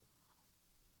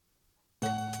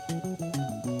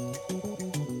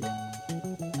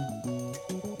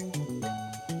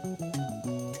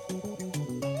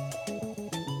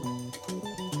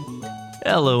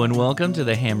Hello and welcome to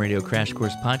the Ham Radio Crash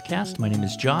Course Podcast. My name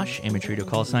is Josh, amateur radio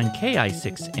call sign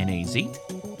KI6NAZ.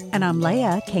 And I'm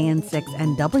Leia,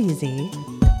 KN6NWZ.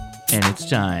 And it's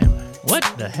time.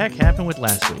 What the heck happened with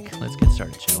last week? Let's get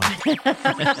started, shall we?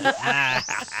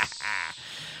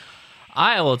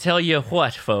 I will tell you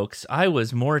what, folks. I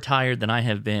was more tired than I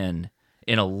have been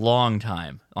in a long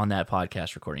time on that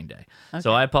podcast recording day. Okay.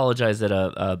 So I apologize that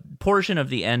a portion of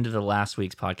the end of the last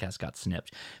week's podcast got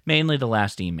snipped, mainly the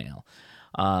last email,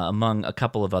 among a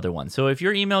couple of other ones. So if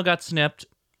your email got snipped,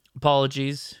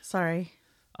 apologies. Sorry.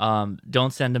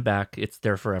 Don't send them back.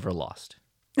 They're forever lost.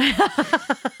 I'm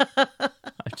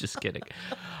just kidding.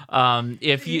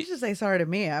 If you should say sorry to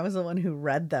me. I was the one who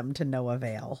read them to no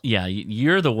avail. Yeah,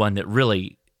 you're the one that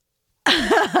really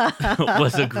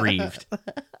was aggrieved.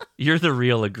 You're the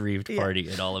real aggrieved party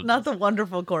in all of Not this. the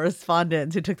wonderful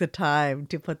correspondents who took the time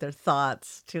to put their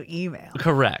thoughts to email.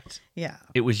 Correct. Yeah.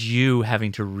 It was you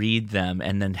having to read them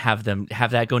and then have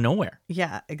that go nowhere.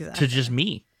 Yeah, exactly. To just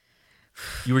me.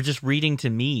 You were just reading to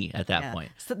me at that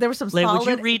point. So there were some like,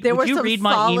 solid. Would you read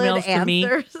my emails to me?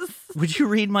 Would you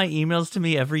read my emails to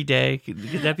me every day? Could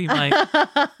that be my?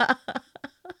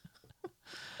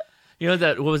 You know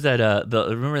that? What was that?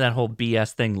 Remember that whole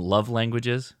BS thing? Love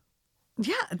languages.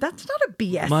 Yeah, that's not a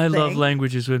BS. My thing. love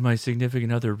language is when my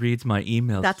significant other reads my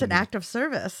emails. That's to an me. act of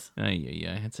service.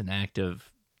 Yeah, it's an act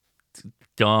of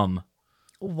dumb.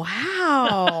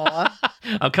 Wow.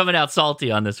 I'm coming out salty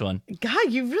on this one.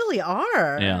 God, you really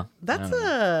are. Yeah. That's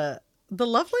the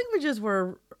love languages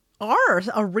are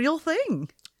a real thing.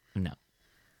 No.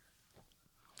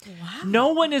 Wow.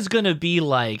 No one is going to be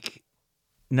like,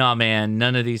 nah, man,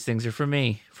 none of these things are for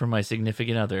me, for my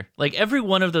significant other. Like, every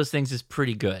one of those things is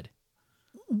pretty good.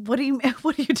 What are you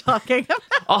talking about?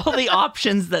 All the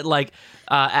options that, like,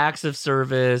 acts of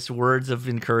service, words of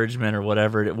encouragement or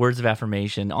whatever, words of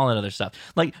affirmation, all that other stuff.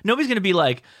 Like, nobody's going to be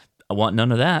like, I want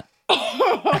none of that.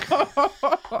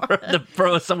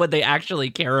 For someone they actually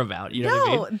care about. You know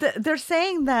what I mean? They're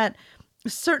saying that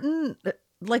certain,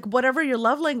 like, whatever your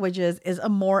love language is a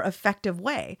more effective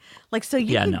way. Like, so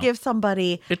you can give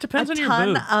somebody it depends on your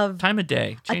mood, time of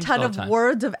day, a ton of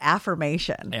words of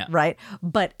affirmation, right?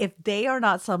 But if they are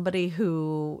not somebody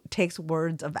who takes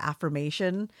words of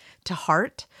affirmation to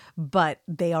heart, but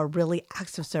they are really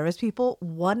acts of service people,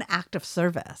 one act of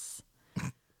service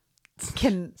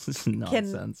can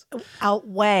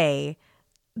outweigh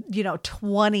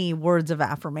 20 words of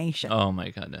affirmation. Oh my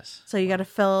goodness. So you got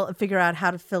to figure out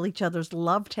how to fill each other's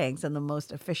love tanks in the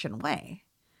most efficient way.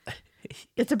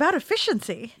 It's about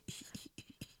efficiency.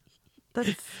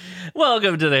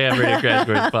 Welcome to the Ham Radio Crash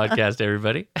Course Podcast,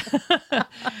 everybody.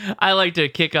 I like to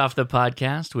kick off the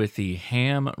podcast with the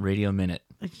Ham Radio Minute.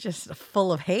 It's just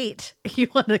full of hate. You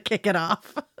want to kick it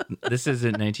off? This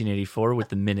isn't 1984 with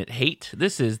the Minute Hate.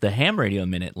 This is the Ham Radio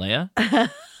Minute, Leia.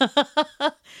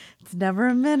 It's never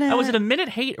a minute. Oh, was it a minute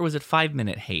hate or was it 5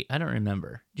 minute hate? I don't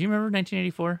remember. Do you remember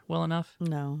 1984 well enough?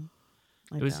 No.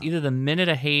 It was either the minute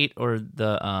of hate or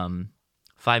the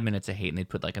 5 minutes of hate, and they'd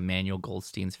put like Emmanuel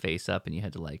Goldstein's face up, and you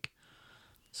had to like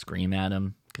scream at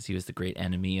him because he was the great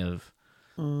enemy of.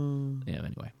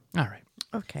 Anyway, all right.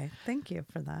 Okay, thank you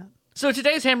for that. So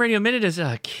today's Ham Radio Minute is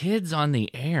Kids on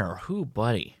the Air. Who,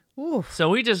 buddy? Oof. So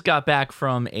we just got back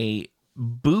from a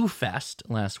Boo Fest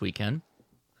last weekend,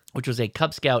 which was a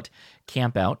Cub Scout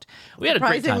camp out. We had a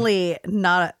great time. Surprisingly,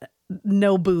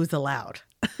 no booze allowed.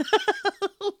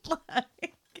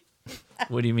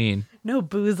 What do you mean? No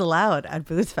booze allowed at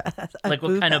Booze Fest. Like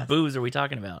what kind of booze are we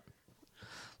talking about?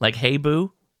 Like Hey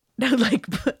Boo? No,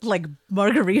 like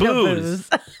margarita booze.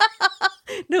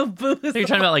 No booze. So you're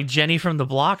talking about like Jenny from the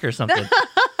Block or something.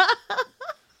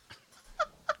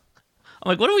 I'm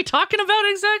like, what are we talking about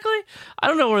exactly? I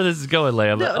don't know where this is going,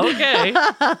 Leia, but okay.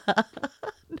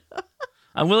 No.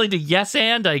 I'm willing to yes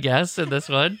and, I guess, in this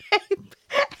one.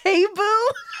 Hey Boo?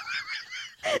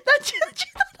 That's just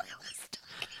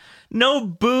no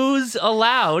booze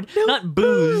allowed. No Not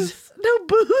booze. No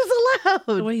booze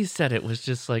allowed. The way you said it was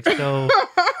just like so.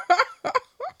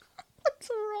 What's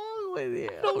wrong with you?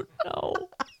 I don't know.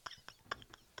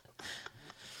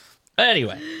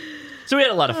 Anyway, so we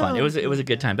had a lot of fun. It was a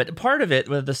good time. But part of it,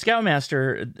 the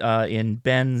Scoutmaster in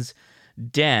Ben's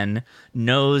den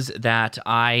knows that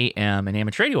I am an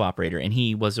amateur radio operator, and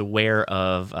he was aware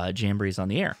of Jamborees on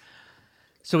the Air.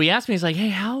 So he asked me, he's like, "Hey,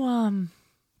 how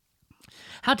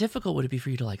difficult would it be for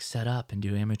you to like set up and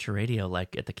do amateur radio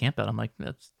like at the campout?" I'm like,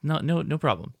 "That's no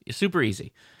problem. It's super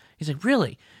easy." He's like,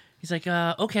 "Really?" He's like,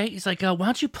 "Okay." He's like, "Why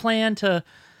don't you plan to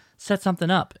set something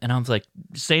up?" And I was like,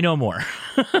 "Say no more."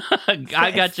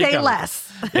 I got you. Say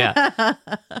less. Yeah.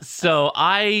 So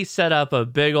I set up a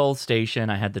big old station.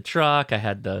 I had the truck. I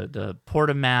had the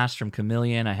Portamast from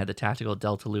Chameleon. I had the tactical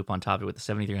Delta Loop on top of it with the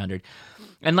 7300.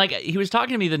 And like he was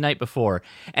talking to me the night before,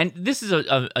 and this is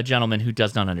a gentleman who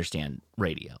does not understand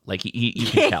radio. Like you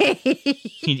can tell.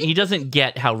 He doesn't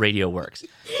get how radio works.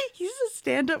 He's a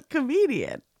stand-up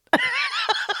comedian.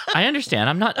 I understand.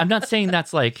 I'm not saying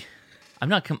that's like I'm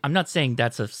not saying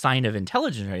that's a sign of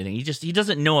intelligence or anything. He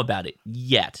doesn't know about it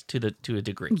yet to a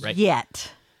degree, right?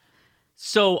 Yet.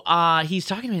 So he's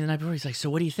talking to me the night before. He's like,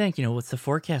 "So what do you think? What's the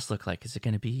forecast look like? Is it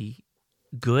going to be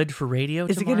good for radio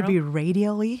tomorrow? Is it going to be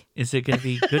radio-y? Is it going to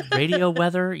be good radio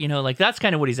weather? Like that's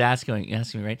kind of what he's asking me,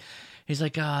 right?" He's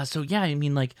like, so yeah, I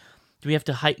mean, like, do we have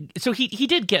to hike? So he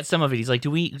did get some of it. He's like,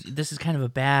 this is kind of a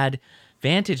bad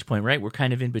vantage point, right? We're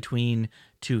kind of in between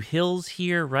two hills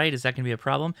here, right? Is that going to be a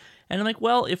problem? And I'm like,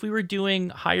 well, if we were doing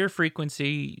higher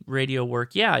frequency radio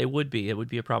work, yeah, it would be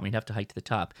a problem. You'd have to hike to the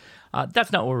top.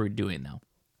 That's not what we're doing, though.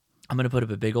 I'm going to put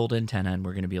up a big old antenna, and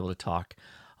we're going to be able to talk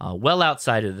well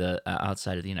outside of the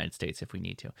United States if we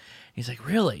need to. He's like,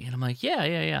 really? And I'm like, yeah.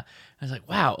 I was like,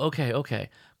 wow, okay,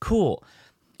 cool.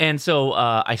 And so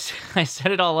I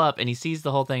set it all up, and he sees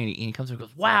the whole thing, and he comes and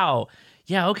goes, wow,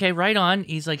 yeah, okay, right on.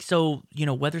 He's like, so,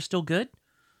 weather's still good?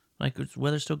 Like, is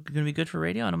weather still going to be good for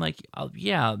radio? And I'm like, oh,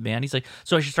 yeah, man. He's like,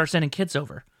 so I should start sending kids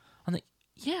over. I'm like,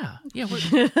 yeah,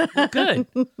 we're good.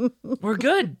 We're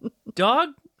good, dog.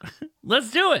 Let's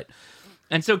do it.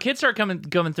 And so kids start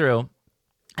coming through,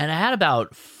 and I had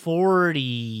about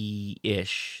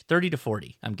 40-ish, 30 to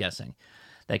 40, I'm guessing,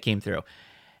 that came through.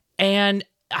 And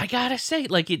I gotta say,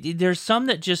 like, there's some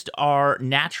that just are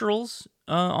naturals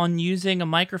on using a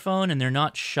microphone, and they're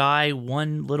not shy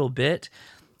one little bit.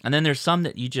 And then there's some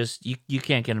that you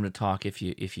can't get them to talk if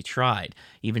you tried,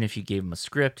 even if you gave them a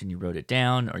script and you wrote it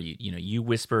down, or you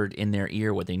whispered in their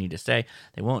ear what they need to say,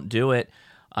 they won't do it.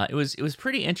 It was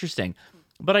pretty interesting,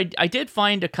 but I did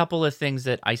find a couple of things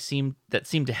that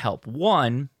seemed to help.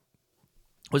 One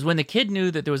was when the kid knew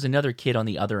that there was another kid on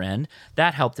the other end.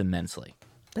 That helped immensely.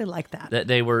 They like that. That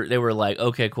they were like,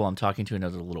 okay, cool. I'm talking to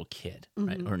another little kid,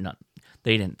 right? Or not.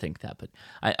 They didn't think that, but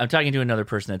I'm talking to another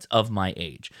person that's of my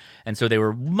age, and so they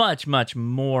were much, much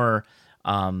more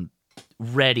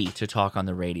ready to talk on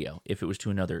the radio if it was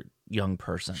to another young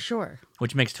person. Sure,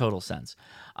 which makes total sense.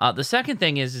 The second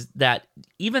thing is that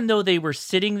even though they were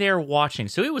sitting there watching,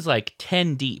 so it was like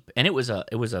 10 deep, and it was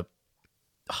a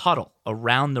huddle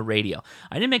around the radio.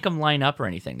 I didn't make them line up or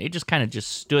anything. They just kind of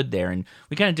stood there, and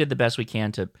we kind of did the best we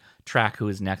can to track who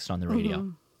was next on the radio. Mm-hmm.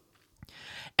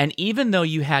 And even though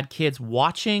you had kids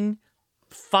watching,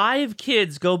 5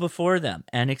 kids go before them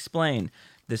and explain,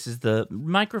 this is the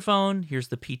microphone, here's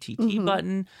the PTT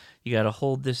button, you got to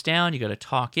hold this down, you got to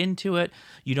talk into it,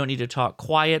 you don't need to talk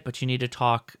quiet, but you need to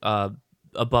talk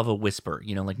above a whisper,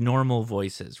 like normal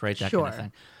voices, right? That kind of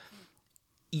thing.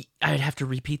 I'd have to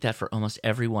repeat that for almost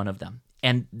every one of them.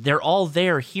 And they're all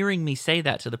there hearing me say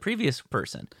that to the previous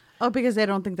person. Oh, because they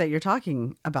don't think that you're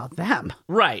talking about them.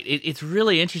 Right. It's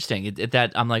really interesting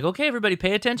that I'm like, okay, everybody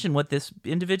pay attention what this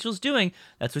individual's doing.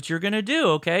 That's what you're going to do.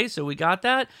 Okay, so we got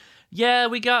that. Yeah,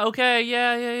 we got, okay,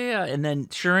 yeah. And then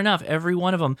sure enough, every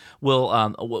one of them will,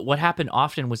 what happened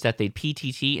often was that they'd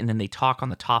PTT and then they talk on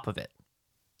the top of it.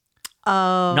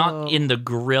 Oh. Not in the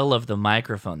grill of the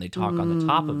microphone. They talk on the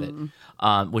top of it,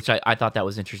 which I thought that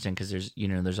was interesting because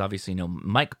there's obviously no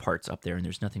mic parts up there, and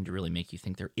there's nothing to really make you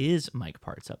think there is mic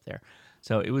parts up there.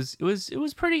 So it was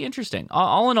pretty interesting.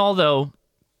 All in all, though,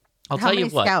 I'll tell you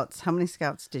what. How many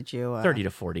scouts did you? 30 to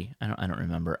 40. I don't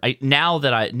remember. Now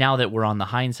that we're on the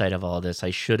hindsight of all of this, I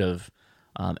should have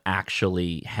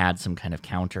actually had some kind of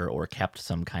counter or kept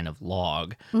some kind of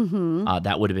log. Mm-hmm.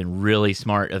 That would have been really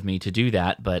smart of me to do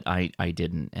that, but I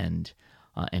didn't, and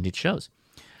it shows.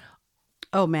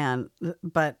 Oh man,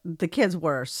 but the kids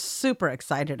were super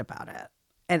excited about it,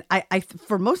 and I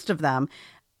for most of them,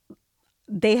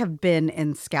 they have been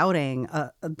in scouting.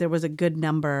 There was a good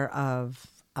number of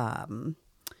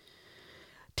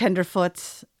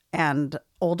tenderfoots and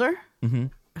older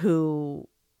who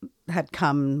had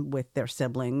come with their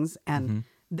siblings, and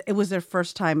it was their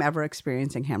first time ever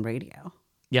experiencing ham radio.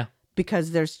 Yeah.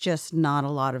 Because there's just not a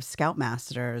lot of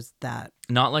scoutmasters that...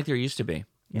 Not like there used to be.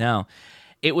 Yeah. No.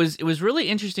 It was really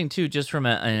interesting, too, just from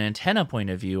an antenna point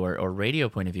of view or radio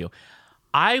point of view.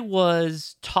 I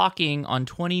was talking on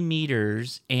 20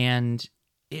 meters, and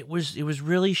it was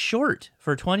really short.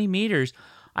 For 20 meters,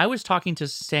 I was talking to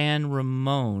San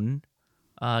Ramon...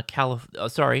 I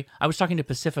was talking to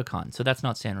Pacificon, so that's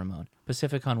not San Ramon.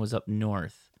 Pacificon was up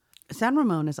north. San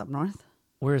Ramon is up north.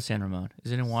 Where is San Ramon?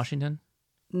 Is it in Washington?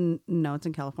 No, it's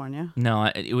in California. No,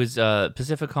 it was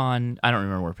Pacificon. I don't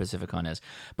remember where Pacificon is.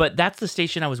 But that's the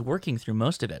station I was working through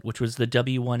most of it, which was the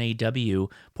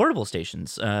W1AW portable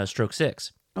stations, Stroke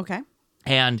 6. Okay.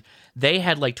 And they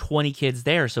had like 20 kids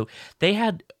there. So they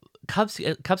had Cub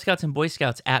Scouts and Boy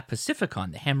Scouts at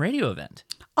Pacificon, the ham radio event.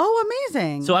 Oh,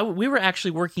 amazing. So we were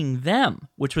actually working them,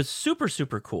 which was super,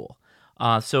 super cool.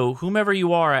 So whomever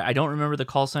you are, I don't remember the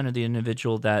call sign of the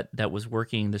individual that was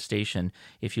working the station.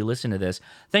 If you listen to this,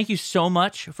 thank you so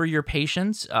much for your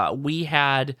patience. We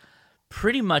had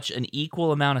pretty much an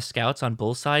equal amount of scouts on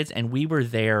both sides, and we were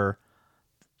there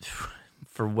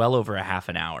for well over a half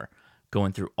an hour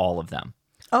going through all of them.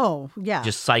 Oh, yeah.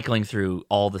 Just cycling through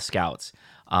all the scouts.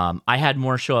 I had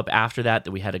more show up after that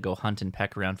we had to go hunt and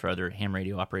peck around for other ham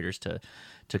radio operators to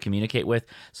communicate with.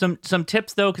 Some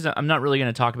tips, though, because I'm not really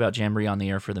going to talk about Jamboree on the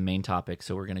air for the main topic,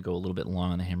 so we're going to go a little bit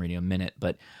long on the ham radio minute.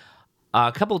 But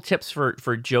a couple of tips for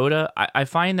JOTA. I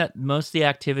find that most of the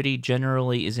activity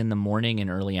generally is in the morning and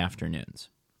early afternoons.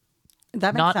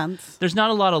 That makes sense. There's not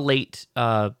a lot of late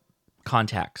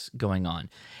contacts going on.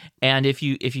 And if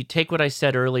you take what I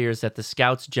said earlier, is that the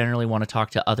scouts generally want to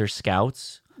talk to other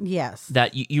scouts. Yes.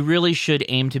 That you really should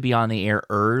aim to be on the air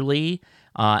early,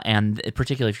 and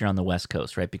particularly if you're on the West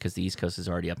Coast, right? Because the East Coast is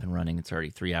already up and running. It's already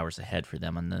 3 hours ahead for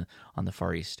them on the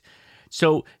Far East.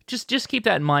 So just keep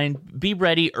that in mind. Be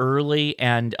ready early,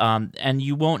 and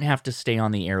you won't have to stay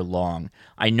on the air long.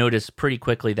 I noticed pretty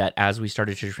quickly that as we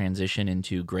started to transition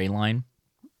into gray line,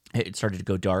 it started to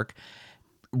go dark.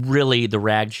 Really, the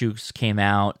rag chooks came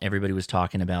out. Everybody was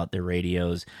talking about their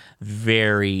radios.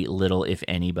 Very little, if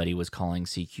anybody, was calling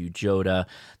CQ JOTA.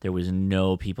 There was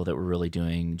no people that were really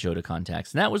doing JOTA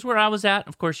contacts. And that was where I was at.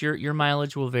 Of course, your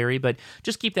mileage will vary, but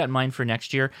just keep that in mind for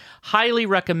next year. Highly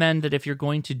recommend that if you're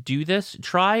going to do this,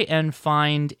 try and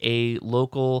find a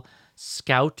local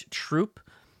scout troop,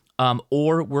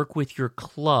 or work with your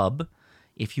club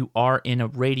if you are in a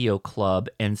radio club,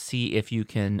 and see if you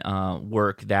can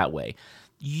work that way.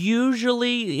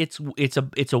 Usually, it's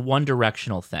a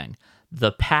one-directional thing.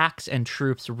 The packs and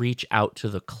troops reach out to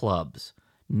the clubs,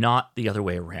 not the other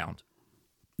way around.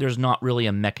 There's not really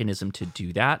a mechanism to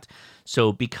do that.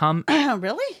 So become...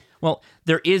 Really? Well,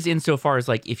 there is insofar as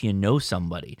like if you know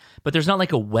somebody, but there's not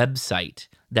like a website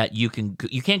that you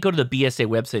can't go to the BSA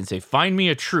website and say, find me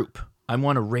a troop. I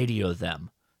want to radio them.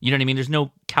 You know what I mean? There's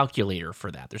no calculator for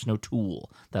that. There's no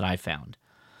tool that I found.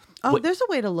 Oh, there's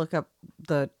a way to look up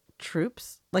the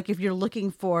troops, like if you're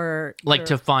looking for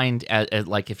to find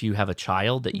like if you have a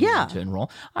child that you need to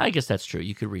enroll. I guess that's true.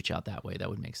 You could reach out that way.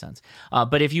 That would make sense.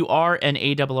 But if you are an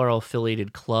ARRL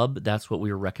affiliated club, that's what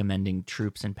we were recommending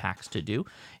troops and packs to do,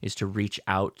 is to reach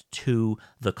out to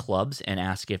the clubs and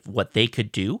ask if what they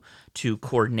could do to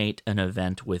coordinate an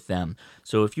event with them.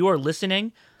 So if you are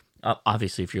listening,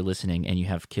 obviously if you're listening and you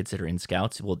have kids that are in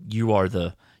scouts, well,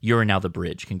 you're now the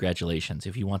bridge. Congratulations.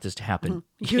 If you want this to happen,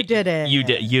 you did it. You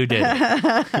did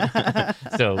it.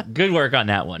 So good work on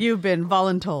that one. You've been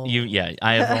voluntold.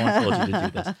 I have voluntold you to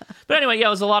do this. But anyway, it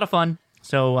was a lot of fun.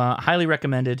 So highly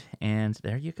recommended. And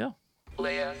there you go.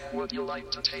 Leah, would you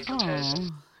like to take a test?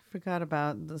 I forgot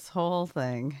about this whole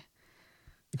thing.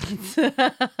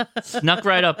 Snuck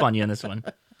right up on you in this one.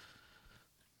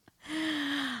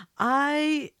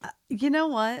 You know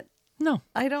what? No.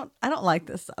 I don't like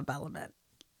this sub-element.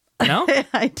 No?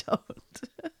 I don't.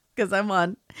 Because I'm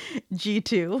on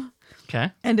G2.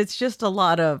 Okay. And it's just a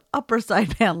lot of upper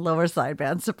sideband, lower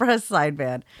sideband, suppressed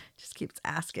sideband. Just keeps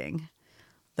asking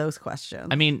those questions.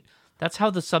 I mean, that's how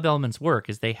the sub-elements work,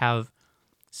 is they have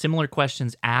similar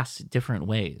questions asked different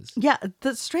ways. Yeah.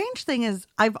 The strange thing is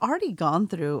I've already gone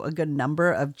through a good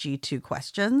number of G2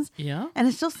 questions. Yeah. And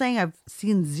it's still saying I've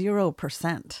seen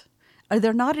 0%. Are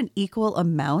there not an equal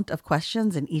amount of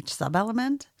questions in each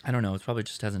sub-element? I don't know. It probably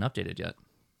just hasn't updated yet.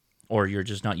 Or you're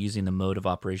just not using the mode of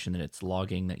operation that it's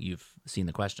logging that you've seen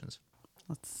the questions.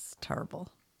 That's terrible.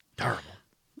 Terrible.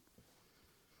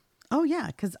 Oh, yeah,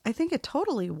 because I think it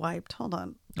totally wiped. Hold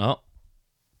on. Oh.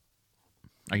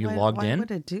 Are you logged in? Why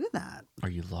would it do that? Are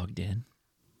you logged in?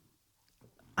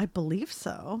 I believe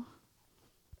so.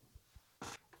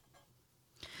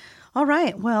 All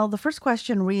right. Well, the first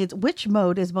question reads, which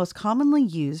mode is most commonly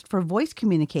used for voice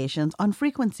communications on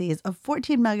frequencies of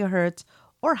 14 megahertz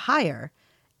or higher?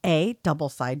 A, double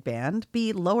sideband,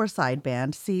 B, lower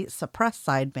sideband, C, suppressed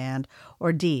sideband,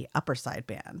 or D, upper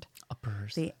sideband?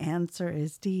 The answer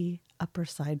is D, upper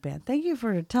sideband. Thank you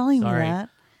for telling me that.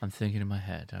 I'm thinking in my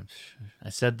head. I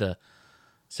said the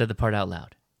part out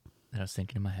loud that I was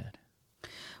thinking in my head.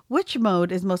 Which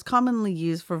mode is most commonly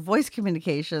used for voice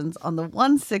communications on the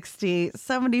 160,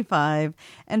 75,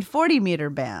 and 40 meter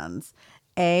bands?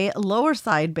 A, lower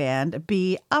sideband,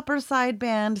 B, upper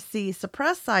sideband, C,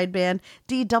 suppressed sideband,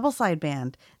 D, double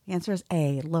sideband. The answer is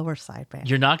A, lower sideband.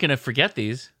 You're not going to forget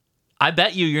these. I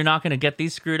bet you're not going to get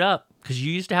these screwed up because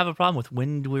you used to have a problem with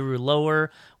when we were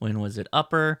lower, when was it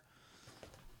upper.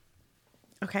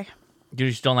 Okay. You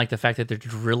just don't like the fact that they're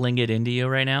drilling it into you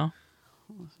right now?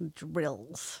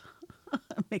 Drills.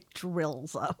 Make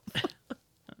drills up.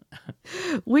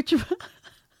 Which...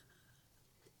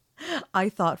 I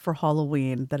thought for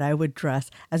Halloween that I would dress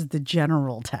as the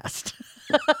general test.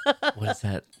 What does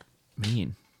that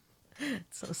mean?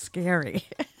 It's so scary.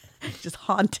 It's just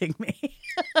haunting me.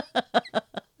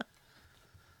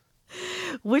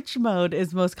 Which mode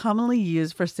is most commonly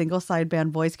used for single sideband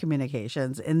voice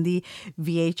communications in the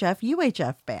VHF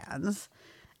UHF bands?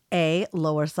 A,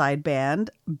 lower sideband,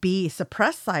 B,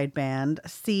 suppressed sideband,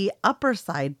 C, upper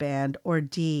sideband, or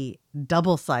D,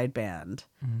 double sideband?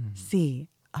 C,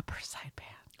 upper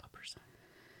sideband. Upper side.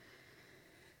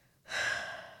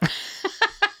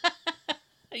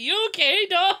 Are you okay,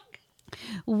 dog?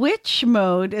 Which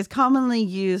mode is commonly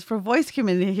used for voice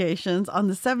communications on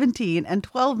the 17 and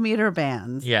 12 meter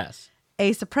bands? Yes.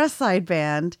 A, suppressed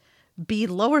sideband, B,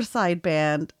 lower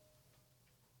sideband,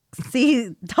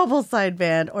 C, double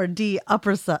sideband, or D,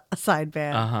 upper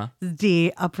sideband? Uh-huh.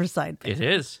 D, upper sideband. It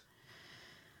is.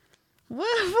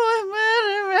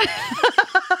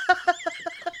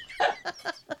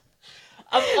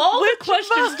 Of all the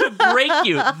questions to break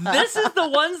you, this is the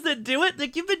ones that do it?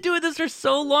 Like, you've been doing this for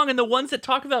so long, and the ones that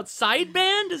talk about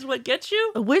sideband is what gets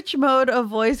you? Which mode of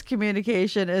voice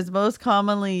communication is most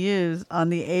commonly used on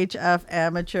the HF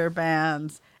amateur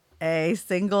bands? A,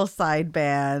 single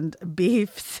sideband, B,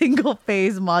 single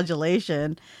phase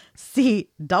modulation, C,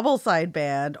 double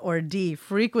sideband, or D,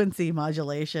 frequency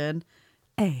modulation?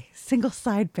 A, single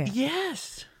sideband.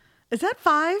 Yes. Is that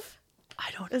 5?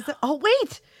 I don't know. Is that? Oh,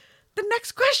 wait. The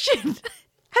next question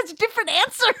has different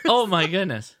answers. Oh, my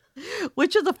goodness.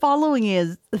 Which of the following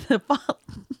is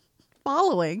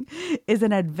following is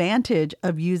an advantage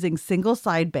of using single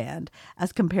sideband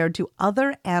as compared to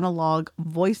other analog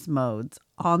voice modes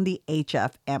on the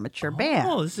HF amateur band?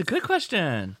 Oh, this is a good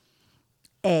question.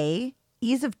 A,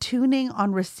 ease of tuning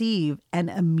on receive and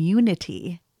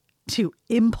immunity to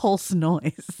impulse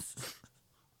noise.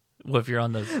 Well, if you're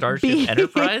on the Starship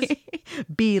Enterprise?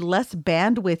 B, less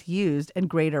bandwidth used and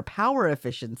greater power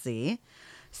efficiency.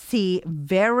 C,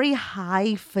 very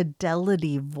high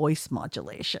fidelity voice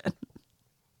modulation.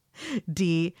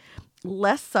 D,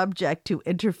 less subject to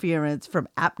interference from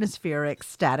atmospheric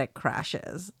static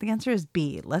crashes. The answer is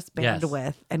B, less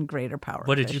bandwidth and greater power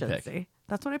What did efficiency. you pick?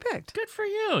 That's what I picked. Good for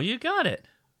you. You got it.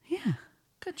 Yeah.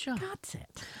 Good job. That's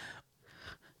it.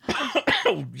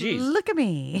 Oh, jeez. Look at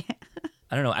me.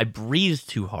 I don't know. I breathed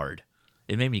too hard.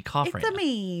 It made me cough It's right a now.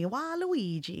 me,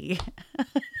 Waluigi.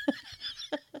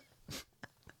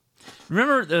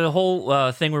 Remember the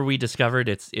whole thing where we discovered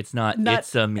it's not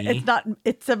it's a me? It's not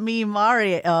it's a me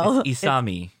Mario. It's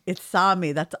Isami. It's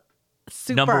Sami. That's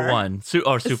super. Number one.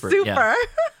 Super. Super. Yeah.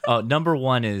 Oh, number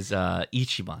one is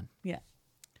Ichiban. Yeah.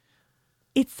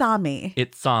 It's Sami.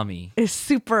 It's Sami. Is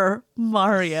Super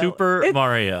Mario. Super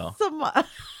Mario.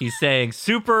 He's saying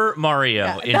Super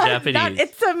Mario in Japanese. Not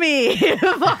it's a me.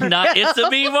 Not it's a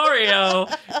me Mario.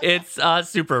 It's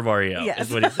Super Mario. Yes.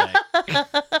 Is what he's saying.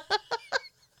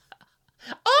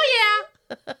 Oh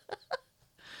yeah.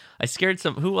 I scared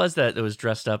some. Who was that was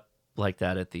dressed up like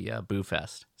that at the Boo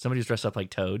Fest? Somebody was dressed up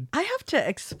like Toad. I have to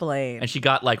explain. And she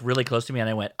got like really close to me, and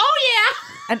I went, "Oh yeah!"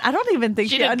 And I don't even think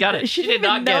she didn't get it. She did didn't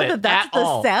not even get know it that that's at the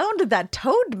all. sound that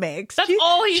Toad makes. That's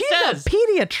all he says. She's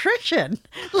a pediatrician.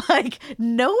 Like,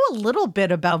 know a little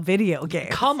bit about video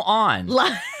games. Come on.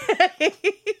 Like,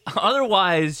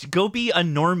 Otherwise, go be a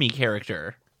normie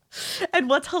character. and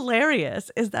what's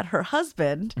hilarious is that her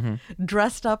husband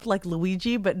dressed up like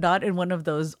Luigi, but not in one of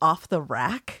those off the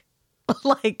rack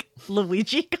like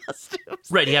Luigi costumes.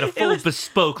 Right, he had a full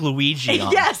bespoke Luigi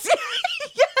on. Yes.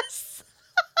 Yes.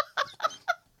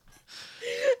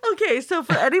 Okay, so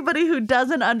for anybody who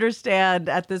doesn't understand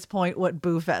at this point what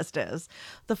Boo Fest is,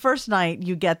 the first night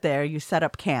you get there, you set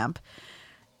up camp.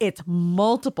 It's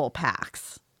multiple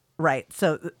packs, right?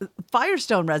 So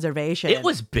Firestone Reservation. It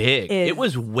was big. It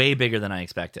was way bigger than I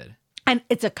expected. And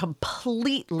it's a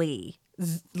completely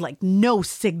like no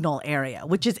signal area,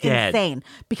 which is insane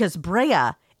because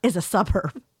Brea is a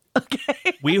suburb.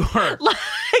 Okay. We were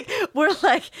we're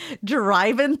like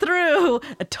driving through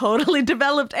a totally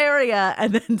developed area,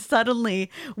 and then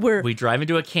suddenly we drive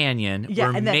into a canyon where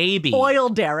and then maybe oil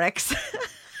derricks.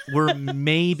 we're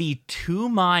maybe 2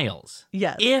 miles.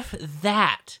 Yes. If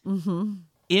that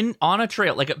on a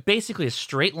trail, like basically a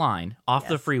straight line off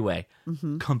the freeway,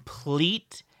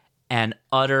 complete and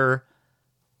utter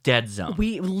dead zone.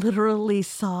 We literally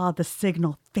saw the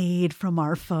signal fade from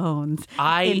our phones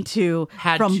Had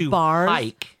from to bars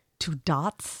hike to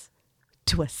dots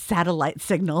to a satellite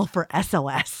signal for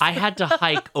SOS. I had to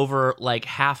hike over like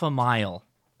half a mile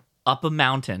up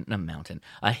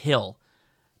a hill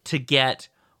to get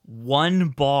 1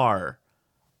 bar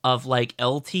of like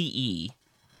LTE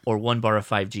or 1 bar of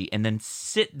 5G and then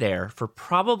sit there for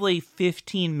probably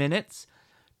 15 minutes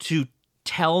to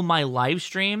tell my live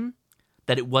stream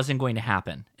that it wasn't going to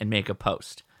happen and make a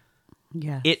post.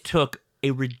 Yes. It took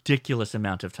a ridiculous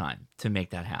amount of time to make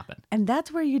that happen. And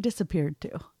that's where you disappeared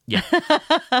to. Yeah.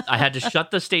 I had to shut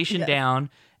the station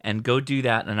down and go do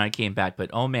that, and I came back.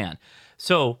 But, oh, man.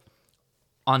 So,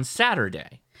 on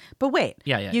Saturday... But wait,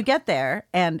 you get there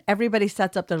and everybody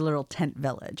sets up their little tent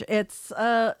village. It's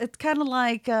kind of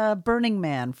like Burning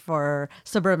Man for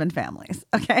suburban families,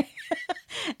 okay?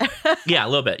 Yeah, a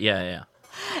little bit. Yeah.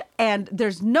 And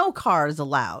there's no cars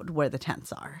allowed where the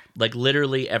tents are. Like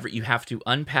literally you have to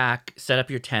unpack, set up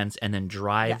your tents, and then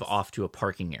drive off to a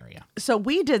parking area. So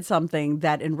we did something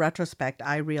that in retrospect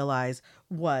I realize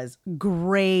was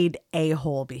grade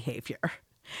a-hole behavior.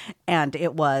 And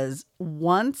it was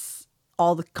once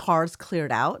all the cars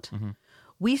cleared out,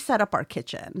 we set up our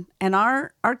kitchen. And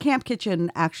our camp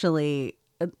kitchen actually,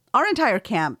 our entire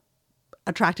camp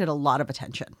attracted a lot of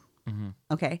attention.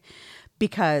 Okay?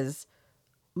 Because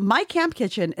my camp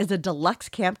kitchen is a deluxe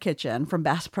camp kitchen from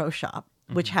Bass Pro Shop,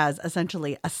 which has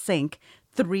essentially a sink,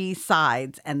 3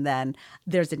 sides, and then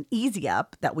there's an easy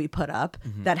up that we put up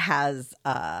that has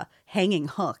hanging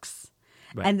hooks.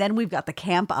 Right. And then we've got the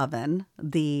camp oven,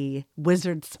 the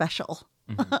Wizard Special,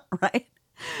 right?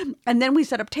 And then we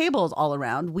set up tables all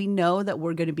around. We know that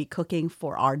we're going to be cooking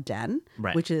for our den,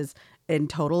 which is in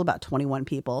total about 21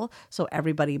 people. So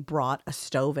everybody brought a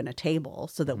stove and a table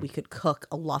so that we could cook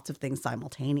lots of things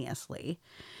simultaneously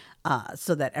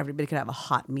so that everybody could have a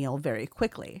hot meal very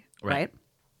quickly, right?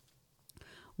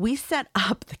 We set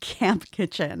up the camp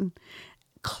kitchen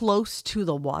close to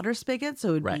the water spigot so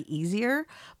it would be easier,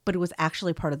 but it was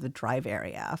actually part of the drive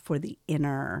area for the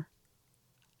inner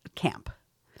camp.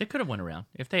 They could have went around.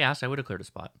 If they asked, I would have cleared a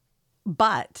spot.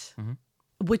 But,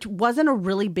 which wasn't a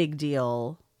really big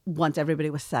deal once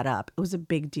everybody was set up. It was a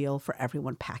big deal for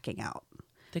everyone packing out.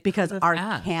 Because our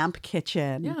camp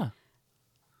kitchen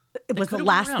it was the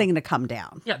last thing to come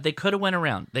down. Yeah, they could have went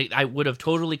around. I would have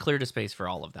totally cleared a space for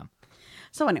all of them.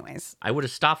 So anyways. I would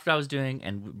have stopped what I was doing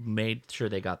and made sure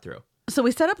they got through. So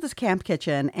we set up this camp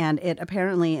kitchen, and it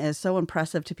apparently is so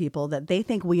impressive to people that they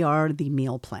think we are the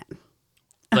meal plan.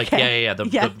 Like,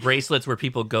 the bracelets where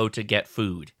people go to get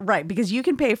food. Right, because you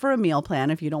can pay for a meal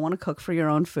plan if you don't want to cook for your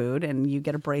own food, and you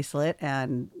get a bracelet,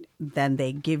 and then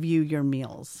they give you your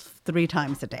meals 3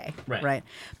 times a day. Right.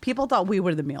 People thought we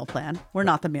were the meal plan. We're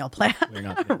not the meal plan. We're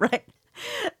not the meal plan. Right.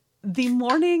 The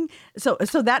morning, so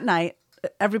that night,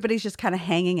 everybody's just kind of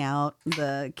hanging out.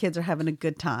 The kids are having a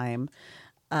good time.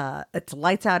 It's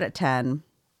lights out at 10.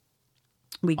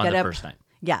 We get up first night.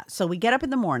 Yeah, so we get up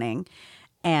in the morning,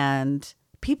 and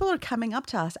people are coming up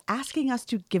to us asking us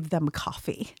to give them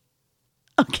coffee.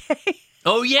 Okay.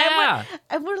 Oh, yeah.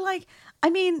 And we're like, I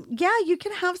mean, yeah, you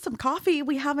can have some coffee.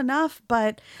 We have enough,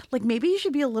 but like maybe you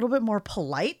should be a little bit more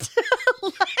polite.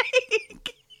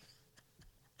 Like,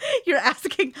 you're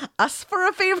asking us for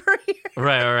a favor here.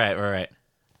 Right.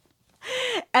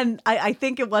 And I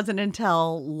think it wasn't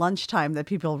until lunchtime that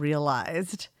people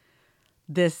realized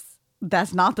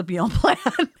that's not the meal plan.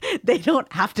 They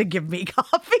don't have to give me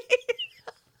coffee.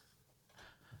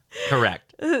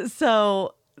 Correct.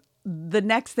 So the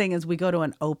next thing is we go to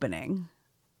an opening,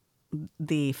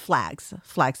 the flag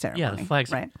ceremony. Yeah, the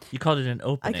flags. Right. You called it an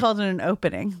opening. I called it an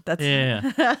opening. That's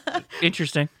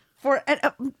interesting. Not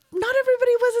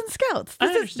everybody was in Scouts. I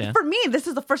understand. For me, this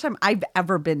is the first time I've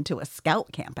ever been to a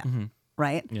Scout camp out,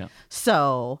 right? Yeah.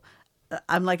 So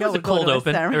I'm like, it was a cold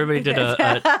open. Everybody did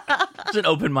it's an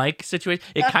open mic situation.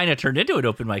 It kind of turned into an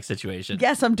open mic situation.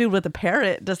 Yeah, some dude with a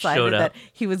parrot decided that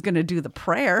he was going to do the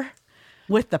prayer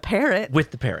with the parrot.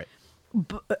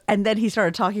 And then he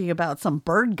started talking about some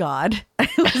bird god.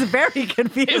 It was very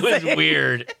confusing. It was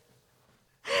weird.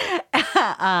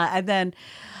 And then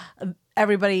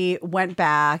everybody went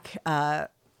back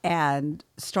and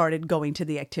started going to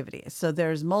the activities. So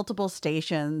there's multiple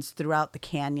stations throughout the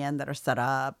canyon that are set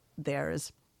up.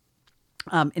 There's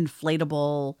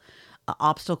inflatable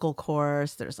obstacle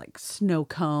course. There's like snow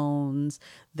cones.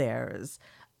 There's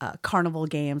carnival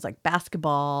games like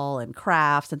basketball and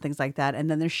crafts and things like that. And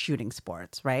then there's shooting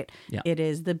sports, right? Yeah. It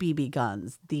is the BB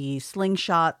guns, the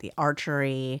slingshot, the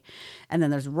archery, and then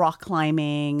there's rock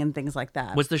climbing and things like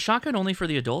that. Was the shotgun only for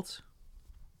the adults?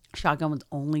 Shotgun was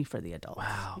only for the adults.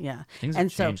 Wow. Yeah. Things have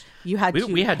changed. You had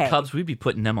we had pay. cubs. We'd be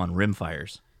putting them on rim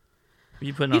fires. We'd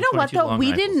be putting You on know what 22 though? long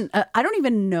We rifles. didn't. I don't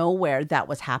even know where that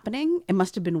was happening. It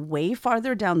must have been way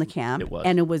farther down the camp. It was.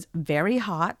 And it was very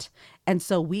hot. And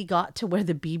so we got to where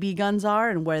the BB guns are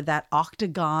and where that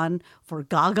octagon for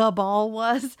Gaga Ball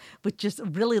was, which just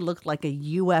really looked like a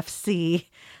UFC,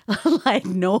 like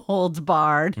no holds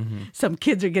barred. Mm-hmm. Some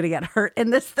kids are going to get hurt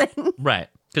in this thing. Right.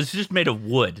 Because it's just made of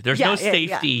wood. There's no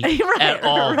safety Right, at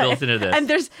all right. built into this. And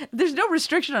there's no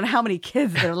restriction on how many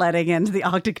kids they're letting into the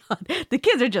octagon. The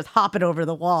kids are just hopping over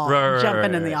the wall,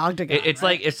 jumping in the octagon. It's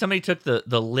like if somebody took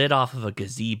the lid off of a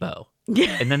gazebo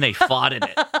and then they fought in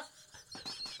it.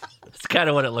 That's kind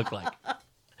of what it looked like.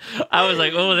 I was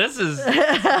like, oh,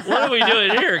 what are we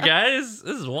doing here, guys?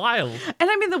 This is wild.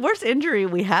 And I mean, the worst injury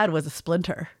we had was a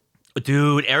splinter.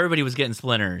 Dude, everybody was getting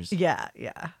splinters. Yeah.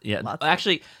 Lots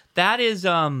Actually, that is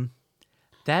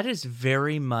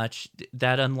very much,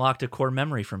 that unlocked a core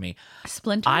memory for me.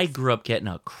 Splinters? I grew up getting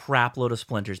a crap load of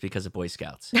splinters because of Boy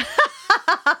Scouts.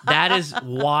 That is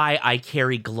why I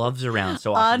carry gloves around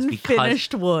so often.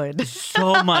 Unfinished wood.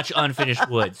 So much unfinished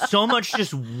wood. So much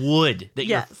just wood that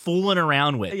Yes. you're fooling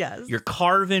around with. Yes. You're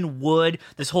carving wood,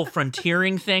 this whole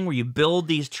frontiering thing where you build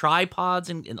these tripods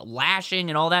and lashing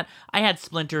and all that. I had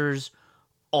splinters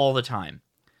all the time.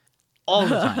 All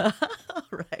the time.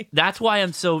 Right. That's why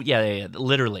I'm so, yeah,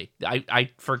 literally.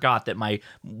 I forgot that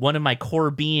one of my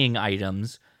core being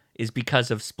items is because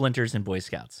of splinters and Boy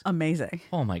Scouts. Amazing.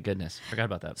 Oh my goodness. Forgot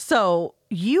about that. So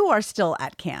you are still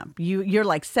at camp. You're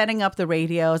like setting up the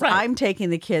radios. Right. I'm taking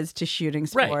the kids to shooting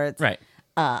sports. Right.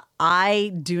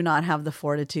 I do not have the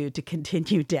fortitude to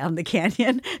continue down the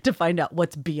canyon to find out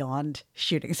what's beyond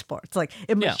shooting sports. Like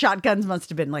shotguns must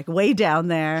have been like way down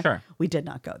there. Sure. We did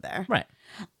not go there. Right.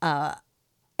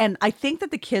 And I think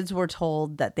that the kids were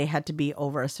told that they had to be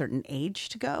over a certain age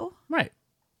to go. Right.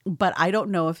 But I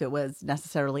don't know if it was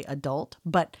necessarily adult.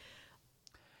 But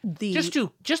just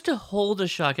to hold a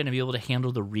shotgun and be able to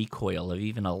handle the recoil of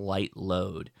even a light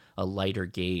load, a lighter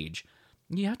gauge,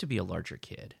 you have to be a larger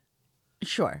kid.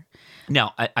 Sure.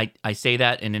 Now, I say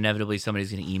that, and inevitably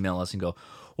somebody's going to email us and go,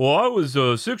 well, I was a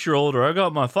 6-year-old, or I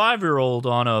got my 5-year-old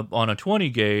on a 20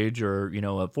 gauge, or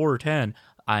a 410.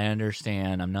 I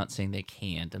understand. I'm not saying they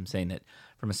can't. I'm saying that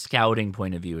from a scouting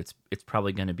point of view, it's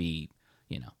probably going to be,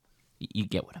 you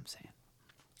get what I'm saying.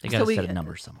 They got to set a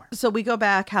number somewhere. So we go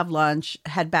back, have lunch,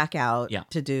 head back out Yeah.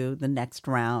 to do the next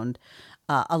round.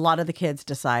 A lot of the kids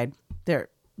decide they're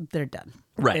done.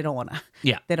 Right. They don't want to.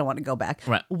 Yeah. They don't want to go back.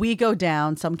 Right. We go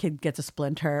down. Some kid gets a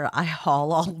splinter. I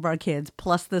haul all of our kids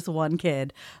plus this one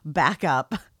kid back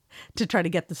up to try to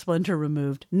get the splinter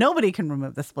removed. Nobody can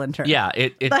remove the splinter. Yeah,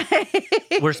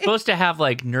 we're supposed to have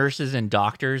like nurses and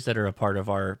doctors that are a part of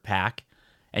our pack,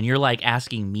 and you're like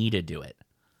asking me to do it.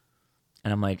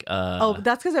 And I'm like, Oh,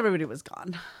 that's because everybody was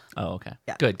gone. Oh, okay.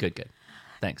 Yeah. Good.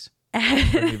 Thanks.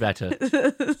 Bring me back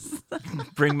to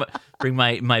bring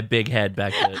my big head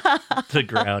back to the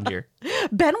ground here.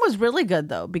 Ben was really good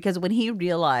though, because when he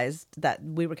realized that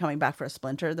we were coming back for a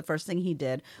splinter, the first thing he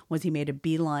did was he made a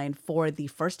beeline for the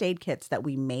first aid kits that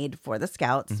we made for the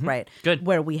scouts, right? Good.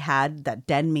 Where we had that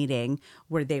den meeting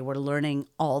where they were learning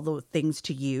all the things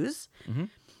to use. Mm-hmm.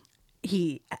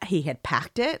 He had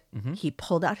packed it. Mm-hmm. He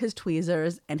pulled out his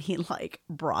tweezers and he like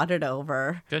brought it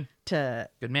over. Good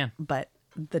man. But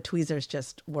the tweezers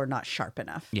just were not sharp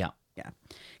enough. Yeah. Yeah,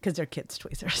 because they're kids'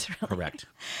 tweezers, really. Correct.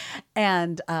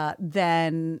 And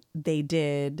then they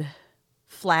did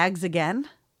flags again.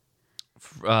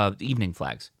 Evening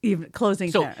flags. Even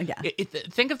closing. So yeah.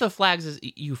 Think of the flags as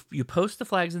you post the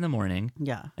flags in the morning.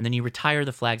 Yeah. And then you retire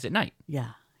the flags at night.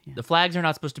 Yeah. The flags are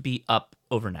not supposed to be up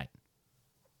overnight.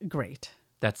 Great.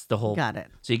 That's the whole. Got it.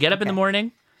 So you get up in the Okay.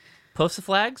 morning, post the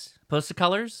flags, post the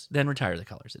colors, then retire the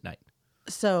colors at night.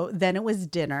 So then it was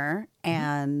dinner,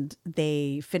 and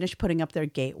they finished putting up their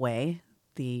gateway.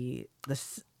 The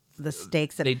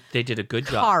stakes that They did a good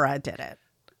job. Cara did it.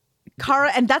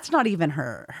 Cara, and that's not even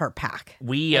her pack.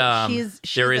 We she's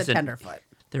there a is tenderfoot.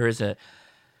 There is a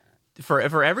for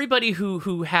everybody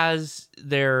who has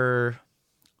their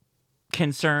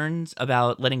concerns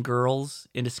about letting girls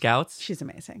into scouts. She's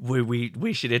amazing.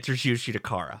 We should introduce you to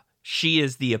Cara. She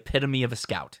is the epitome of a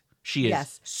scout. She is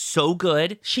Yes. so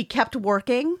good. She kept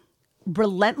working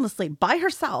relentlessly by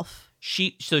herself.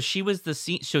 She is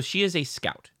a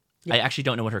scout. Yeah. I actually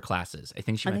don't know what her class is. I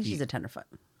think She's a tenderfoot.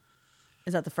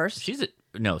 Is that the first?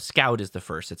 No, scout is the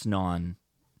first. It's non.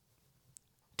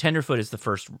 Tenderfoot is the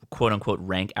first quote-unquote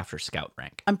rank after Scout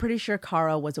rank. I'm pretty sure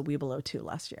Kara was a wee below 2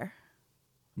 last year.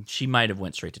 She might have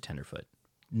went straight to Tenderfoot.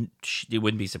 It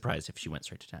wouldn't be surprised if she went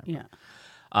straight to Tenderfoot.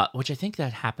 Yeah. Which I think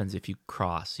that happens if you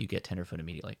cross, you get Tenderfoot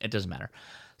immediately. It doesn't matter.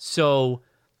 So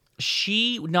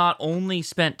she not only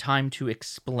spent time to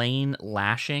explain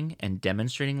lashing and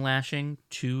demonstrating lashing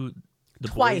to the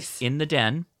Twice. boys in the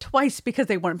den. Twice because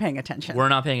they weren't paying attention. We're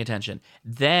not paying attention.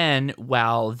 Then,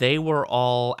 while they were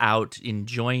all out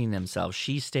enjoying themselves,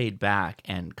 she stayed back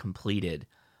and completed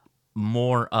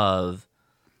more of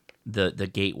the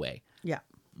gateway. Yeah.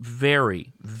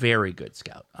 Very, very good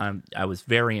scout. I was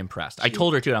very impressed. I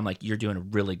told her too. I'm like, you're doing a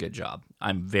really good job.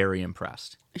 I'm very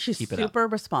impressed. She's Keep it super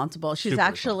up. responsible. She's Super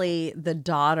actually the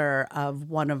daughter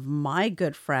of one of my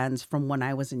good friends from when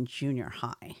I was in junior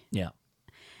high. Yeah.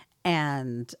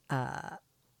 And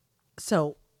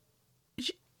so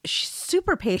she's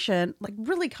super patient, like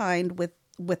really kind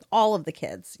with all of the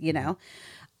kids, you know,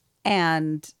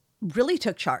 and really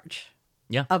took charge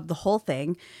of the whole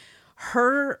thing.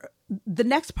 The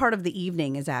next part of the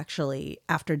evening is actually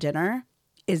after dinner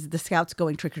is the scouts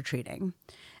going trick-or-treating.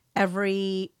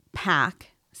 Every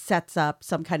pack sets up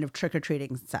some kind of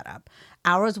trick-or-treating setup.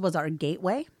 Ours was our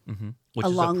gateway. Which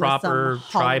along is a with proper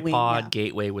some Halloween, tripod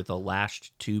gateway with a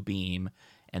lashed 2-beam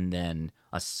and then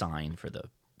a sign for the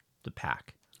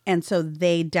pack. And so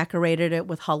they decorated it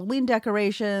with Halloween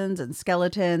decorations and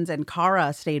skeletons, and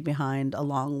Kara stayed behind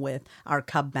along with our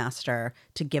cub master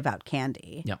to give out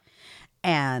candy. Yeah.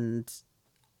 And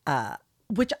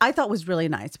which I thought was really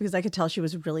nice because I could tell she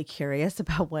was really curious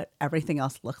about what everything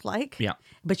else looked like. Yeah.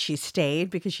 But she stayed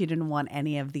because she didn't want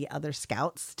any of the other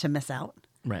scouts to miss out.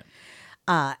 Right.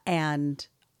 And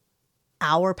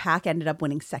our pack ended up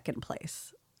winning second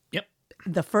place. Yep.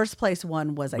 The first place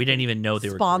one was We didn't even know they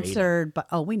were sponsored,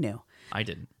 but we knew. I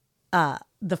didn't.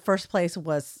 The first place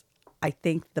was, I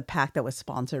think, the pack that was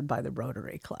sponsored by the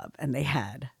Rotary Club, and they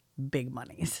had big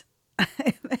monies.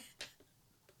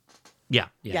 Yeah.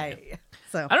 Yeah.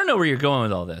 So I don't know where you're going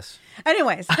with all this.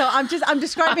 anyways, so I'm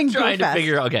describing I'm trying Boo Fest. to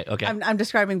figure. Okay. I'm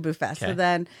describing Boo Fest. Okay. So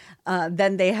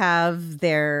then they have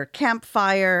their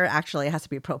campfire. Actually, it has to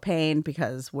be propane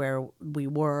because where we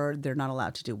were, they're not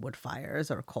allowed to do wood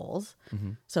fires or coals.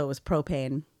 So it was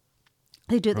propane.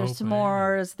 They do their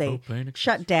s'mores. They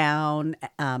shut down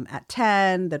at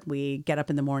 10. Then we get up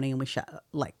in the morning and we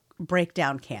break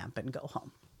down camp and go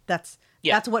home. That's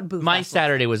what Boo Fest My was.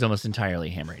 Saturday was almost entirely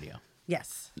ham radio.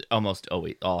 Yes. Almost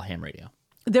all ham radio.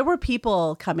 There were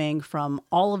people coming from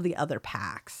all of the other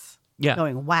packs. Yeah.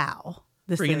 Going, wow.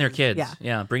 Bringing their kids.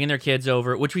 Yeah. Bringing their kids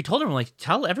over, which we told them, like,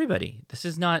 tell everybody. This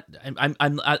is not, and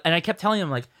I kept telling them,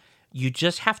 like, you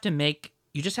just have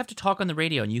to talk on the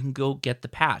radio and you can go get the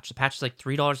patch. The patch is like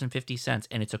 $3.50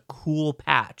 and it's a cool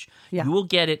patch. Yeah. You will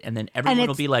get it and then everyone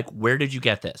will be like, where did you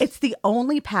get this? It's the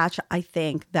only patch I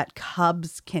think that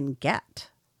Cubs can get.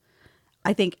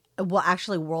 I think, well,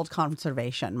 actually, World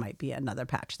Conservation might be another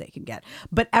patch they can get.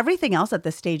 But everything else at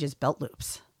this stage is belt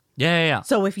loops. Yeah.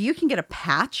 So if you can get a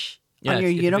patch on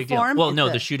your it's a big deal. uniform. Well, no,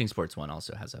 the shooting sports one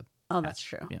also has a Oh, patch. that's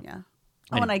true. Yeah. Oh,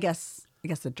 Anyway. and I guess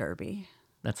the Derby.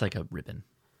 That's like a ribbon.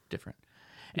 Different.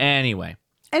 Anyway,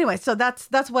 so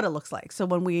that's what it looks like. So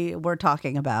when we were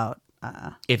talking about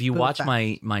if you Boo watch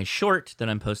Fest. my short that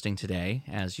I'm posting today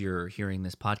as you're hearing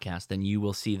this podcast, then you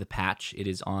will see the patch. It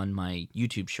is on my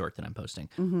YouTube short that I'm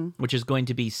posting, which is going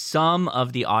to be some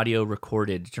of the audio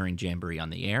recorded during Jamboree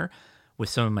on the air with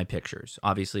some of my pictures.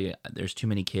 Obviously, there's too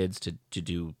many kids to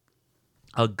do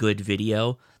a good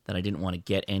video that I didn't want to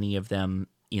get any of them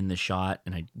in the shot,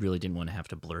 and I really didn't want to have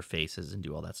to blur faces and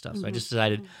do all that stuff. So I just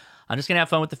decided I'm just going to have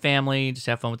fun with the family, just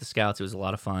have fun with the scouts. It was a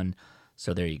lot of fun.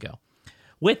 So there you go.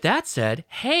 With that said,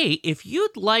 hey, if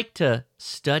you'd like to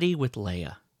study with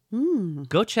Leia,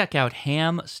 go check out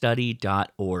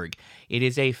hamstudy.org. It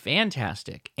is a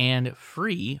fantastic and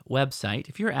free website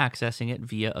if you're accessing it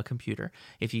via a computer.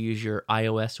 If you use your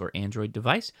iOS or Android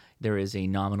device, there is a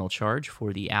nominal charge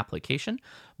for the application,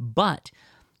 but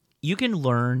you can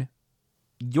learn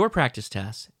your practice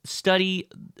tests, study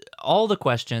all the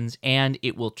questions, and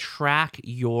it will track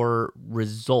your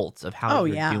results of how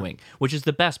you're doing, which is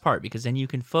the best part because then you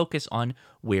can focus on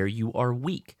where you are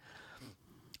weak.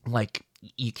 Like,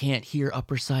 you can't hear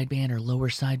upper sideband or lower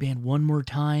sideband one more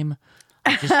time.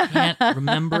 I just can't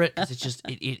remember it because it's just,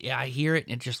 I hear it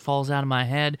and it just falls out of my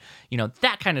head. You know,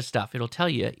 that kind of stuff. It'll tell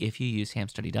you if you use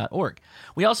hamstudy.org.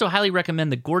 We also highly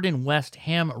recommend the Gordon West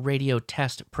Ham Radio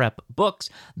Test Prep books.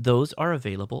 Those are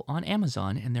available on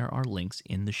Amazon, and there are links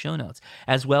in the show notes,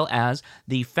 as well as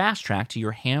the fast track to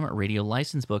your ham radio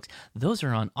license books. Those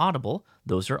are on Audible.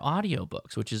 Those are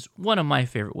audiobooks, which is one of my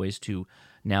favorite ways to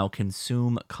now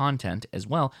consume content as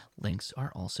well. Links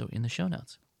are also in the show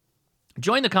notes.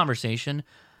 Join the conversation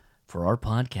for our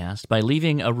podcast by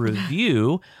leaving a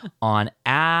review on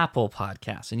Apple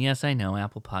Podcasts. And yes, I know,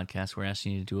 Apple Podcasts, we're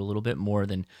asking you to do a little bit more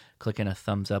than clicking a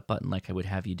thumbs up button like I would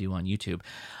have you do on YouTube.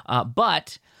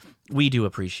 But we do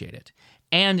appreciate it.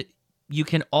 And you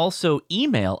can also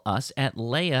email us at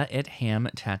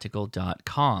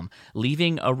leia@hamtactical.com.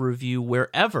 Leaving a review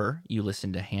wherever you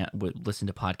listen to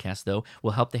podcasts, though,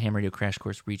 will help the Ham Radio Crash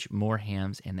Course reach more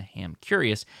hams and the ham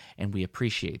curious, and we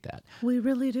appreciate that. We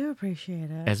really do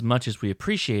appreciate it. As much as we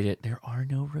appreciate it, there are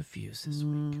no reviews this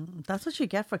week. That's what you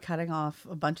get for cutting off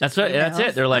a bunch That's of That's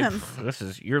it. They're like,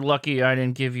 emails. you're lucky I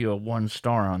didn't give you a 1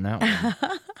 star on that one.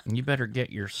 You better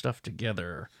get your stuff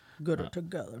together. Get it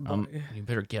together, buddy. You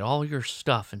better get all your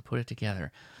stuff and put it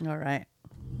together. All right.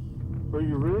 Are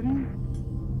you ready?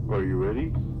 Are you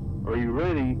ready? Are you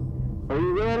ready? Are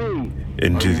you ready?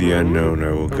 Into the unknown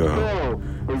I will go,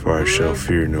 for I shall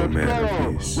fear no man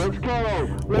of peace. Let's go.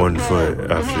 1 foot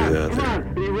after the other,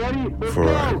 Are you ready? for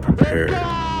I am prepared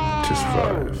to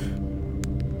survive.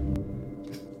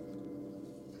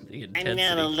 The I'm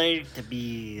not allergic to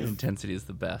bees. intensity is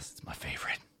the best. It's my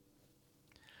favorite.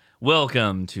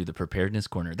 Welcome to the Preparedness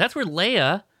Corner. That's where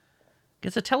Leia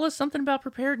gets to tell us something about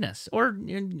preparedness or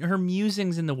her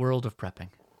musings in the world of prepping.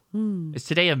 Is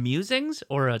today a musings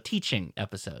or a teaching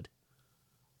episode?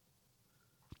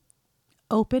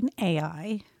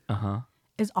 OpenAI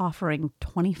is offering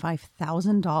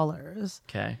 $25,000.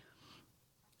 Okay.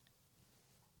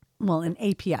 Well, in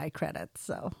API credits,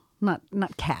 so not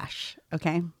cash.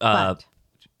 Okay, but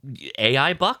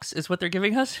AI bucks is what they're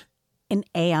giving us? an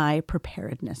AI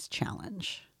preparedness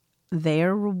challenge.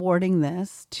 They're rewarding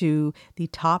this to the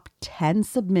top 10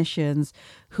 submissions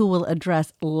who will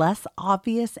address less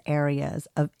obvious areas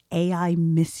of AI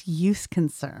misuse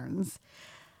concerns.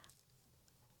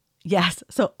 Yes.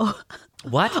 So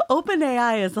What?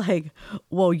 OpenAI is like,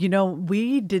 whoa,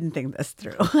 we didn't think this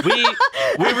through. We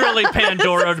really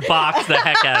Pandora's box the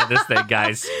heck out of this thing,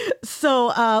 guys. So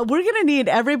we're going to need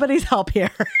everybody's help here.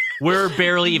 We're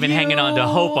barely even hanging on to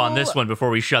hope on this one before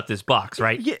we shut this box,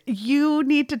 right? You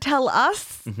need to tell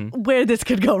us where this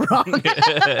could go wrong.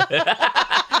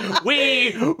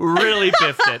 We really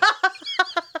biffed it.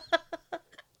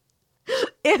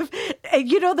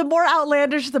 The more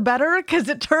outlandish, the better, because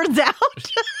it turns out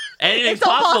Anything's It's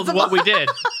possible to what we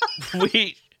impossible.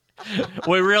 did.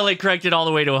 We really cranked it all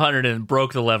the way to 100 and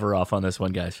broke the lever off on this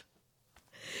one, guys.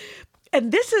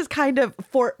 And this is kind of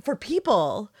for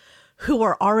people who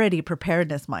are already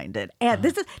preparedness minded. And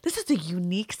this is a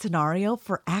unique scenario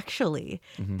for actually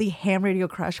the Ham Radio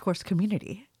Crash Course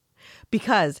community,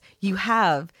 because you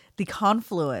have the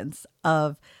confluence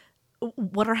of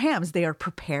what are hams? They are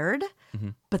prepared,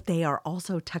 but they are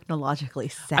also technologically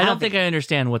savvy. I don't think I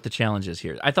understand what the challenge is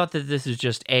here. I thought that this is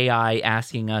just AI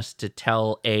asking us to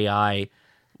tell AI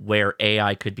where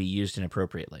AI could be used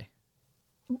inappropriately.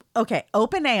 Okay,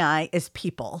 OpenAI is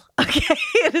people. Okay,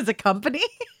 it is a company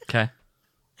Okay.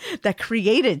 that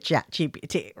created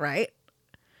ChatGPT, right?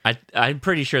 I'm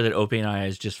pretty sure that OpenAI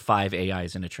is just 5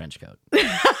 AIs in a trench coat.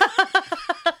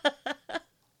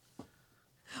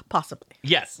 Possibly.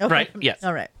 Yes, Okay. right, yes.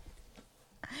 All right.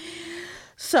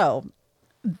 So,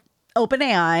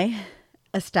 OpenAI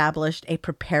established a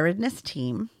preparedness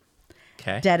team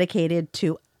Okay. dedicated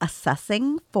to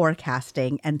assessing,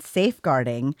 forecasting, and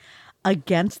safeguarding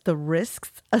against the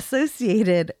risks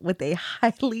associated with a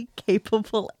highly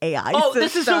capable AI Oh, system.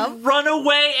 this is a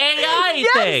runaway AI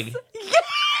thing.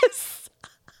 Yes.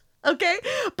 Okay,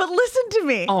 but listen to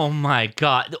me. Oh my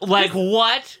God. Like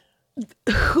what?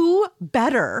 Who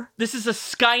better? This is a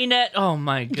Skynet. Oh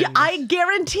my goodness. Yeah, I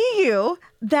guarantee you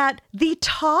that the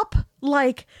top,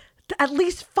 at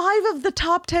least 5 of the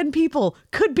top 10 people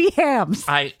could be hams.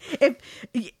 If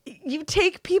you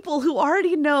take people who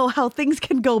already know how things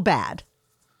can go bad,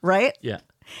 right? Yeah.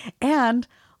 And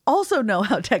also know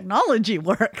how technology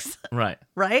works, Right.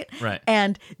 right? Right.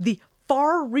 And the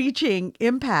far-reaching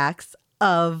impacts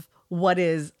of what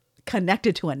is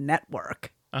connected to a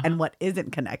network and what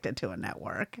isn't connected to a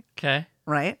network, Okay.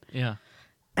 right? Yeah.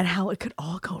 And how it could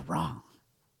all go wrong.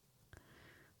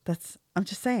 I'm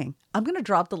just saying. I'm going to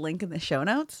drop the link in the show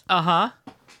notes, Uh-huh.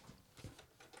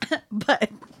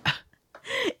 but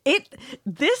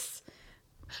this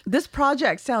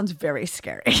project sounds very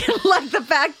scary. Like the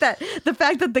fact that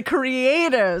the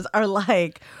creators are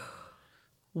like,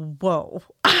 whoa.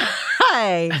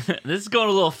 This is going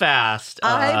a little fast.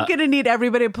 I'm going to need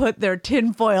everybody to put their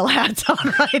tinfoil hats on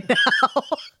right now,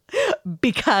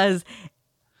 because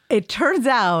it turns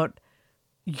out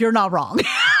you're not wrong.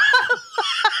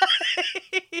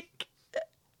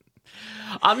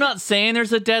 I'm not saying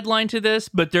there's a deadline to this,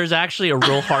 but there's actually a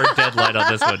real hard deadline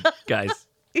on this one, guys.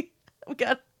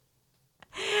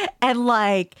 And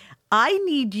like, I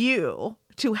need you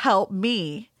to help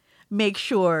me make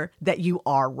sure that you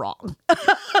are wrong.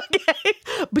 Okay?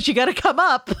 But you got to come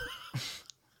up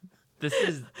This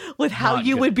is with how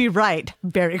you would be right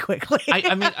very quickly.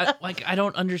 I mean, I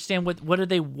don't understand what do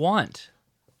they want?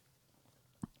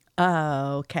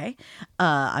 Okay.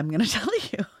 I'm going to tell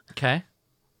you. Okay.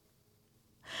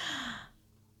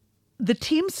 The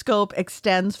team scope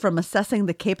extends from assessing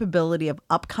the capability of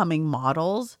upcoming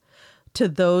models to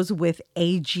those with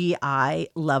AGI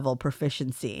level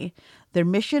proficiency. Their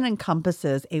mission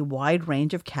encompasses a wide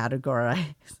range of categories,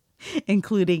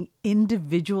 including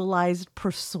individualized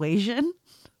persuasion.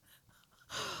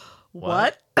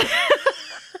 What?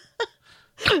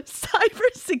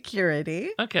 Cybersecurity.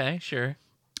 Okay, sure.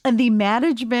 And the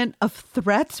management of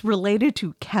threats related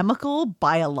to chemical,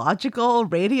 biological,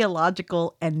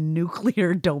 radiological, and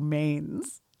nuclear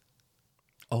domains.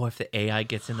 Oh, if the AI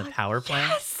gets in the power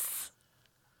plant? Yes.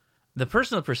 The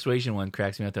personal persuasion one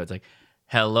cracks me up, though. It's like,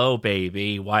 hello,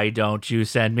 baby, why don't you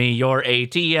send me your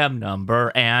ATM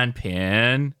number and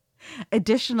PIN?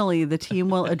 Additionally, the team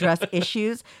will address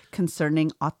issues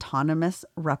concerning autonomous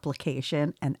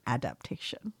replication and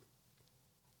adaptation.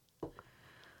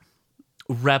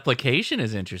 Replication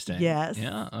is interesting. Yes.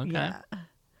 Yeah, okay. Yeah.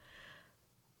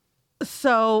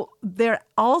 So they're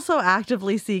also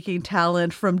actively seeking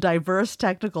talent from diverse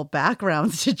technical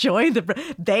backgrounds to join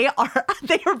the. They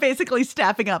are basically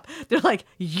staffing up. They're like,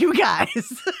 you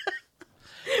guys,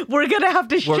 we're gonna have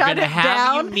to shut it down. We're gonna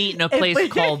have you meet in a place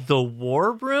called the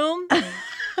War Room.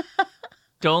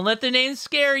 Don't let the name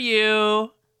scare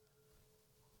you.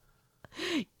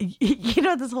 You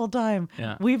know, this whole time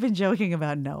we've been joking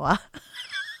about Noah,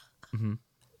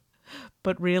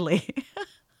 but really.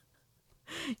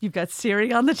 You've got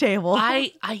Siri on the table.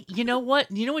 You know what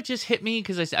just hit me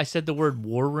because I said the word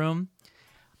war room.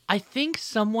 I think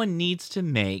someone needs to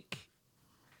make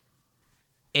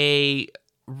a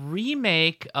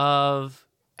remake of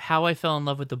How I Fell in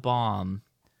Love with the Bomb,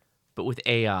 but with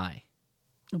AI.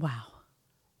 Wow.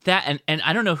 That and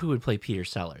I don't know who would play Peter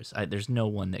Sellers. There's no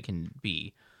one that can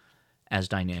be as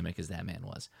dynamic as that man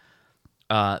was.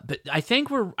 But I think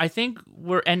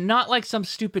we're and not like some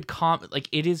stupid like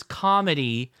it is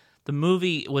comedy. The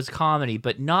movie was comedy,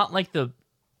 but not like the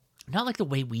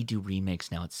way we do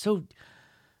remakes now. It's so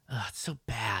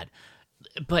bad.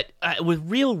 But with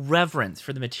real reverence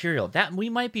for the material, that we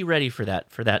might be ready for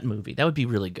that movie. That would be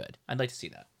really good. I'd like to see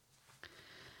that.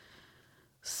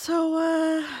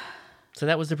 So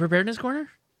that was the preparedness corner?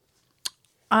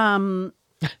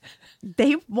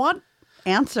 They want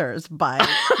answers by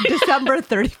December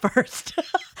 31st.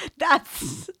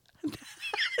 That's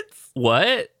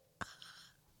what?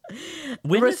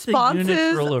 When responses does the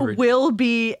unit roll over? Will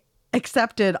be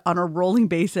accepted on a rolling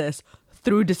basis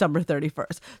through December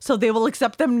 31st. So they will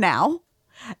accept them now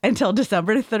until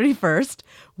December 31st,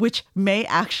 which may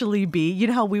actually be, you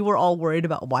know how we were all worried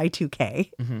about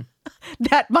Y2K? Mm-hmm.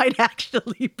 That might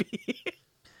actually be.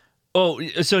 Oh,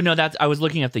 so no, I was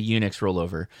looking at the Unix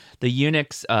rollover. The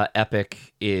Unix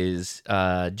epic is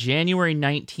January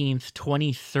 19th,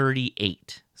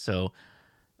 2038. So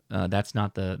that's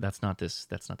not this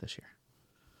year.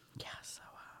 Yeah, so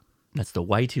that's the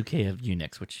Y2K of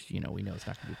Unix, which we know is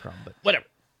not going to be a problem, but whatever.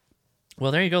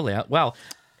 Well, there you go, Leah. Wow.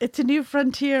 It's a new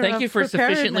frontier. Thank you for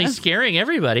sufficiently scaring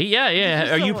everybody.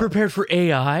 Yeah. Are you prepared for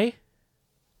AI?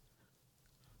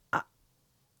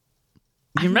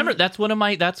 You remember that's one of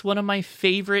my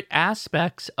favorite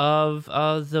aspects of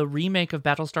the remake of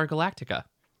Battlestar Galactica.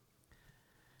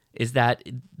 Is that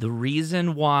the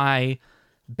reason why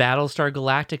Battlestar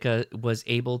Galactica was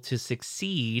able to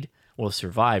succeed, well,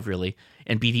 survive really,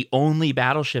 and be the only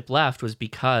battleship left was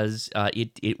because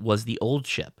it was the old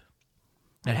ship.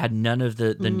 It had none of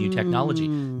the new technology,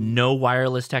 no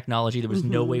wireless technology. There was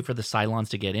no way for the Cylons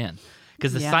to get in.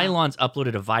 Because the Cylons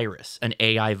uploaded a virus, an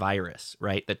AI virus,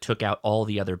 right, that took out all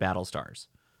the other Battlestars.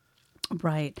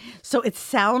 Right. So it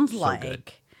sounds like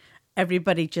good.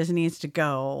 Everybody just needs to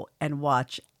go and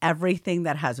watch everything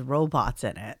that has robots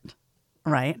in it,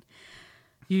 right?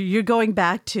 You're going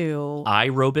back to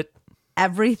iRobot.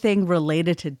 Everything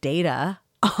related to data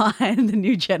on the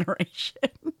new generation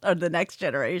or the next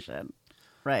generation,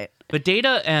 right? But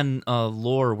data and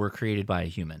lore were created by a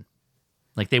human.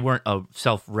 Like, they weren't a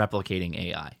self-replicating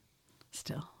AI.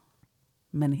 Still.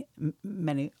 Many.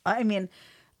 I mean,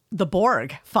 the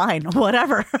Borg. Fine,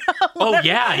 whatever. Oh,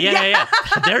 yeah.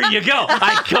 There you go.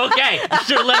 Okay, you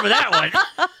should have led with that one.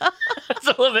 It's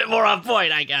a little bit more on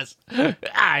point, I guess.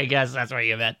 I guess that's what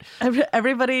you meant.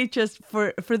 Everybody, just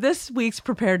for this week's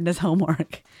preparedness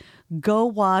homework, go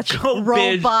watch binge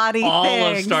Robot-y all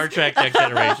things. of Star Trek Next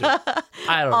Generation.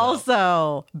 I don't know.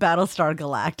 Also, Battlestar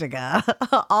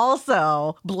Galactica.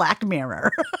 Also, Black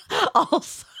Mirror.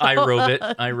 Also, I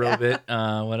Robot.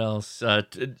 What else?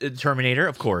 Terminator,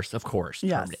 of course. yes.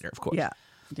 Terminator, of course.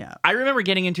 Yeah. I remember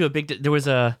getting into there was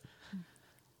a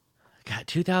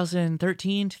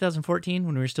 2013, 2014,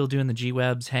 when we were still doing the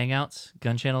G-Webs Hangouts,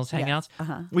 Gun Channels Hangouts.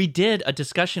 We did a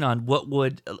discussion on what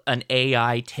would an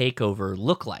AI takeover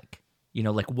look like.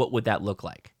 Like what would that look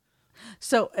like?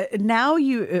 So now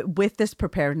with this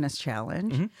preparedness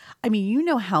challenge, I mean, you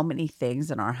know how many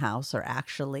things in our house are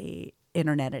actually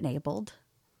internet enabled,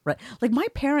 right? Like my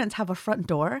parents have a front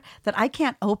door that I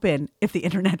can't open if the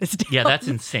internet is down. Yeah, that's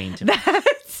insane to me.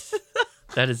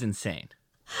 That is insane.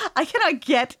 I cannot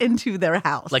get into their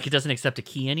house. Like it doesn't accept a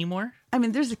key anymore? I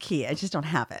mean, there's a key. I just don't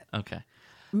have it. Okay.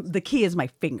 The key is my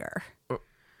finger.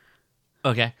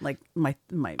 Okay. Like my.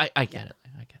 I get it.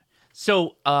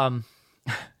 So,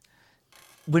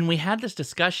 when we had this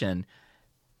discussion,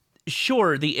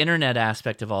 sure, the internet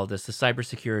aspect of all this, the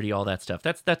cybersecurity, all that stuff,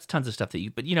 that's tons of stuff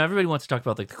but everybody wants to talk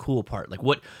about like the cool part. Like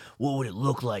what would it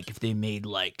look like if they made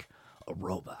like a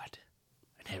robot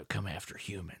and had it come after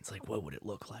humans? Like what would it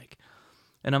look like?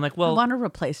 And I'm like, well, I want to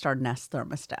replace our Nest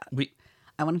thermostat.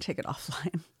 I want to take it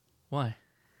offline. Why?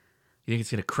 You think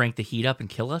it's going to crank the heat up and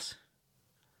kill us?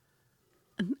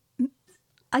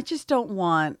 I just don't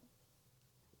want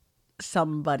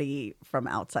somebody from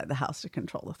outside the house to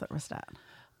control the thermostat.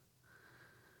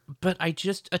 But I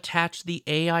just attached the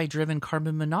AI-driven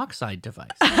carbon monoxide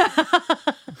device.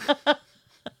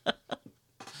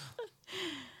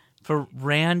 For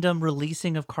random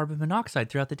releasing of carbon monoxide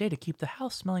throughout the day to keep the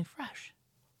house smelling fresh.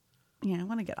 Yeah, I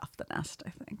want to get off the Nest, I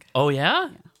think. Oh, yeah?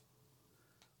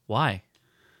 Why?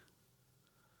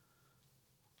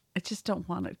 I just don't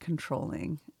want it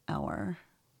controlling our...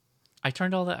 I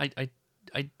turned all that...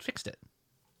 I fixed it.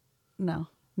 No.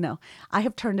 I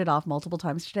have turned it off multiple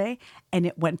times today, and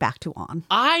it went back to on.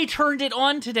 I turned it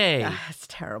on today. It's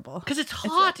terrible. Because it's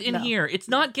hot in here. It's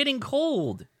not getting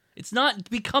cold. It's not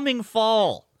becoming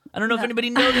fall. I don't know if anybody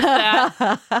noticed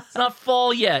that. It's not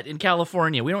fall yet in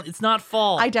California. It's not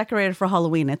fall. I decorated for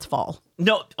Halloween. It's fall.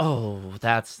 No. Oh,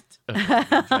 that's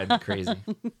driving me crazy.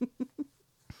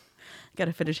 Got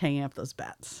to finish hanging up those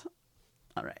bats.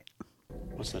 All right.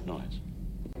 What's that noise?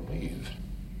 Believe.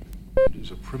 It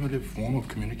is a primitive form of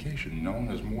communication known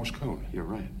as Morse code. You're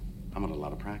right. I'm on a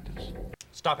lot of practice.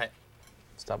 Stop it.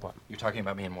 Stop what? You're talking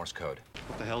about me in Morse code.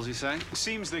 What the hell's he saying? It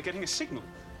seems they're getting a signal.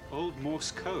 Old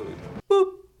Morse code.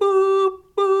 Boop, boop,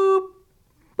 boop,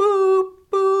 boop,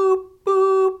 boop,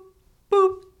 boop,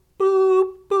 boop,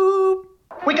 boop, boop.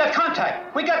 We got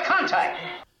contact!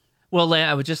 Well, Leia,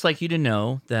 I would just like you to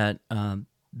know that the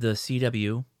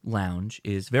CW lounge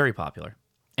is very popular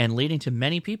and leading to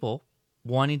many people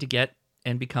wanting to get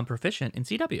and become proficient in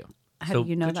CW. How do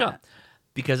you know good that? job.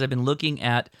 Because I've been looking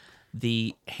at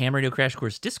the Ham Radio Crash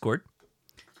Course Discord,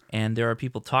 and there are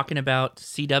people talking about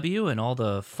CW and all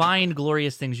the fine,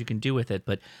 glorious things you can do with it,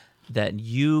 but that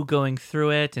you going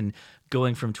through it and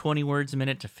going from 20 words a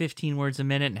minute to 15 words a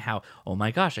minute and how, oh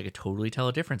my gosh, I could totally tell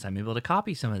a difference. I'm able to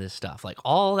copy some of this stuff. Like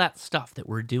all that stuff that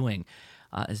we're doing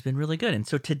has been really good. And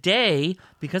so today,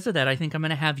 because of that, I think I'm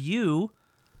going to have you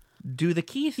do the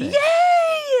key thing.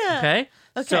 Yay! Okay?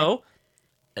 So...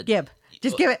 Gib.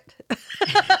 Just give it.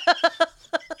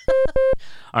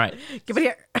 All right. Give it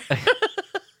here.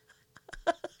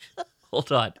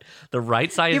 Hold on. The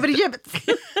right side Give it a gibbets.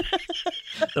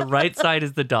 The right side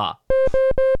is the da.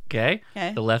 Okay?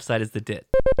 Okay. The left side is the dit.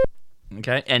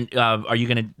 Okay? And are you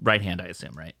going to right hand, I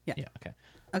assume, right? Yeah. Okay.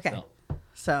 Okay.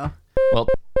 So Well,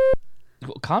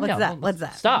 calm what's down. that? What's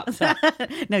that? Stop.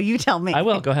 No, you tell me. I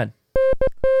will. Go ahead.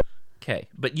 Okay.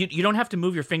 But you don't have to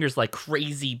move your fingers like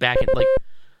crazy back and like...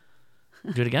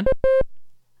 Do it again.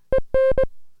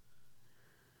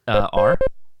 R.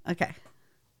 Okay.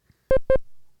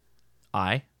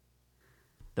 I.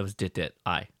 That was dit.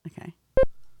 I. Okay.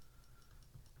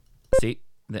 See?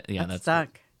 Yeah, that's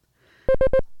stuck.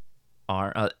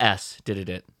 R. S.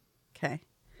 Dit. Okay.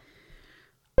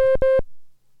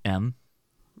 M.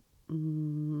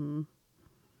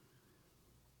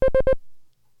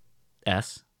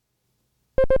 S.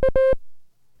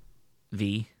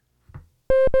 V.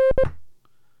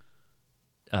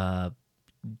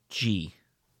 G.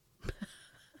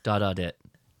 Dit.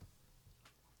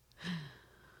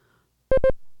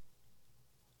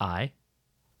 I.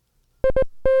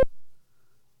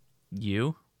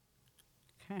 U.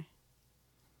 Okay.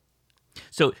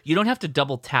 So you don't have to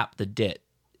double tap the dit.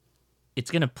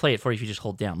 It's going to play it for you if you just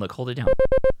hold down. Look, hold it down.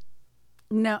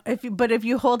 No, if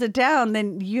you hold it down,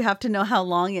 then you have to know how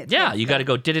long it takes. Yeah, you got to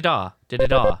go did-it-ah,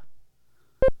 did-it-ah.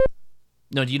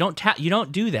 No, you don't tap. You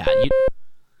don't do that.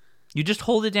 You just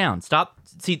hold it down. Stop.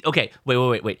 See, okay,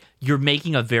 wait. You're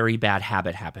making a very bad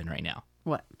habit happen right now.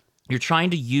 What? You're trying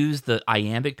to use the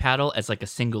iambic paddle as like a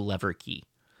single lever key.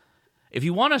 If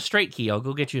you want a straight key, I'll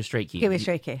go get you a straight key. Give me a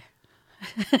straight key.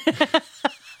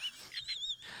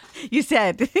 You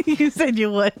said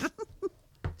you would.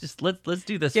 Just let's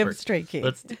do this. Give first. straight key.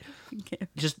 Let's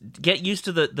just get used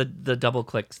to the double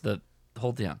clicks. The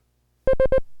hold down.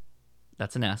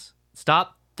 That's an S.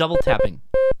 Stop double tapping.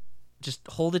 Just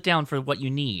hold it down for what you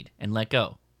need and let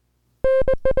go.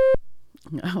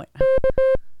 Oh, wait.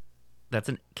 That's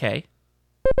an K.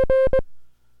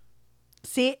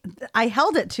 See, I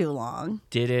held it too long.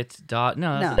 Did it? Dot.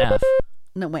 No, that's an F.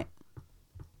 No, wait.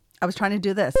 I was trying to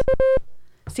do this.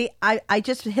 See, I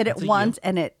just hit it That's a once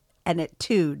U. and it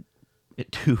tooed.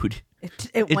 It tooed.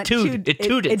 It went tooed. It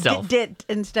tooed itself. It dit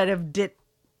instead of dit.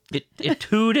 It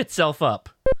tooed itself up.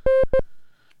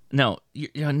 No,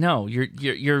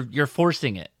 you're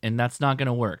forcing it, and that's not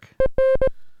gonna work.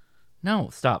 No,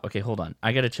 stop. Okay, hold on.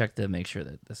 I gotta check to make sure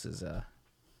that this is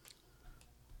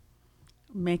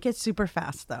Make it super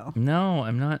fast, though. No,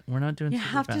 I'm not. We're not doing. You super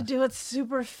have fast. to do it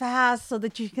super fast so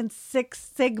that you can Six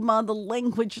Sigma the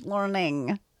language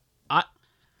learning.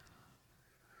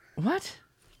 What?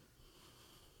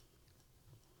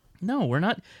 No, we're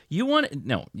not. You want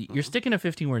no? You're sticking to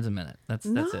 15 words a minute. That's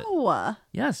it. No.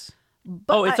 Yes.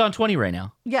 But it's on 20 right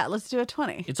now. Yeah, let's do a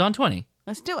 20. It's on 20.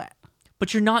 Let's do it.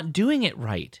 But you're not doing it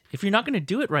right. If you're not going to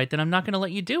do it right, then I'm not going to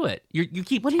let you do it. You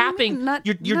keep What do tapping. You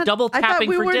mean? You're double tapping I thought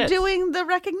we for were dits. doing the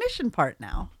recognition part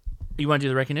now. You want to do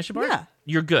the recognition part? Yeah.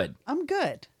 You're good. I'm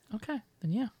good. Okay,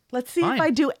 then yeah. Let's see Fine. if I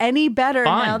do any better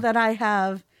Fine. now that I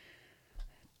have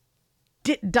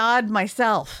dit-dod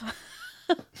myself.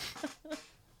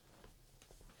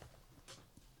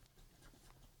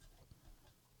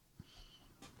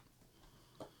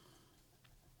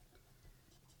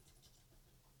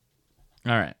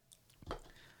 All right.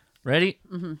 Ready?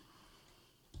 Mm-hmm.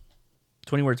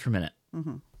 20 words per minute.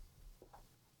 Mm-hmm.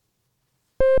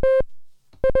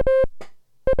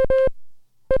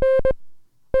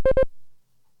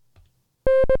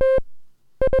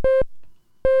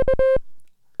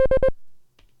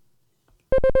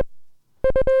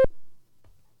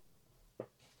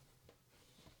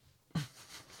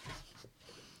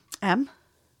 M.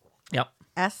 Yep.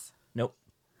 S. Nope.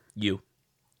 U.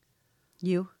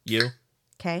 U. U.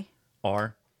 K.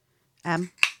 R.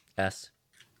 M. S.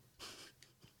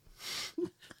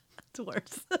 It's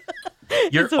worse.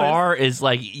 Your It's worse. R is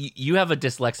like you have a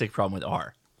dyslexic problem with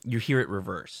R. You hear it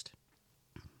reversed.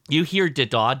 You hear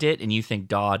da dit and you think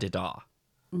da da.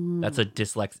 That's a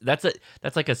dyslexic.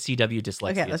 That's like a CW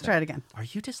dyslexia. Okay, let's try it again. Are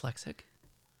you dyslexic?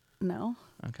 No.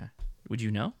 Okay. Would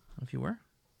you know if you were?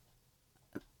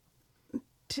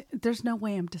 There's no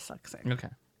way I'm dyslexic. Okay.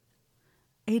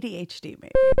 ADHD,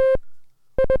 maybe.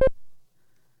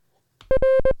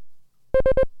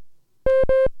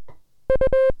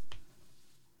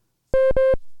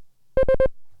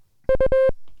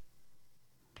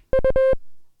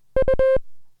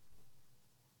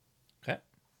 Okay.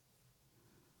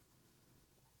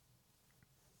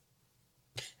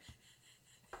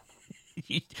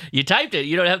 You typed it.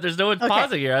 You don't have. There's no one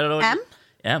pausing here. I don't know. M.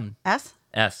 M. S.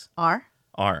 S. R.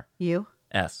 R. U.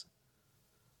 S.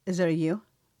 Is there a U?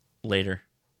 Later.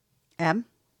 M.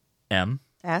 M.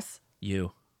 S.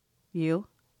 U. U.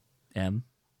 M.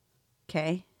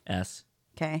 K. S.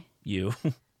 K. U.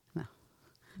 No.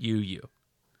 U.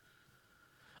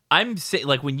 I'm saying,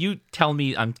 like, when you tell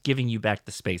me I'm giving you back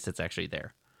the space that's actually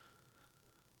there.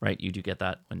 Right? You do get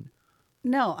that when.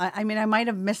 No, I mean, I might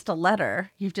have missed a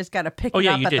letter. You've just got to pick Oh, it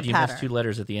yeah, up you at did. the You pattern. missed 2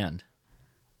 letters at the end.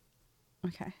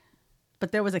 Okay.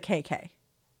 But there was a KK.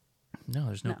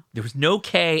 No, there was no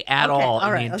K at all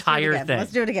in the entire thing.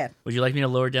 Let's do it again. Would you like me to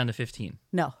lower it down to 15?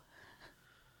 No.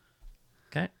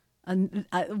 Okay.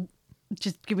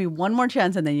 Just give me one more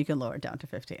chance and then you can lower it down to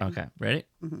 15. Okay. Ready?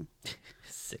 Mm-hmm.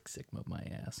 Six Sigma my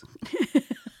ass.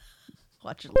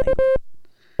 Watch your language.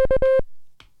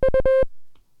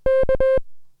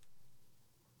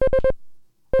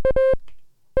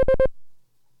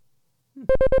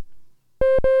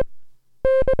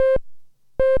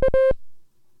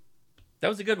 That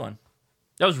was a good one.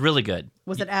 That was really good.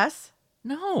 Was it S?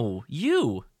 No,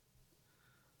 you.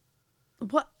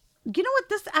 What? You know what?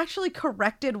 This actually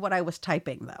corrected what I was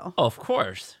typing, though. Oh, of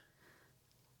course.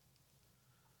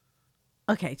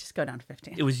 Okay, just go down to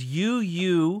 15. It was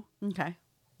U Okay.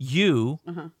 U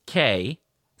K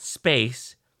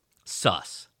space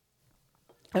sus.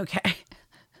 Okay.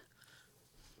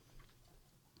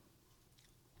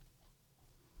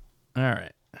 All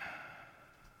right.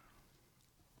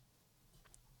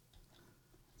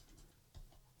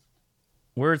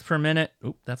 Words per minute.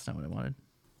 Oop, that's not what I wanted.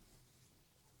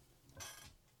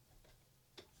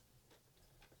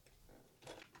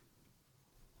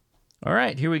 All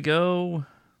right, here we go.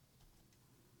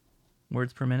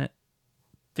 Words per minute.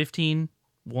 15,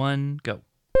 1, go.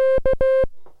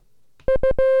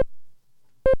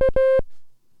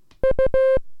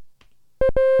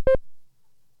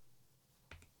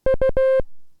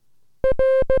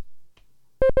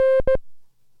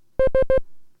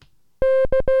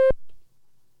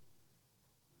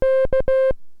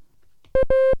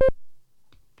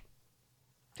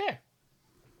 Okay.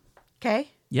 Okay.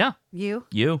 Yeah. U.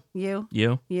 U. U.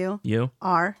 U. U. U.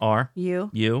 R. R. U.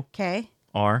 U. K.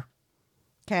 R.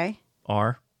 K.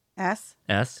 R. S.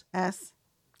 S. S.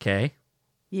 K.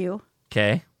 U.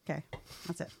 K. Okay.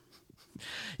 That's it.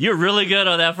 You're really good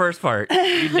on that first part.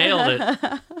 You nailed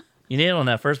it. You nailed on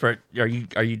that first part. Are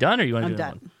you done or you want to I'm do done.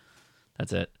 that one?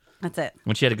 That's it. That's it.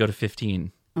 When she had to go to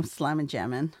 15. I'm slamming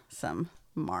jamming some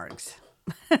margs.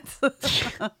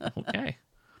 Okay.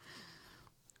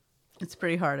 It's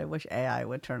pretty hard. I wish AI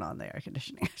would turn on the air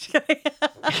conditioning.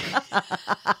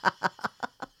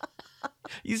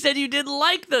 You said you didn't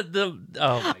like the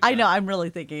oh my God. I know. I'm really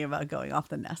thinking about going off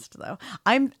the nest, though.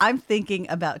 I'm thinking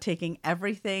about taking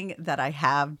everything that I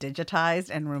have digitized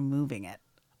and removing it.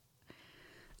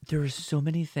 There are so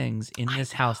many things in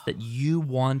this house that you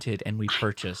wanted and we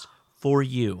purchased for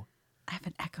you. I have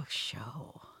an Echo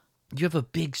Show. You have a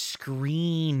big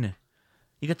screen.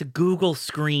 You got the Google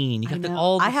screen. You got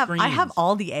all the screens. I have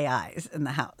all the AIs in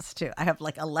the house too. I have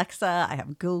like Alexa. I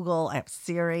have Google. I have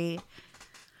Siri.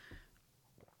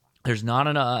 There's not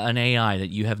an AI that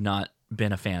you have not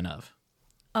been a fan of.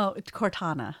 Oh, it's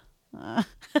Cortana.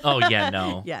 Oh yeah,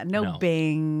 no. Yeah, no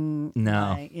Bing.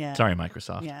 No. Yeah. Sorry,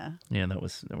 Microsoft. Yeah. Yeah, that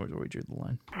was where we drew the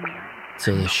line.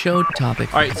 So the show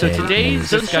topic. All right. So today's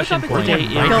discussion point. Go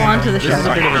on to the show. This is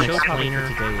a bit of a show explainer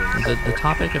today. The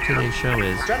topic of today's show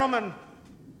is. Gentlemen,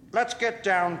 let's get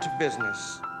down to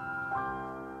business.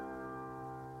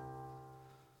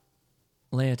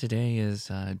 Leia, today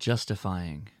is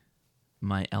justifying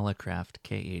my Elecraft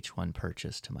KH1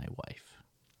 purchase to my wife.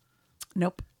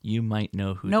 Nope. You might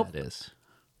know who that is.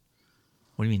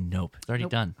 What do you mean, nope? It's already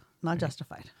done. Not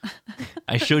justified.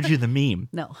 I showed you the meme.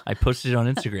 No. I posted it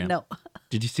on Instagram. No.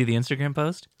 Did you see the Instagram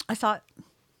post? I saw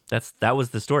it. That was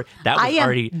the story. That was I am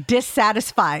already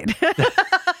dissatisfied.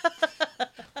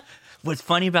 What's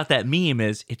funny about that meme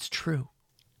is it's true.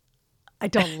 I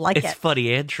don't like it. It's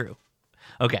funny and true.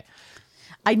 Okay.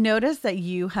 I noticed that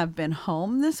you have been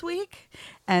home this week,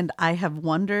 and I have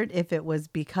wondered if it was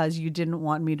because you didn't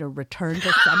want me to return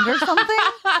to sender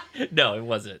something. No, it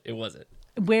wasn't. It wasn't.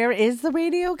 Where is the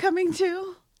radio coming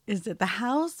to? Is it the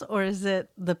house or is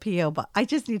it the P.O. box? I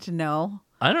just need to know.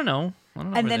 I don't know.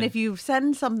 And then if you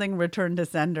send something return to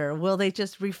sender, will they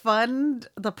just refund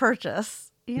the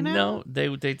purchase? You know? No,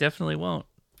 they definitely won't.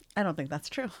 I don't think that's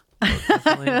true.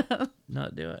 Definitely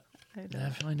not do it.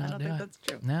 Definitely not do it. That's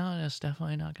true. No, it's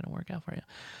definitely not going to work out for you.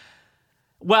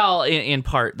 Well, in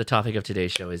part, the topic of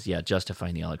today's show is,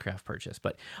 justifying the Elecraft purchase.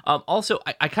 But also,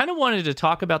 I kind of wanted to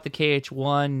talk about the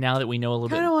KH1 now that we know a little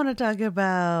bit. I kind of want to talk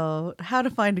about how to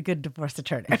find a good divorce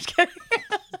attorney. I'm just kidding.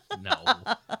 No.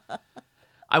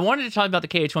 I wanted to talk about the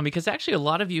KH1 because actually a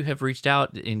lot of you have reached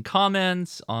out in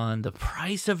comments on the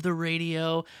price of the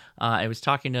radio. I was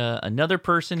talking to another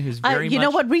person who's very much... You know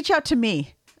what? Reach out to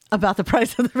me about the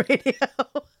price of the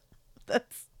radio.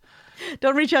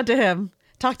 Don't reach out to him.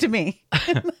 Talk to me.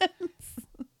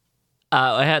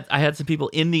 I had some people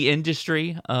in the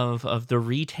industry of the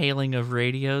retailing of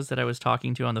radios that I was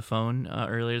talking to on the phone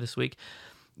earlier this week.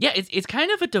 Yeah, it's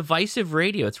kind of a divisive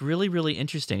radio. It's really, really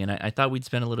interesting, and I thought we'd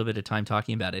spend a little bit of time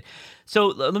talking about it. So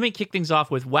let me kick things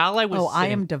off with while I was I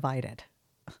am divided.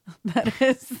 That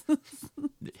is...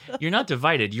 You're not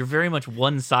divided. You're very much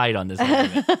one side on this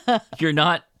argument. You're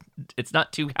not... It's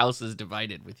not two houses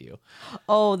divided with you.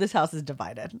 Oh, this house is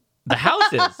divided. The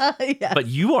house is, yes. But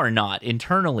you are not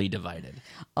internally divided.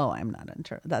 Oh, I'm not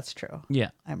internal. That's true. Yeah.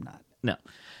 I'm not. No.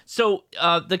 So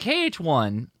the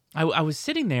KH1, I was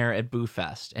sitting there at Boo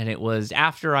Fest, and it was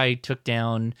after I took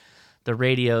down the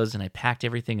radios and I packed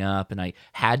everything up, and I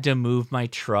had to move my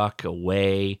truck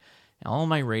away, and all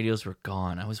my radios were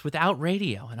gone. I was without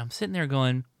radio, and I'm sitting there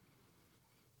going,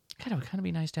 it would kind of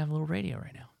be nice to have a little radio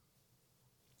right now.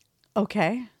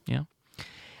 Okay. Yeah.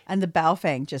 And the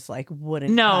Baofeng just like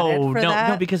wouldn't cut it for that?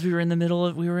 No, because we were in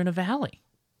a valley.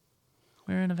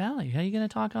 We were in a valley. How are you going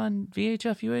to talk on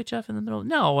VHF, UHF in the middle?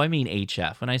 No, I mean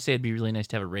HF. When I say it'd be really nice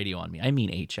to have a radio on me, I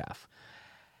mean HF.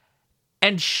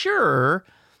 And sure,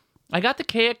 I got the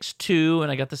KX2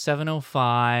 and I got the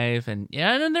 705, and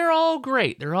they're all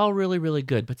great. They're all really, really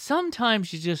good. But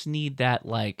sometimes you just need that,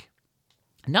 like,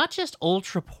 not just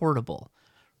ultra portable,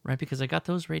 right? Because I got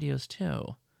those radios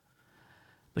too.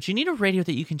 But you need a radio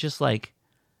that you can just hold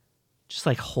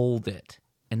it,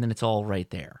 and then it's all right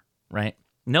there, right?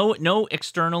 No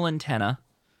external antenna.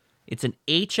 It's an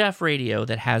HF radio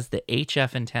that has the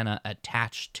HF antenna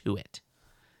attached to it.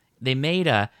 They made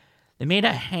a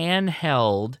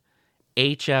handheld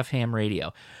HF ham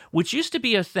radio, which used to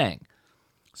be a thing.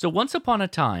 So once upon a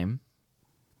time,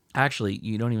 actually,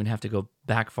 you don't even have to go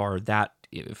back that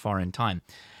far in time.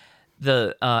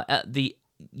 The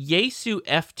Yaesu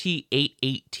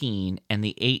FT818 and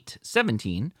the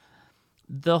 817,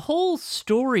 the whole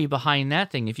story behind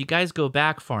that thing, if you guys go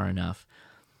back far enough,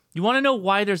 you want to know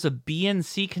why there's a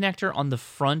BNC connector on the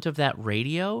front of that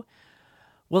radio?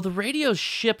 Well, the radio's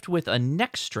shipped with a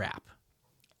neck strap,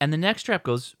 and the neck strap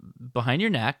goes behind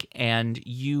your neck, and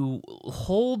you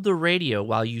hold the radio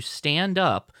while you stand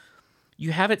up.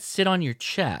 You have it sit on your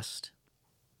chest,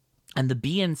 and the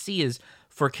BNC is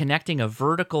for connecting a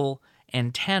vertical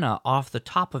antenna off the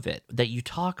top of it that you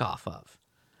talk off of.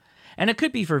 And it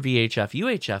could be for VHF,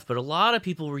 UHF, but a lot of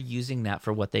people were using that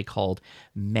for what they called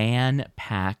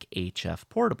Man-Pack HF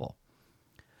Portable,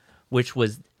 which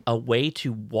was a way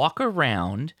to walk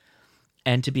around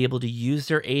and to be able to use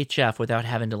their HF without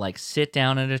having to like sit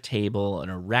down at a table and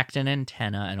erect an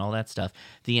antenna and all that stuff.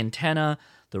 The antenna,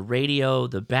 the radio,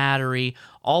 the battery,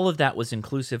 all of that was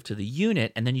inclusive to the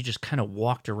unit, and then you just kind of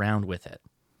walked around with it.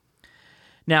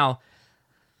 Now,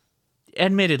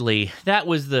 admittedly, that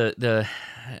was to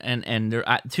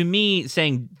me,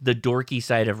 saying the dorky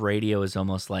side of radio is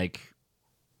almost like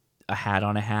a hat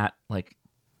on a hat. Like,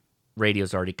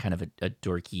 radio's already kind of a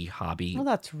dorky hobby. Well,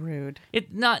 that's rude.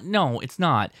 No, it's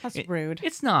not. That's rude.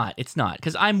 It's not.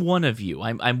 Because I'm one of you.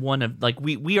 I'm one of, like,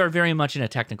 we are very much in a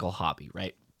technical hobby,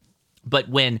 right? But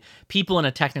when people in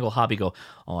a technical hobby go,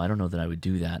 oh, I don't know that I would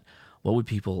do that. What would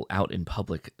people out in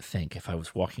public think if I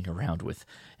was walking around with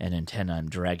an antenna and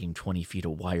dragging 20 feet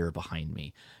of wire behind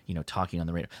me, talking on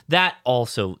the radio? That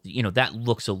also, that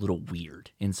looks a little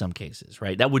weird in some cases,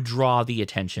 right? That would draw the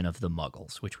attention of the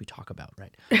muggles, which we talk about,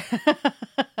 right?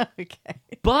 Okay.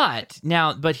 But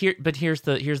here's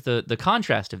the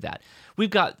contrast of that.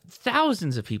 We've got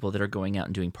thousands of people that are going out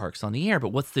and doing Parks on the Air, but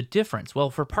what's the difference?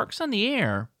 Well, for Parks on the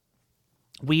Air,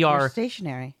 we're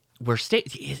stationary.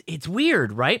 It's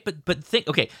weird, right? But think,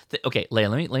 okay,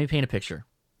 Leia, let me paint a picture.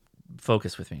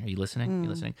 Focus with me. Are you listening? Are you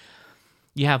listening?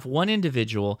 You have one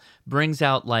individual brings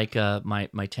out like my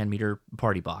 10-meter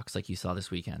party box, like you saw this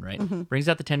weekend, right? Mm-hmm. Brings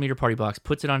out the 10-meter party box,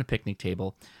 puts it on a picnic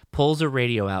table, pulls a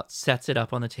radio out, sets it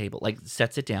up on the table, like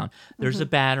sets it down. There's a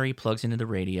battery, plugs into the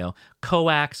radio.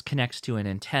 Coax connects to an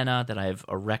antenna that I've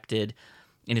erected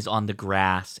and is on the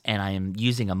grass, and I am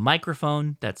using a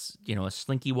microphone that's, a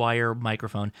slinky wire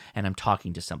microphone, and I'm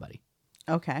talking to somebody.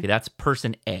 Okay. That's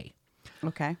person A.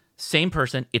 Okay. Same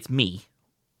person, it's me.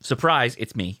 Surprise,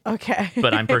 it's me. Okay.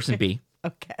 But I'm person B.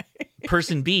 Okay.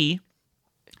 Person B,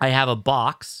 I have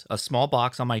a small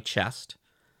box on my chest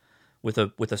with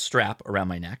a strap around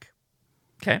my neck.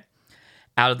 Okay.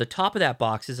 Out of the top of that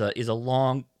box is a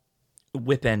long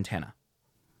whip antenna.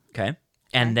 Okay.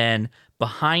 And then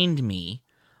behind me,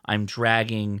 I'm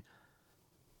dragging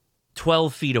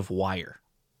 12 feet of wire,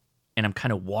 and I'm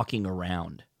kind of walking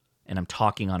around, and I'm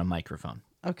talking on a microphone.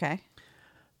 Okay.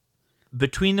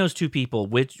 Between those two people,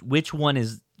 which one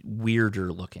is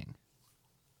weirder looking?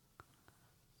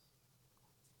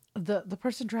 The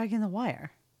person dragging the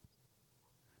wire.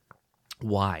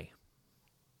 Why?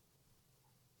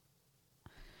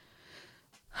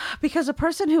 Because a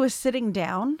person who is sitting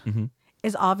down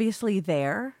is obviously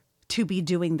there to be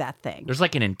doing that thing. There's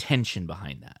like an intention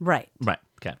behind that. Right. Right.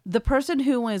 Okay. The person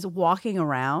who is walking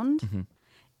around,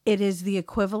 it is the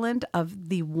equivalent of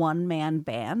the one-man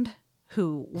band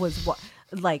who was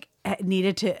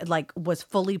needed to was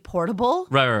fully portable.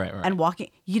 Right. And walking.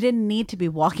 You didn't need to be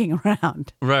walking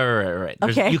around. Right.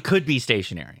 Okay. You could be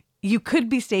stationary. You could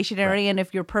be stationary, Right. and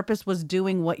if your purpose was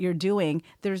doing what you're doing,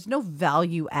 there's no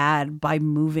value add by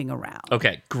moving around.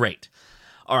 Okay, great.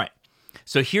 All right.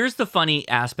 So here's the funny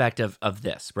aspect of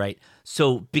this, right?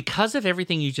 So because of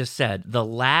everything you just said, the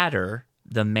latter,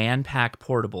 the Man-Pack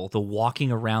Portable, the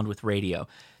walking around with radio,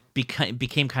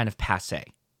 became kind of passé.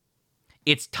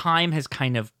 Its time has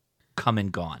kind of come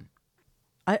and gone.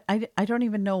 I don't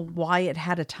even know why it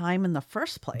had a time in the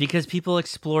first place. Because people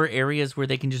explore areas where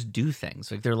they can just do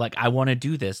things. Like they're like, I want to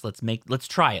do this. Let's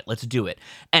try it. Let's do it.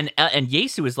 And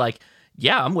Yaesu is like,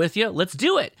 yeah, I'm with you. Let's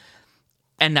do it.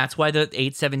 And that's why the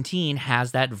 817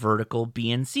 has that vertical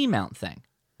BNC mount thing,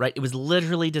 right? It was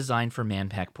literally designed for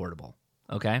Manpack Portable.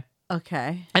 Okay.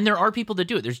 Okay. And there are people that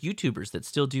do it. There's YouTubers that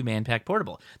still do Manpack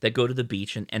Portable that go to the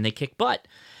beach and they kick butt.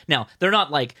 Now, they're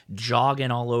not like jogging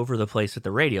all over the place with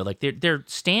the radio. Like they're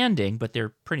standing, but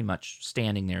they're pretty much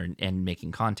standing there and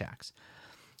making contacts.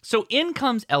 So in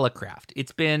comes Elecraft.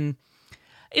 It's been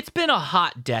a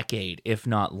hot decade, if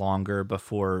not longer,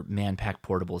 before Manpack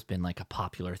Portable has been like a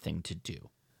popular thing to do.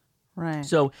 Right.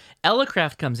 So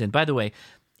Elecraft comes in. By the way,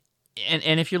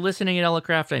 and if you're listening at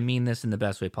Elecraft, I mean this in the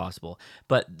best way possible.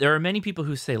 But there are many people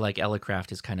who say like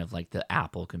Elecraft is kind of like the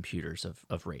Apple computers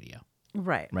of radio.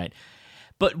 Right. Right.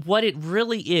 But what it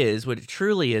truly is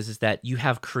that you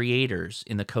have creators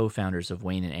in the co-founders of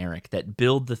Wayne and Eric that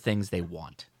build the things they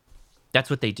want. That's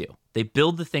what they do. They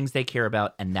build the things they care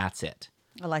about, and that's it.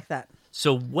 I like that.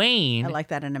 So Wayne... I like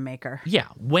that in a maker. Yeah.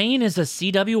 Wayne is a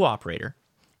CW operator,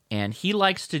 and he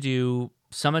likes to do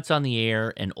Summits on the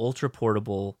Air and ultra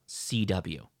portable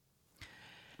CW.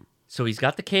 So he's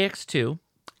got the KX2.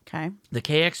 Okay. The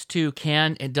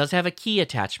KX2 it does have a key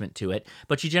attachment to it,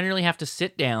 but you generally have to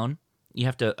sit down. You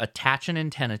have to attach an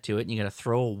antenna to it, and you got to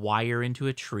throw a wire into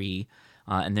a tree,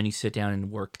 and then you sit down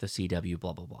and work the CW,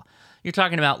 blah, blah, blah. You're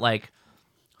talking about like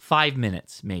 5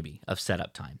 minutes maybe of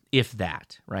setup time, if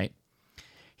that, right?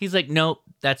 He's like, nope,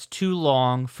 that's too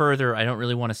long. Further, I don't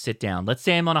really want to sit down. Let's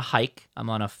say I'm on a hike. I'm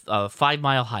on a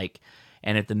 5-mile hike,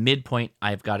 and at the midpoint,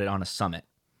 I've got it on a summit,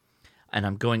 and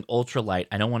I'm going ultralight.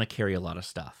 I don't want to carry a lot of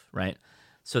stuff, right?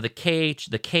 So the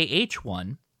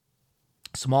KH1,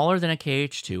 smaller than a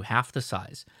KH2, half the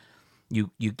size.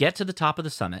 You get to the top of the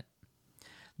summit.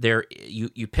 There, you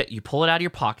pull it out of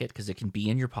your pocket because it can be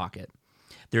in your pocket.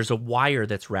 There's a wire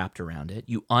that's wrapped around it.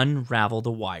 You unravel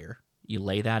the wire. You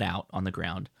lay that out on the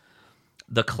ground.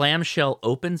 The clamshell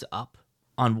opens up.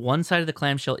 On one side of the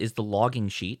clamshell is the logging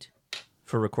sheet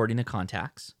for recording the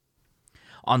contacts.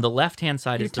 On the left-hand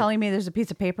side You're telling me there's a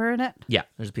piece of paper in it? Yeah,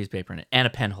 there's a piece of paper in it. And a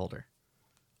pen holder.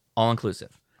 All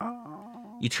inclusive.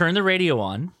 Oh. You turn the radio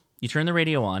on. The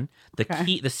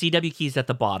CW key's at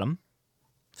the bottom.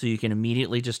 So you can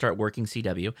immediately just start working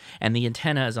CW. And the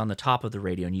antenna is on the top of the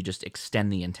radio, and you just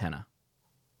extend the antenna.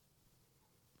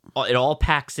 It all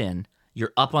packs in.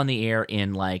 You're up on the air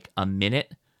in like a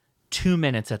minute, 2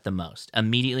 minutes at the most,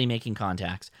 immediately making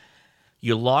contacts.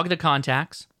 You log the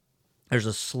contacts. There's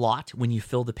a slot when you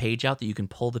fill the page out that you can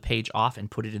pull the page off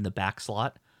and put it in the back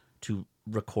slot to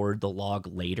record the log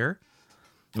later.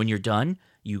 When you're done,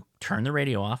 you turn the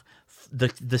radio off. The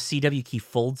CW key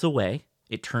folds away.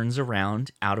 It turns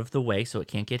around out of the way so it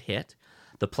can't get hit.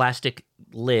 The plastic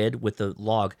lid with the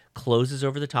log closes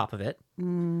over the top of it.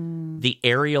 The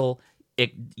aerial,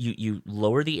 you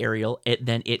lower the aerial,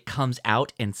 then it comes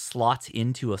out and slots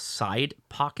into a side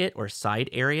pocket or side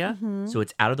area. So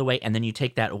it's out of the way. And then you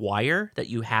take that wire that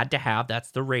you had to have,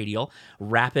 that's the radial,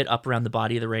 wrap it up around the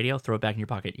body of the radio, throw it back in your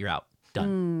pocket, you're out.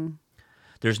 Done.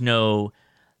 There's no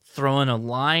throwing a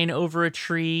line over a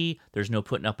tree. There's no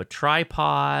putting up a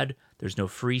tripod. There's no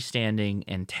freestanding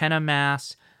antenna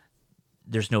mass.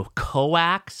 There's no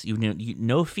coax.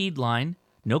 No feed line.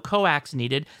 No coax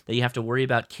needed that you have to worry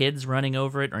about kids running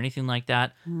over it or anything like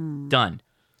that. Done.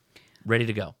 Ready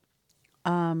to go.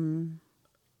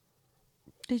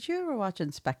 Did you ever watch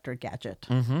Inspector Gadget?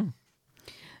 Mm-hmm.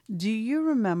 Do you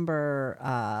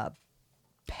remember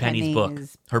Penny's book?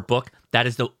 Her book. That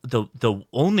is the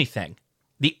only thing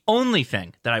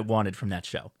that I wanted from that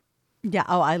show. Yeah.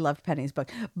 Oh, I loved Penny's book.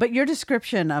 But your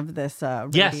description of this radio.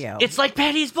 Yes, it's like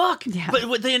Penny's book. Yeah. But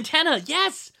with the antenna.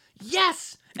 Yes.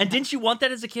 And didn't you want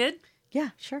that as a kid? Yeah,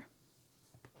 sure.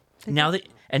 Now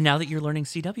that you're learning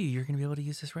CW, you're going to be able to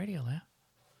use this radio, Leah.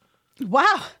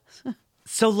 Wow.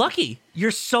 So lucky. You're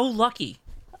so lucky.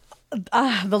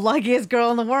 The luckiest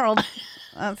girl in the world.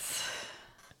 That's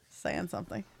saying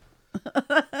something.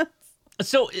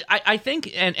 So I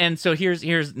think, and so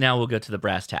here's now we'll go to the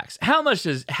brass tacks. How much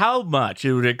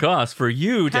would it cost for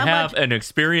you to have an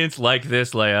experience like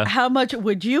this, Leia? How much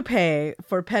would you pay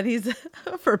for Penny's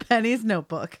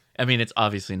notebook? I mean, it's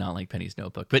obviously not like Penny's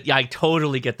notebook, but yeah, I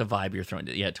totally get the vibe you're throwing.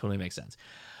 Yeah, it totally makes sense.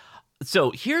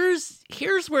 So here's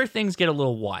where things get a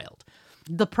little wild.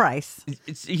 The price.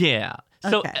 Yeah.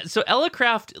 So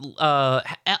Elecraft,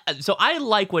 so I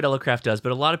like what Elecraft does,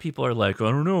 but a lot of people are like,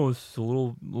 I don't know, it's a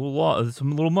little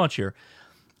much here.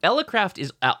 Elecraft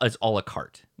is a la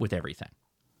carte with everything.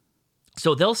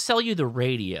 So they'll sell you the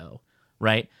radio,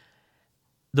 right?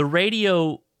 The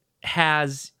radio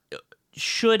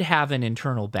should have an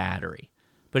internal battery.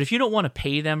 But if you don't want to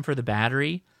pay them for the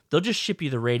battery, they'll just ship you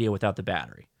the radio without the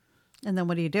battery. And then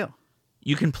what do?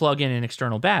 You can plug in an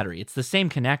external battery. It's the same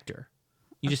connector.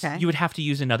 You would have to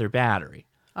use another battery.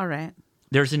 All right.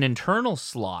 There's an internal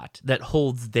slot that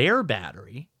holds their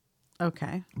battery.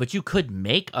 Okay. But you could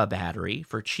make a battery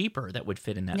for cheaper that would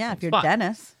fit in that same if you're spot.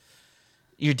 Dennis.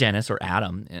 You're Dennis or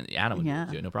Adam. And Adam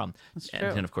would do it, no problem. That's true.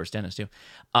 And of course, Dennis too.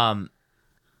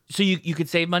 So you could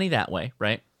save money that way,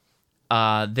 right?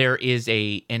 There is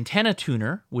a antenna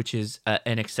tuner, which is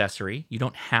an accessory. You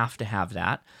don't have to have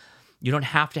that. You don't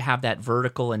have to have that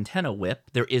vertical antenna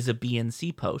whip. There is a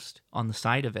BNC post on the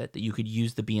side of it that you could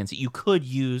use the BNC. You could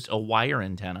use a wire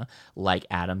antenna like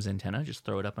Adam's antenna. Just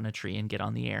throw it up on a tree and get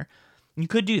on the air. You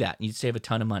could do that. You'd save a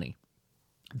ton of money.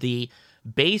 The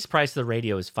base price of the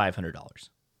radio is $500.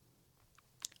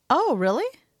 Oh, really?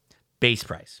 Base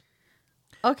price.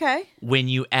 Okay. When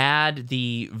you add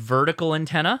the vertical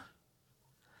antenna,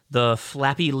 the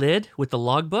flappy lid with the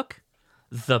logbook,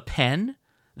 the pen,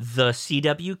 the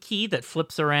CW key that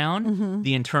flips around,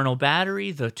 the internal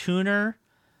battery, the tuner,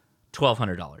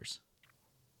 $1,200.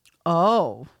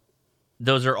 Oh.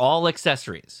 Those are all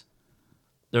accessories.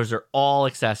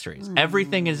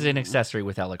 Everything is an accessory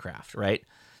with Elecraft, right?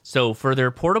 So for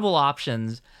their portable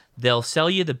options, they'll sell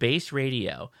you the base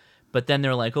radio, but then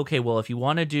they're like, okay, well, if you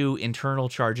want to do internal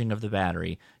charging of the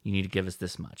battery, you need to give us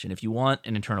this much. And if you want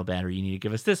an internal battery, you need to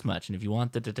give us this much. And if you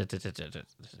want okay,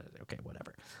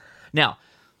 whatever. Now,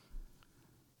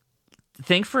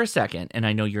 think for a second, and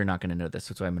I know you're not going to know this,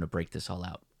 so I'm going to break this all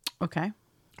out. Okay.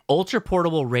 Ultra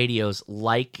portable radios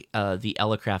like the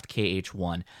Elecraft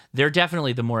KH1, they're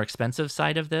definitely the more expensive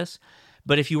side of this.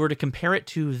 But if you were to compare it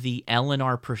to the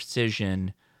L&R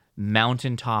Precision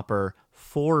Mountain Topper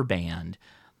 4-band,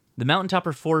 the Mountain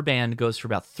Topper 4-band goes for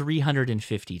about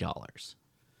 $350.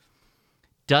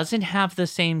 Doesn't have the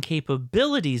same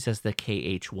capabilities as the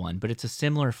KH1, but it's a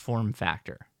similar form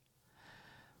factor.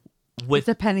 With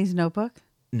a Penny's notebook?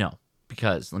 No,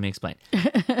 because let me explain.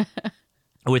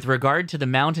 With regard to the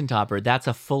Mountain Topper, that's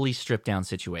a fully stripped down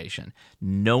situation.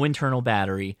 No internal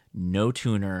battery, no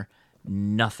tuner,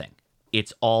 nothing.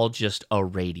 It's all just a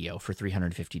radio for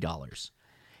 $350.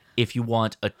 If you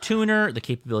want a tuner, the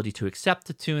capability to accept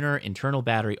the tuner, internal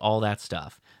battery, all that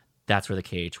stuff, that's where the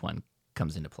KH1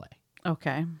 comes into play.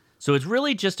 Okay. So it's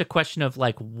really just a question of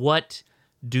like, what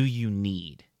do you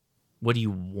need? What do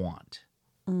you want?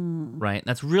 Right?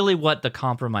 That's really what the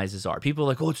compromises are. People are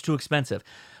like, oh, it's too expensive.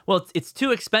 Well, it's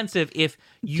too expensive if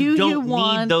you don't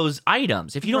need those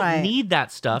items. If you don't need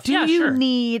that stuff, do you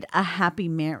need a happy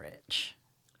marriage?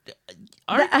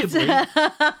 Arguably,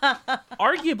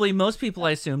 most people,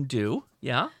 I assume, do.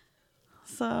 Yeah.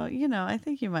 So, I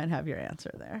think you might have your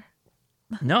answer there.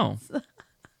 No,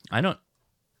 I don't.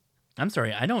 I'm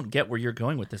sorry. I don't get where you're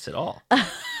going with this at all.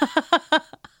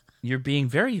 You're being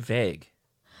very vague.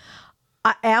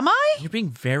 Am I? You're being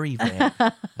very vague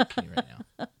right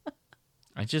now.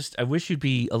 I wish you'd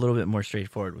be a little bit more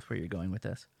straightforward with where you're going with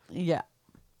this. Yeah.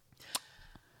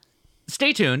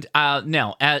 Stay tuned.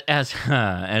 Now, as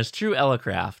true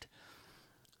Elecraft,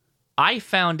 I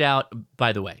found out,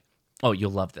 by the way, oh,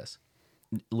 you'll love this.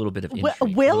 A little bit of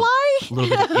intrigue. Will I? A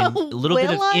little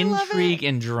bit of intrigue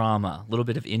and drama. A little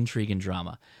bit of intrigue and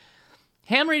drama.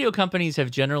 Ham radio companies have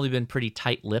generally been pretty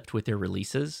tight-lipped with their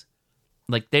releases.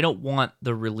 Like, they don't want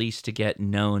the release to get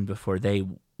known before they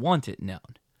want it known.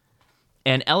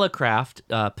 And Elecraft,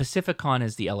 Pacificon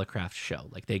is the Elecraft show.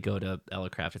 Like, they go to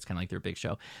Elecraft. It's kind of like their big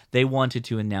show. They wanted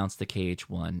to announce the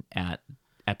KH1 at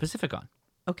Pacificon.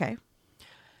 Okay.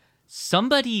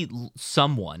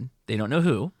 Someone, they don't know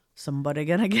who. Somebody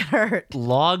gonna get hurt.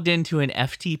 Logged into an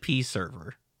FTP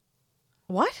server.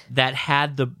 What? That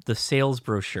had the sales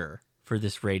brochure for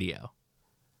this radio.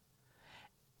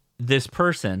 This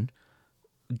person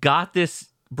got this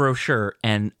brochure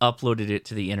and uploaded it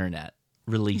to the internet.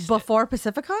 Released before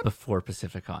Pacificon? Before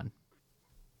Pacificon.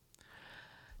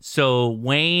 So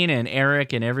Wayne and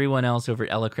Eric and everyone else over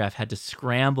at Elecraft had to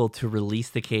scramble to release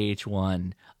the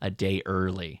KH1 a day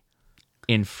early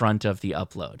in front of the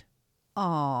upload.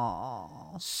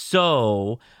 Oh.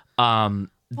 So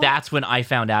that's when I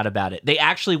found out about it. They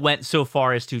actually went so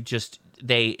far as to just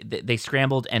they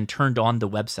scrambled and turned on the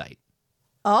website.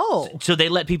 Oh. So they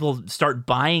let people start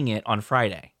buying it on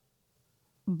Friday.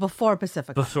 Before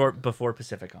Pacificon. Before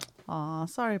Pacificon. Aw,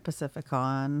 sorry,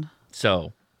 Pacificon.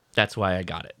 So that's why I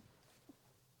got it.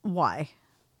 Why?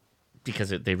 Because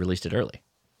they released it early.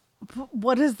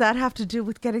 What does that have to do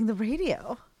with getting the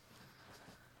radio?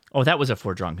 Oh, that was a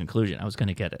foregone conclusion. I was going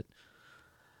to get it.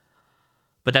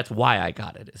 But that's why I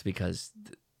got it, is because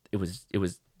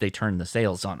they turned the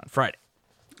sales on Friday.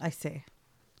 I see.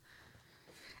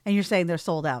 And you're saying they're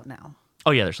sold out now?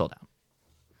 Oh yeah, they're sold out.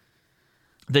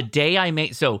 The day I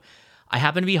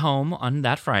happened to be home on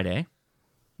that Friday,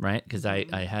 right? Because I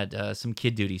had some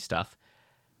kid duty stuff.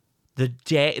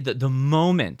 The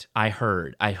moment I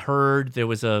heard there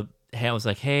was I was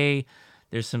like, hey,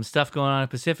 there's some stuff going on at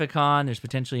Pacificon. There's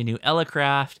potentially a new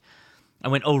Elecraft. I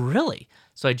went, oh, really?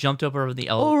 So I jumped over the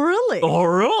Oh, really? Oh,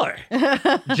 really?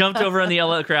 Jumped over on the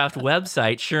Elecraft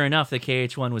website. Sure enough, the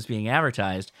KH1 was being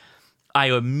advertised.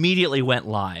 I immediately went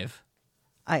live.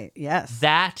 Yes.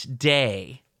 That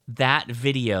day, that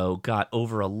video got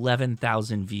over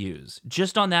 11,000 views.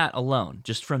 Just on that alone,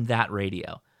 just from that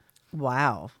radio.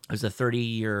 Wow. It was a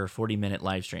 30 or 40-minute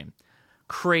live stream.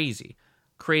 Crazy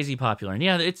popular. And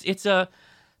yeah, it's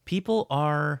people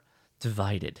are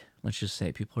divided. Let's just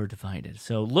say people are divided.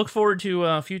 So look forward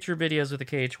to future videos with the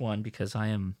KH1 because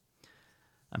I'm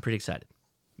pretty excited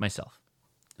myself.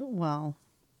 Well,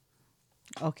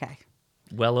 okay.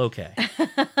 Well, okay.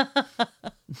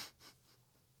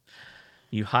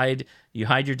 You hide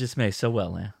your dismay so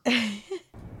well, Leia.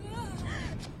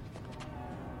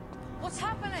 What's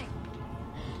happening?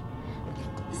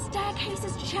 The staircase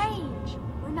has changed.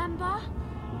 Remember?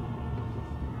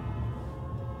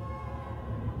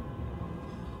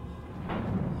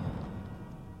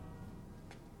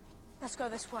 Let's go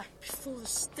this way. Before the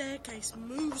staircase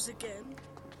moves again.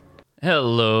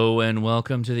 Hello and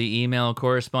welcome to the email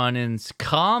correspondence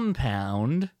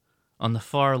compound. On the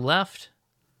far left,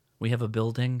 we have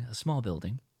a small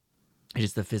building. It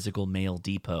is the physical mail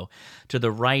depot. To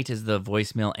the right is the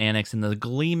voicemail annex, and the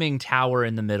gleaming tower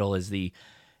in the middle is the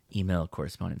email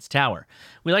correspondence tower.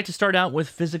 We like to start out with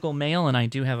physical mail, and I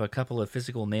do have a couple of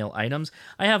physical mail items.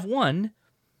 I have one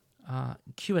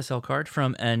QSL card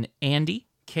from an Andy,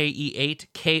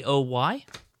 KE8KOY,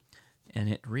 and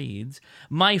it reads,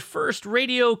 "My first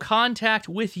radio contact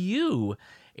with you.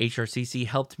 HRCC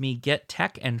helped me get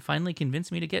tech and finally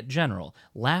convinced me to get general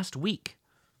last week."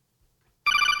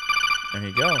 There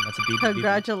you go. That's a beep.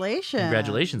 Congratulations.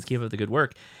 Congratulations. Keep up the good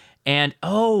work. And,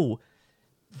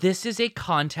 this is a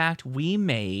contact we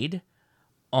made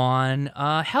on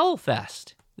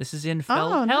Hellfest. This is in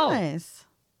Feld Hell. Nice.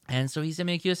 And so he sent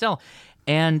me a QSL.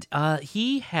 And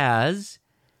he has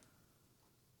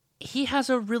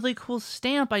a really cool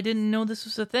stamp. I didn't know this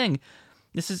was a thing.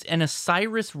 This is an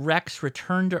Osiris Rex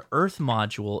Return to Earth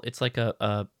module. It's like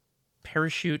a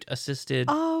parachute-assisted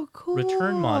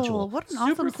return module. What an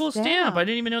Super awesome cool stamp. I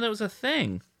didn't even know that was a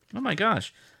thing. Oh my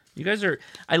gosh. You guys are...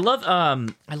 I love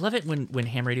it when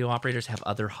ham radio operators have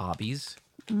other hobbies.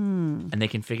 And they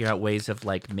can figure out ways of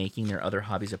like making their other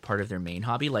hobbies a part of their main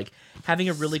hobby. Like having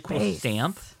a really cool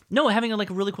stamp. No, having a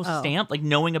really cool stamp. Like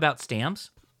knowing about stamps.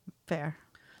 Fair.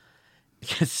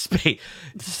 Space.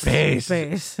 It's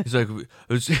like,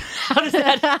 how does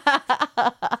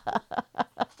that?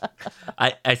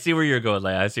 I see where you're going,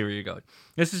 Leia. I see where you're going.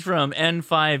 This is from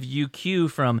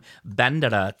N5UQ from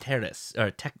Bandera,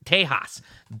 Tejas.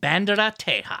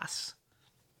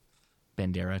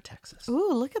 Bandera, Texas.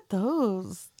 Ooh, look at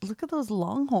those. Look at those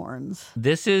longhorns.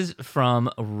 This is from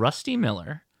Rusty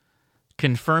Miller,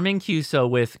 confirming QSO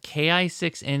with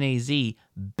KI6NAZ,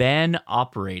 Ben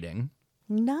operating.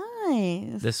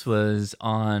 Nice. This was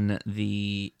on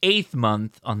the 8th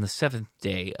month, on the 7th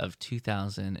day of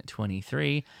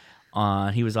 2023.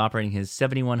 He was operating his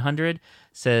 7100.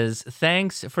 Says,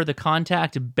 thanks for the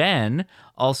contact, Ben.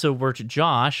 Also worked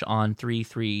Josh on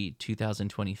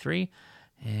 3/3/2023.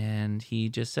 And he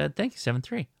just said, thank you,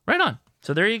 7-3. Right on.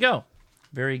 So there you go.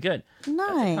 Very good. Nice.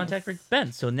 That's a contact for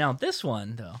Ben. So now this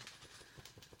one, though.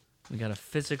 We got a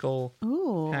physical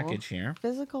package here.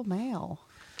 Physical mail.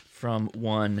 From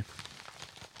one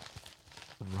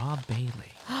Rob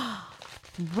Bailey.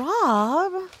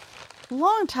 Rob,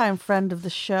 longtime friend of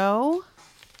the show.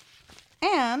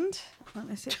 And, let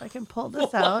me see if I can pull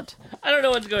this out. I don't know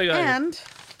what's going on. And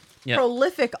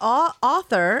prolific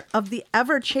author of The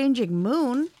Ever-Changing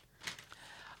Moon.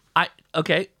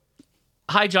 Okay.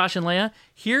 Hi, Josh and Leia.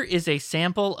 Here is a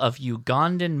sample of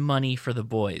Ugandan money for the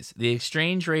boys. The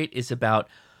exchange rate is about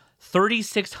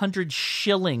 3,600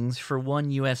 shillings for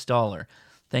 $1.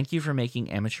 Thank you for making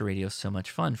amateur radio so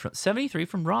much fun. From 73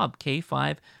 from Rob,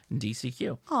 K5 and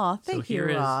DCQ. Aw, thank you,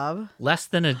 Rob. Less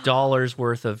than $1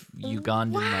 worth of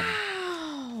Ugandan money.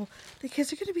 Wow. The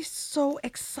kids are going to be so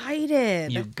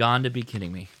excited. Uganda, be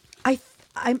kidding me.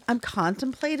 I'm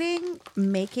contemplating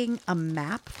making a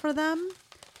map for them,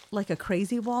 like a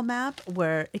crazy wall map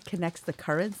where it connects the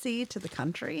currency to the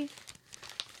country.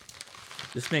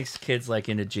 This makes kids like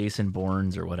into Jason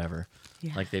Bournes or whatever.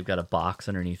 Yeah. Like they've got a box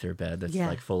underneath their bed that's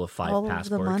like full of 5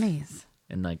 passports. All of the monies.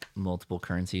 and like multiple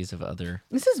currencies of other.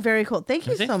 This is very cool. Thank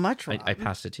you so much, Rob. I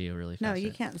passed it to you really fast. No,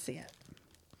 you can't see it.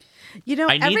 You know,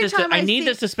 I need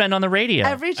this to spend on the radio.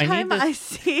 Every time I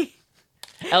see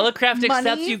Elecraft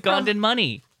accepts Ugandan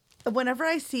money. Whenever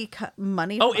I see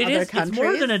money from it other is. countries, It's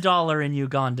more than $1 in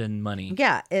Ugandan money.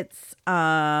 Yeah, it's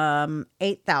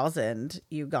 8,000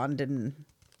 Ugandan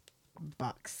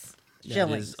bucks.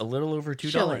 Shillings. That is a little over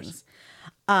 $2. Shillings.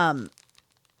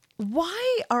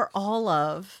 Why are all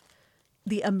of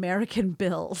the American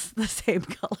bills the same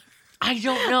color? I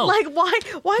don't know. Like, why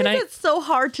is it so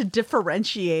hard to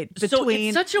differentiate between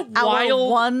it's such a our wild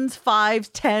ones, fives,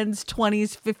 tens,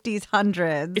 20s, 50s,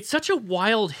 100s? It's such a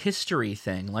wild history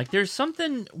thing. Like, there's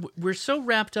something, we're so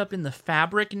wrapped up in the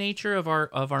fabric nature of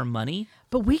our money.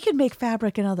 But we can make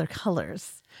fabric in other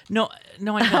colors. No,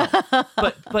 I know.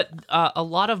 but a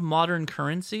lot of modern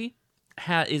currency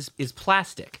is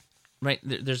plastic, right?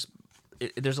 There's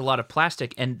a lot of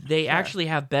plastic, and they actually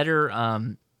have better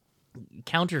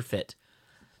counterfeit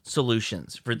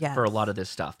solutions for a lot of this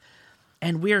stuff.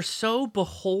 And we are so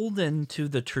beholden to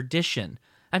the tradition.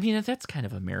 I mean, that's kind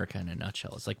of America in a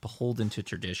nutshell. It's like beholden to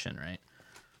tradition, right?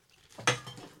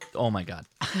 Oh my God.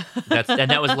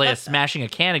 That was Leia smashing a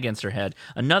can against her head.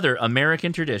 Another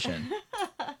American tradition.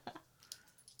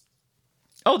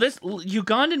 Oh, this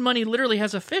Ugandan money literally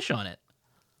has a fish on it.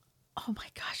 Oh my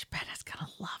gosh, Ben is going to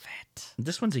love it.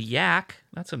 This one's a yak.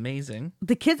 That's amazing.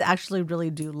 The kids actually really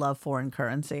do love foreign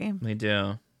currency. They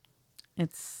do.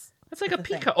 That's like a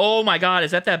peacock. Oh my God,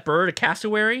 is that bird, a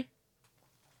cassowary?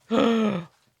 I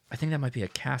think that might be a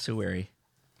cassowary.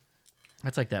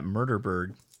 That's like that murder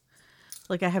bird.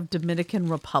 Like I have Dominican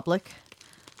Republic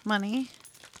money.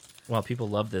 Well, people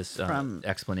love this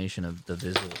explanation of the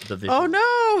visual. Oh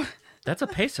no! That's a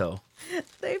peso.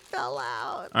 They fell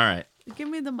out. All right. Give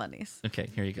me the monies. Okay,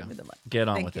 here you go. Give me the money. Get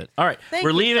on Thank with you. it. All right,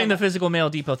 we're leaving the much. Physical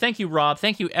Mail Depot. Thank you, Rob.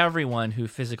 Thank you, everyone who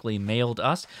physically mailed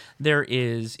us. There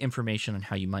is information on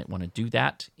how you might want to do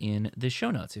that in the show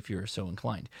notes if you're so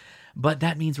inclined. But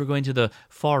that means we're going to the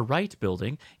far right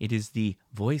building. It is the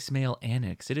voicemail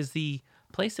annex. It is the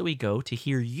place that we go to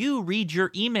hear you read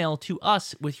your email to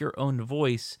us with your own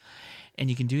voice. And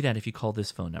you can do that if you call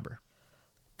this phone number.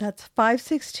 That's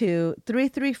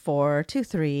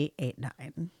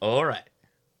 562-334-2389. All right.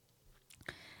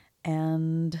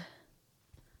 And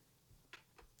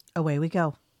away we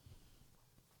go.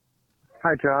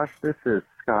 Hi, Josh. This is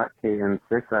Scott,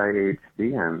 KN6IHC.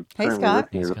 I'm Hey, currently Scott.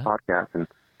 listening to the podcast, and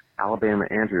Alabama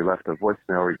Andrew left a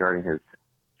voicemail regarding his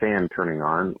fan turning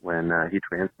on when he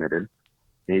transmitted.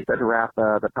 And he said to wrap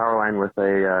the power line with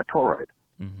a toroid.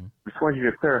 Mm-hmm. Just wanted you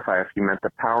to clarify if you meant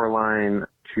the power line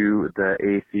to the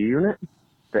AC unit,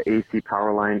 the AC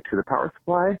power line to the power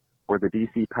supply, or the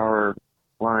DC power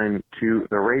line to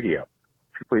the radio.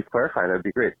 If you please clarify, that'd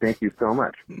be great. Thank you so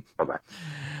much. Bye-bye.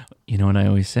 You know what I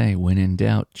always say? When in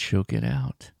doubt, choke it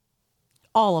out.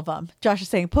 All of them. Josh is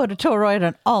saying put a toroid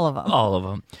on all of them. All of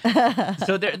them.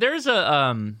 So there's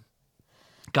a...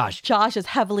 Gosh. Josh is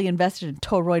heavily invested in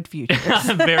toroid futures.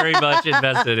 I'm very much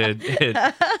invested in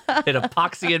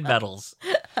epoxy and metals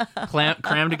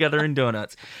crammed together in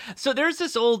donuts. So there's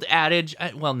this old adage.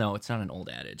 Well, no, it's not an old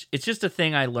adage. It's just a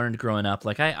thing I learned growing up.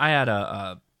 Like I had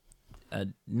a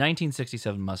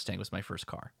 1967 Mustang was my first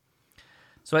car.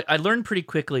 So I learned pretty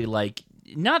quickly, like,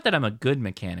 not that I'm a good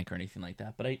mechanic or anything like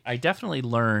that, but I definitely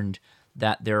learned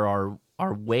that there are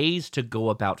ways to go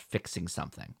about fixing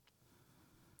something.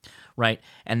 Right.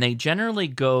 And they generally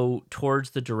go towards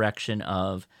the direction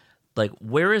of, like,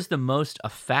 where is the most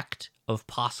effect of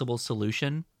possible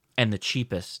solution and the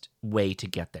cheapest way to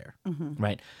get there. Mm-hmm.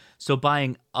 Right. So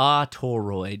buying a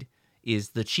toroid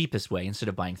is the cheapest way instead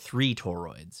of buying 3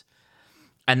 toroids.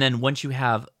 And then once you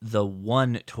have the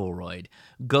 1 toroid,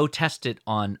 go test it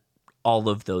on all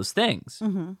of those things.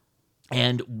 Mm-hmm.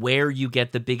 And where you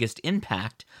get the biggest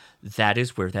impact, that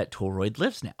is where that toroid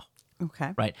lives now.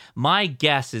 Okay. Right. My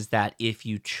guess is that if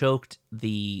you choked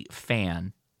the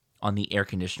fan on the air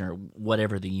conditioner,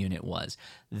 whatever the unit was,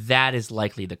 that is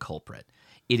likely the culprit.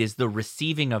 It is the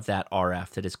receiving of that RF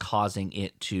that is causing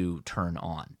it to turn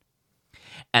on.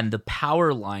 And the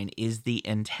power line is the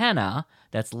antenna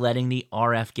that's letting the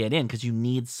RF get in, because you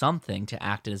need something to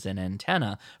act as an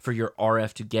antenna for your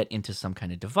RF to get into some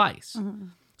kind of device. Mm-hmm.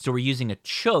 So we're using a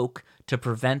choke to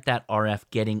prevent that RF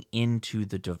getting into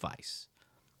the device.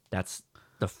 That's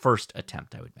the first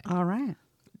attempt I would make. All right.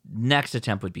 Next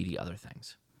attempt would be the other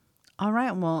things. All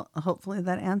right. Well, hopefully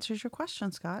that answers your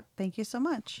question, Scott. Thank you so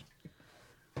much.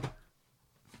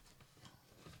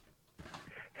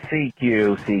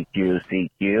 CQ.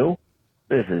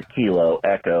 This is Kilo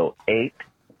Echo 8,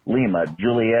 Lima,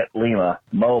 Juliet, Lima,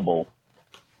 Mobile.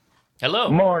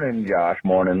 Hello. Morning, Josh.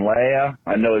 Morning, Leia.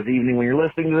 I know it's evening when you're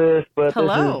listening to this, but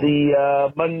Hello. This is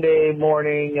the Monday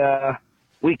morning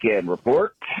weekend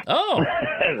report. Oh.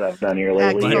 As I've done here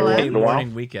lately. Monday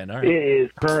morning weekend. All right. It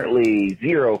is currently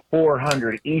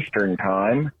 0400 Eastern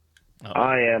Time. Oh.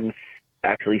 I am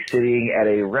actually sitting at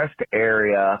a rest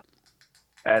area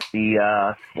at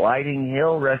the Sliding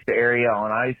Hill rest area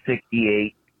on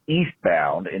I-68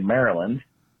 eastbound in Maryland,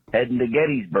 heading to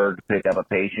Gettysburg to pick up a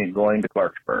patient going to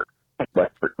Clarksburg.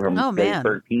 From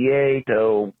Gettysburg, PA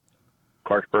to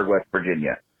Clarksburg, West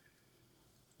Virginia.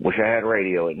 Wish I had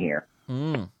radio in here.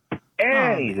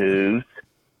 Anywho's,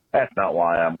 that's not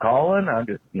why I'm calling. I'm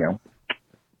just,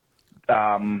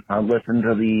 I listened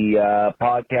to the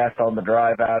podcast on the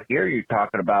drive out here. You're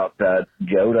talking about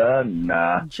Joda and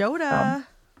Joda.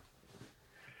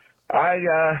 I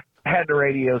had the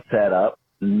radio set up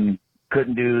and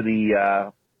couldn't do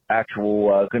the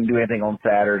couldn't do anything on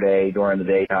Saturday during the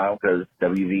daytime because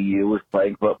WVU was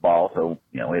playing football, so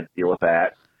we had to deal with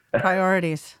that.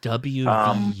 Priorities.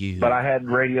 WVU. But I had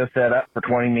radio set up for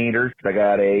 20 meters. I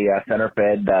got a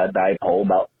center-fed dipole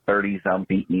about 30-some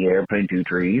feet in the air between two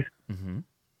trees. Mm-hmm.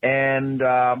 And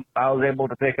I was able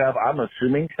to pick up, I'm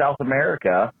assuming, South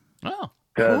America. Oh,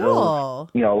 because cool.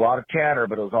 A lot of chatter,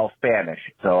 but it was all Spanish,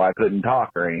 so I couldn't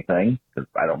talk or anything because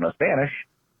I don't know Spanish.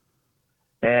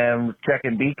 And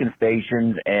checking beacon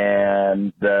stations,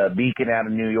 and the beacon out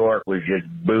of New York was just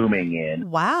booming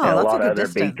in. Wow, and that's a lot a good of other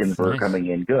distance. beacons were coming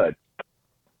in good.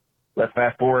 Let's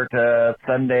fast forward to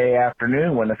Sunday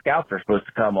afternoon when the scouts are supposed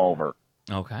to come over.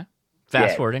 Okay.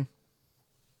 Fast forwarding.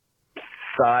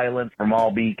 Silence from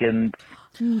all beacons.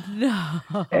 No.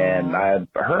 And I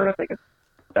heard, I think,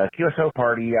 a QSO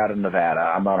party out in Nevada.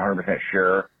 I'm not 100%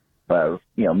 sure. But it was,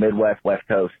 Midwest, West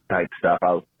Coast type stuff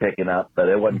I was picking up, but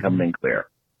it wasn't coming in clear.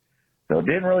 So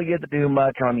didn't really get to do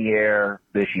much on the air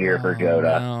this year for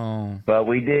Joda. No. But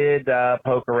we did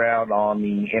poke around on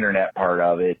the internet part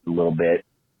of it a little bit.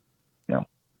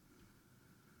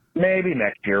 Maybe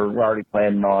next year. We're already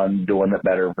planning on doing it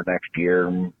better for next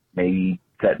year. Maybe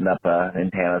setting up an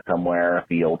antenna somewhere, a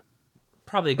field.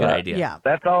 Probably a good idea. Yeah.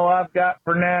 That's all I've got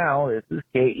for now. This is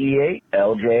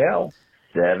KE8LJL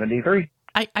 73.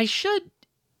 I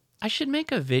should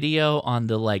make a video on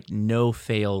the no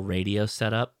fail radio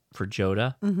setup for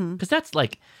Joda, because that's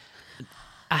like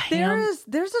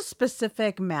there's a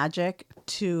specific magic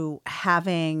to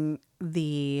having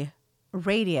the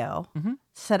radio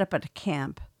set up at a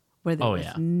camp where there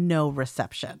was no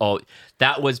reception. Oh,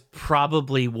 that was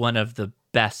probably one of the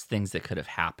best things that could have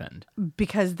happened,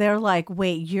 because they're like,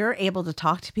 wait, you're able to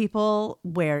talk to people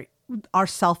where our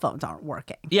cell phones aren't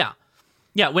working. Yeah.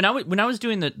 Yeah, when I was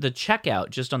doing the checkout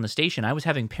just on the station, I was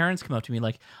having parents come up to me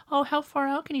like, "Oh, how far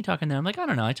out can you talk in there?" I'm like, "I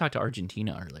don't know. I talked to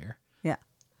Argentina earlier." Yeah.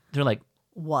 They're like,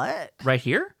 "What? Right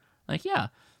here?" Like, "Yeah."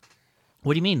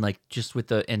 What do you mean? Like just with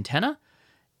the antenna?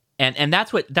 And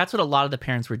that's what a lot of the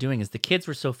parents were doing, is the kids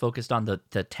were so focused on the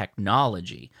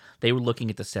technology. They were looking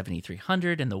at the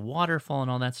 7300 and the waterfall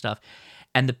and all that stuff.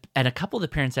 And a couple of the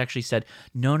parents actually said,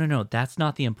 "No, that's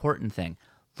not the important thing.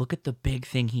 Look at the big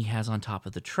thing he has on top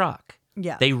of the truck."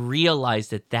 Yeah. They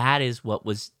realized that is what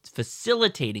was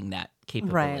facilitating that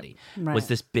capability, was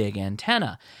this big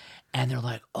antenna. And they're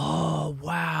like, "Oh,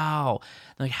 wow."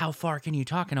 They're like, "How far can you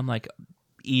talk?" And I'm like,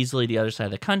 easily the other side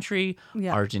of the country,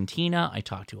 Argentina. I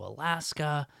talked to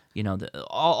Alaska,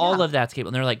 all of that's capable.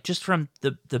 And they're like, "Just from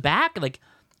the back, like,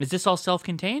 is this all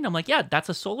self-contained?" I'm like, "Yeah, that's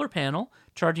a solar panel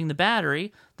charging the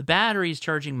battery. The battery is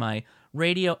charging my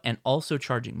radio and also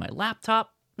charging my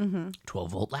laptop,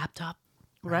 12-volt laptop.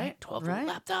 Right? 12-volt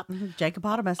laptop.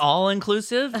 Jacobotamus. All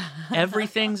inclusive.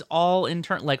 Everything's all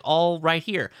internal, like all right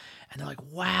here." And they're like,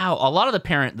 "Wow." A lot of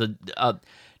the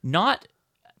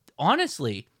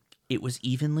honestly, it was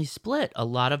evenly split. A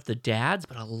lot of the dads,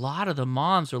 but a lot of the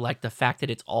moms are like, the fact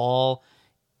that it's all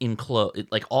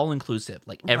all inclusive.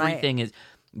 Like everything is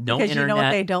no because internet. You know what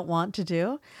they don't want to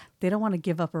do? They don't want to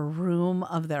give up a room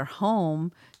of their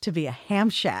home to be a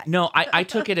ham shack. No, I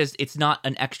took it as it's not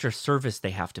an extra service they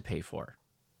have to pay for.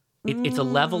 It's a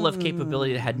level of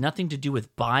capability that had nothing to do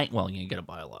with buying. Well, you got to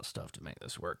buy a lot of stuff to make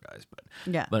this work, guys.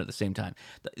 But at the same time,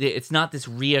 it's not this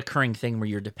reoccurring thing where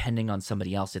you're depending on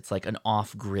somebody else. It's like an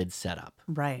off-grid setup.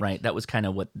 Right. That was kind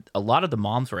of what a lot of the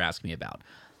moms were asking me about.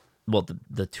 Well,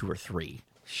 the 2 or 3.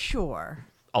 Sure.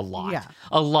 A lot. Yeah.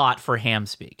 A lot for ham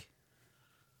speak.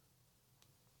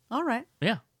 All right.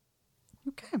 Yeah.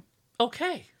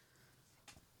 Okay.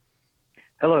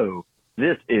 Hello.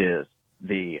 This is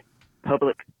the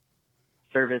public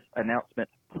service announcement,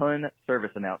 PUN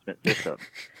service announcement system.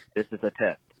 This is a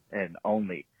test and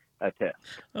only a test.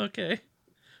 Okay.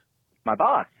 My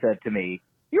boss said to me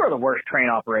You are the worst train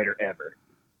operator ever.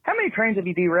 How many trains have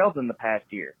you derailed in the past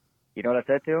year? You know what I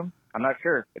said to him? I'm not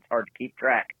sure. It's hard to keep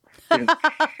track.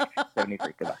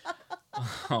 73. Goodbye.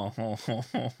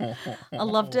 I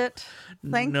loved it.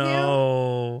 Thank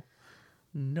you.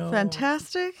 No.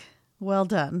 Fantastic. Well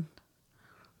done.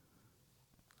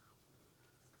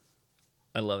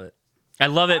 I love it. I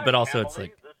love it, but also it's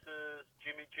like... This is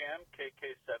Jimmy Jam,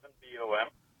 KK7BOM.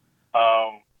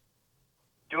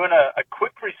 Doing a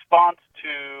quick response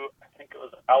to, I think it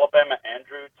was Alabama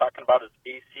Andrew talking about his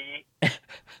AC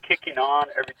kicking on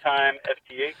every time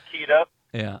FT8 keyed up.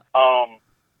 Yeah.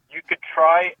 You could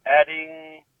try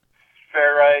adding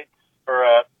ferrites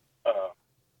or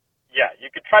you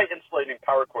could try insulating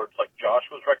power cords like Josh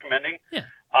was recommending. Yeah.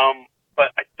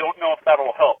 But I don't know if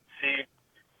that'll help. See,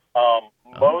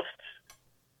 most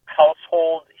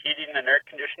household heating and air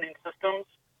conditioning systems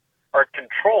are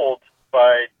controlled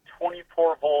by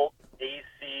 24-volt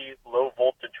AC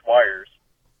low-voltage wires,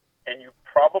 and you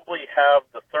probably have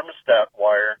the thermostat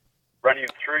wire running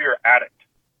through your attic.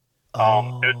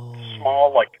 It's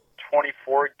small, like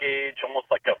 24-gauge, almost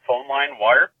like a phone line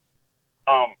wire.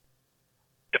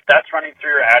 If that's running through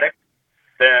your attic,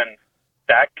 then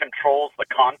that controls the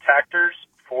contactors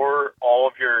for all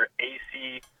of your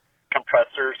AC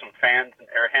compressors and fans and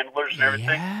air handlers and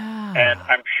everything. Yeah. And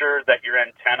I'm sure that your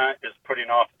antenna is putting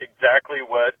off exactly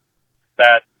what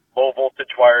that low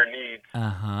voltage wire needs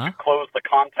to close the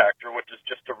contactor, which is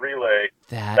just a relay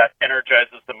that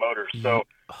energizes the motor. So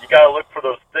you got to look for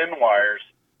those thin wires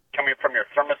coming from your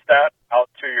thermostat out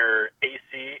to your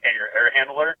AC and your air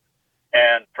handler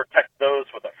and protect those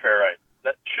with a ferrite.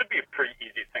 That should be a pretty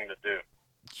easy thing to do.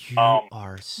 You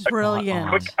are brilliant. A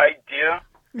quick idea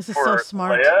This is for so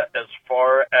smart. Leia as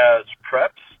far as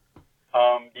preps,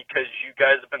 because you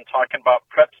guys have been talking about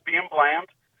preps being bland,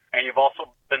 and you've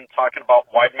also been talking about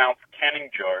wide mouth canning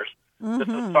jars. This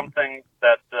is something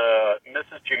that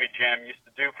Mrs. Jimmy Jam used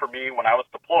to do for me when I was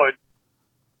deployed.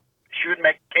 She would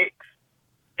make cakes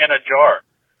in a jar.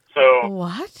 So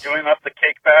doing up the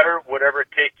cake batter, whatever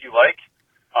cake you like,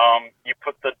 you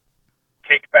put the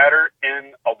cake batter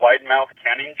in a wide mouth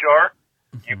canning jar,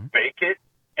 you bake it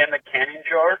in the canning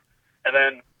jar, and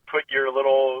then put your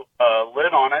little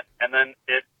lid on it, and then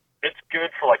it's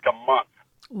good for like a month.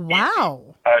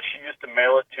 Wow. She used to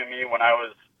mail it to me when I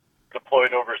was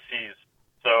deployed overseas.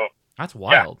 So that's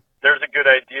wild. Yeah, there's a good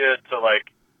idea to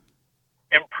like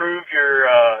improve your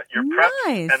preps,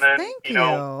 Nice. and then Thank you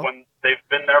know when they've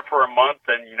been there for a month,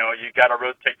 and you know you got to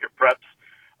rotate your preps.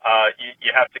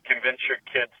 You have to convince your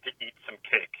kids to eat some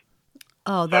cake.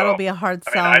 Oh, that'll be a hard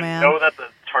sell, I man. I know that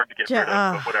it's hard to get rid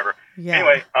of, but whatever. Yeah.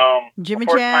 Anyway, Jimmy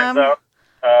before Jam, time's out,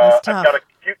 that's I've tough. got a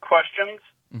few questions,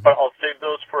 but I'll save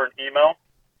those for an email.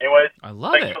 Anyways,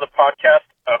 thanks it. for the podcast.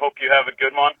 I hope you have a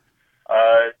good one.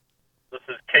 This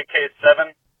is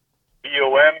KK7,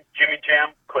 BOM, Jimmy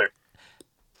Jam, clear.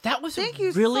 That was Thank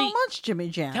you really, so much, Jimmy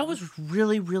Jam. That was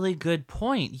really, really good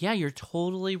point. Yeah, you're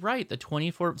totally right. The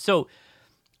 24. So,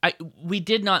 we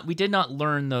did not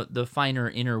learn the finer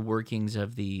inner workings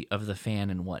of the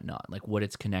fan and whatnot, like what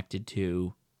it's connected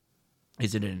to.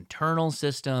 Is it an internal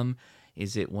system?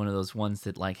 Is it one of those ones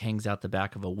that like hangs out the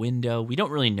back of a window? We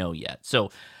don't really know yet. So,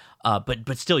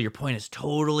 but still, your point is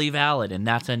totally valid, and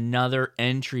that's another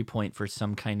entry point for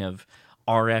some kind of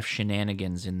RF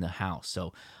shenanigans in the house.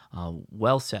 So,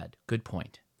 well said. Good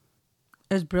point.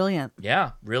 It was brilliant.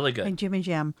 Yeah, really good. Hey, Jimmy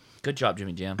Jam. Good job,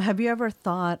 Jimmy Jam. Have you ever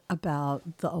thought about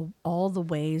all the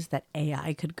ways that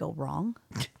AI could go wrong?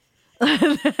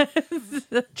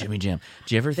 Jimmy Jam,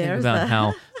 do you ever think about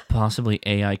how possibly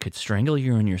AI could strangle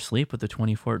you in your sleep with a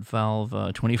 24-volt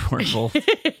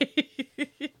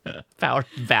power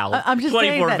valve? I'm just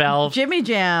saying that valve. Jimmy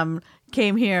Jam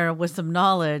came here with some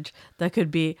knowledge that could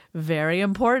be very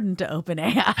important to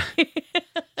OpenAI.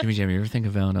 Jimmy Jam, you ever think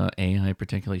about AI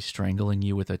particularly strangling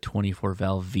you with a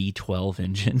 24-valve V12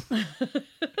 engine?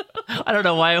 I don't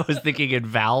know why I was thinking in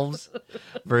valves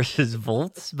versus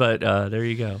volts, but there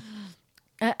you go.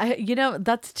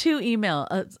 That's two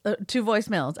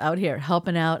voicemails out here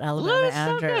helping out Alabama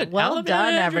Andrew. Well Alabama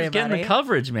done, Andrew's everybody. getting the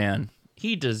coverage, man.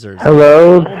 He deserves it.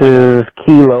 Hello, this is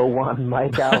Kilo 1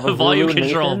 Mike Alva. Volume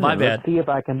control, Nation. my bad. Let's see if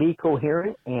I can be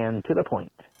coherent and to the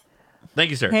point. Thank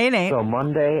you, sir. Hey, Nate. So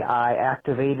Monday, I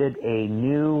activated a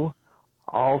new,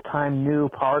 all-time new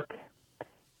park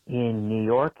in New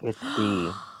York. It's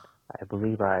I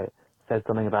believe I said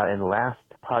something about it in the last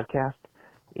podcast.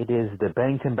 It is the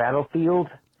Bennington Battlefield.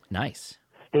 Nice.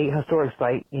 State Historic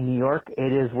Site in New York.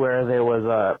 It is where there was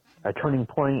a turning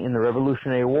point in the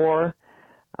Revolutionary War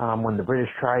when the British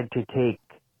tried to take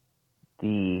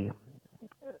the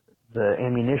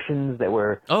ammunitions that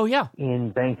were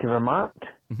in Bennington, Vermont.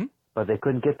 but they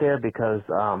couldn't get there because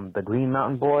the Green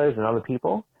Mountain Boys and other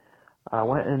people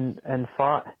went and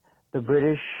fought the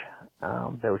British.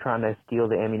 They were trying to steal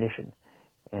the ammunition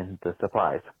and the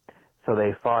supplies. So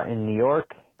they fought in New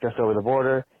York, just over the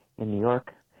border in New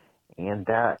York, and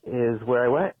that is where I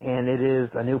went. And it is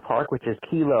a new park, which is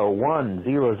Kilo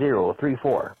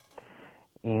 10034.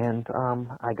 And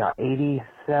I got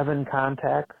 87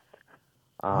 contacts,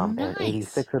 and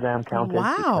 86 of them counted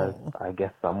because I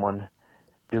guess someone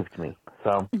duped me.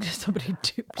 So somebody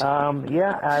duped.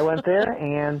 Yeah, I went there,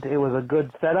 and it was a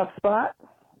good setup spot.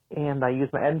 And I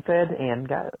used my NFED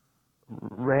and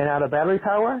ran out of battery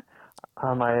power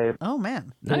on my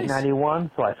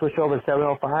 891, so I switched over to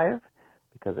 705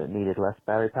 because it needed less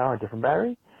battery power, a different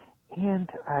battery, and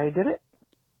I did it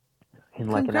in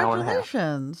like an hour and a half.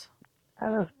 Congratulations.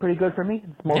 That was pretty good for me.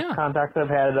 It's most contacts I've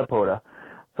had at a POTA.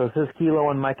 So this is Kilo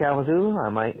and Mike Kalamazoo. I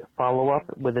might follow up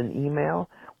with an email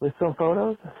with some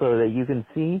photos so that you can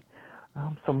see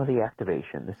some of the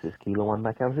activation. This is Kilo and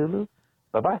Mike Kalamazoo.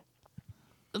 Bye-bye.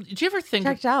 Did you ever think...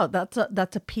 Checked out. That's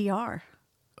a PR.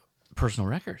 Personal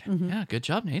record. Yeah, good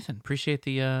job, Nathan. Appreciate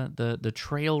the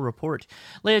trail report.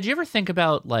 Leia, did you ever think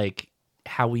about like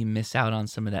how we miss out on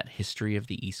some of that history of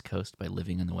the East Coast by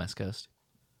living in the West Coast?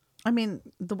 I mean,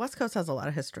 the West Coast has a lot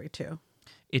of history too.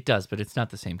 It does, but it's not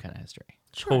the same kind of history.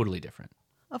 Sure. Totally different.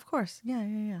 Of course.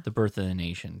 Yeah. The birth of the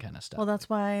nation kind of stuff. Well, that's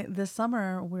why this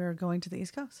summer we're going to the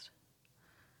East Coast.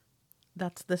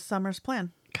 That's this summer's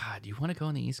plan. God, you want to go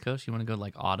on the East Coast? You want to go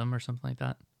like autumn or something like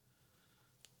that?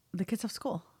 The kids have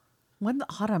school. When the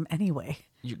autumn anyway?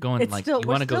 You're going it's like still, you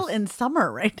we're want to go still in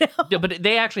summer right now. Yeah, but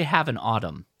they actually have an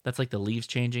autumn. That's like the leaves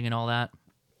changing and all that.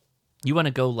 You want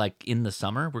to go like in the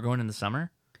summer? We're going in the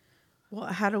summer? Well,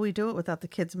 how do we do it without the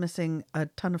kids missing a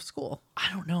ton of school?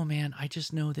 I don't know, man. I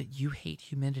just know that you hate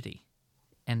humidity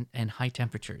and high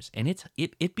temperatures, and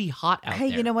it'd be hot out there.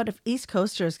 Hey, you know what? If East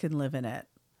Coasters can live in it,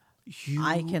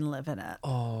 I can live in it.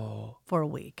 Oh, for a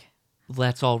week.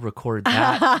 Let's all record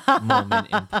that moment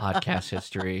in podcast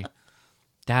history.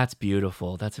 That's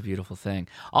beautiful. That's a beautiful thing.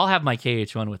 I'll have my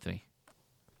KH1 with me.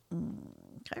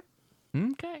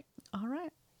 Okay. All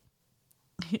right.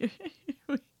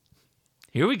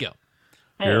 Here we go.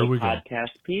 Hey, Here we go. podcast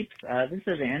peeps. This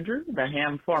is Andrew, the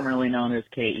ham formerly known as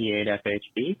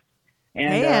KE8FHB.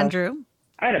 And, hey, Andrew.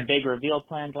 I had a big reveal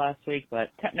planned last week, but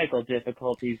technical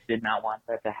difficulties did not want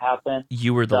that to happen.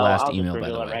 You were the last email, by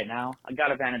the way. I'll just reveal it right now. I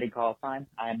got a vanity call sign.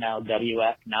 I am now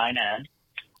WF9N.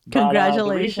 Congratulations. But,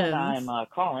 the reason I'm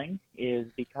calling is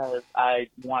because I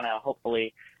want to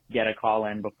hopefully get a call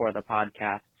in before the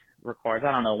podcast records.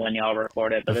 I don't know when y'all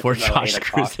record it, but before it's about Josh 8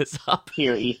 screws this up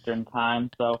here Eastern time,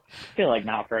 so I feel like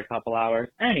not for a couple hours.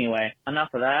 Anyway, enough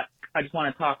of that. I just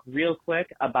want to talk real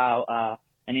quick about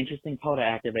an interesting POTA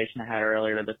activation I had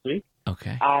earlier this week.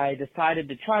 Okay. I decided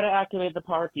to try to activate the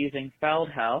park using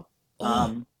Feldhell.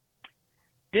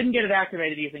 Didn't get it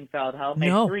activated using Feldhell. Made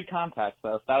 3 contacts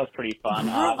though, so that was pretty fun.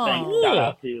 Thanks, shout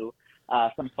out to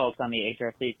some folks on the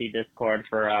HRCC Discord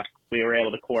for we were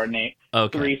able to coordinate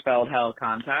 3 Feldhell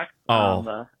contacts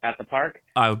at the park.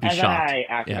 I would be shocked. And then I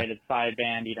activated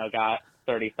sideband, got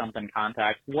 30-something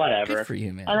contacts, whatever. Good for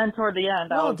you, man. And then toward the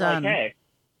end, I Well was done. like, hey.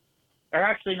 Or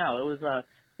actually, no, it was, I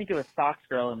think it was Socks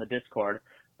Girl in the Discord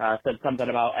said something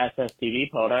about SSTV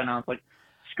POTA, and I was like,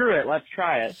 screw it, let's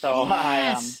try it. So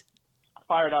I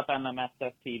fired up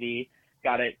MMSSTV,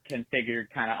 got it configured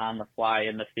kind of on the fly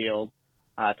in the field,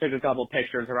 took a couple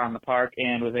pictures around the park,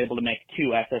 and was able to make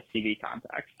 2 SSTV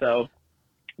contacts. So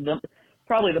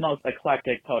probably the most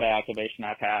eclectic POTA activation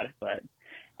I've had. But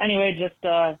anyway, just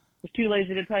was too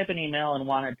lazy to type an email and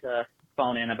wanted to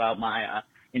phone in about my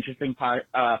interesting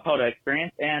POTA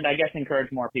experience, and I guess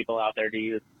encourage more people out there to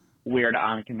use weird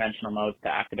unconventional modes to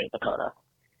activate the POTA.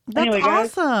 That's anyway,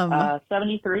 guys, awesome.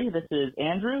 73, this is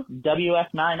Andrew,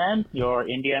 WF9N, your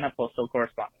Indiana Postal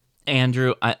Correspondent.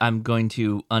 Andrew, I'm going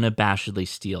to unabashedly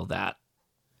steal that.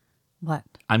 What?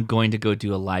 I'm going to go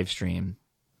do a live stream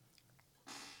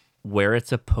where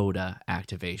it's a POTA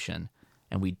activation,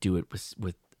 and we do it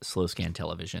with slow scan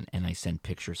television, and I send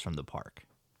pictures from the park.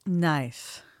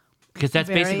 Nice. Because that's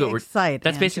Very basically what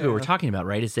Andrew. we're talking about,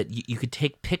 right? Is that you could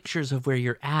take pictures of where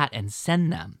you're at and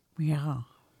send them. Yeah.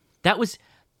 That was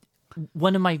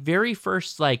one of my very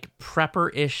first like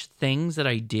prepper-ish things that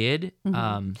I did.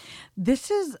 Mm-hmm. This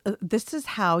is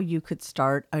how you could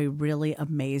start a really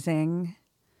amazing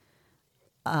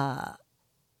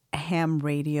ham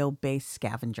radio based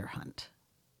scavenger hunt.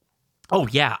 Oh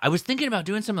yeah, I was thinking about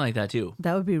doing something like that too.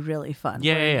 That would be really fun.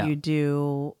 Yeah. You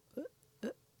do.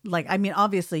 Like, I mean,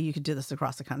 obviously you could do this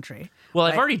across the country. Well,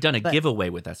 right? I've already done a giveaway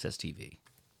with SSTV.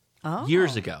 Oh.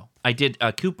 Years ago. I did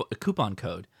a coupon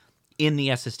code. in the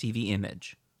SSTV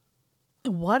image.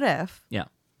 What if Yeah.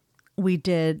 we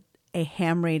did a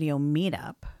ham radio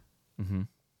meetup,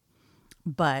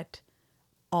 but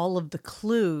all of the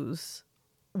clues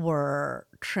were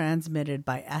transmitted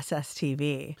by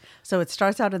SSTV? So it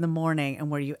starts out in the morning, and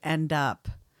where you end up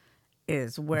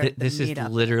is where This is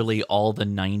literally all the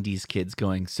 90s kids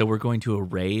going, so we're going to a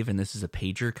rave, and this is a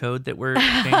pager code that we're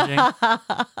changing?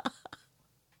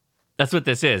 That's what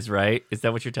this is, right? Is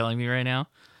that what you're telling me right now?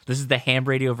 This is the ham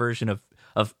radio version of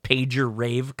pager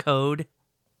rave code?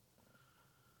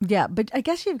 Yeah, but I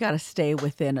guess you've got to stay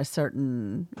within a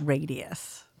certain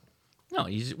radius. No,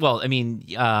 well, I mean,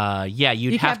 yeah,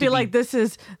 you'd You have can't to be like, this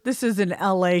is in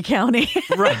LA County.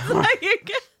 Right.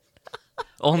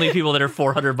 Only people that are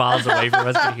 400 miles away from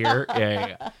us can hear.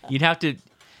 Yeah. You'd have to.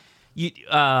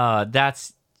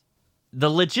 That's the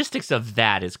logistics of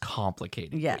that is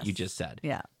complicated. Yes. What you just said.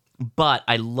 Yeah. But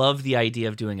I love the idea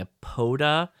of doing a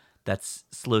POTA, that's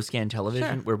slow scan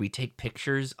television, Sure. where we take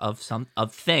pictures of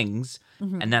things,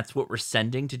 and that's what we're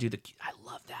sending to do the. I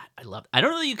love that. I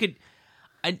don't know that you could.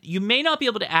 You may not be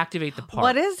able to activate the part.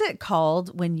 What is it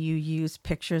called when you use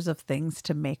pictures of things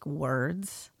to make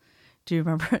words? Do you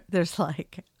remember? There's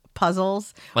like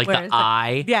puzzles. Like where the it's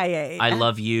I. Yeah. I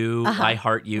love you. I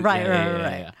heart you. Right.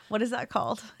 Yeah. What is that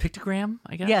called? Pictogram,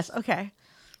 I guess. Yes. Okay.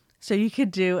 So you could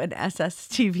do an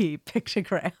SSTV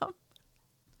pictogram.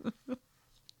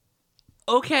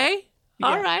 Okay. Yeah.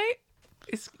 All right.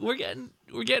 We're getting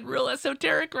real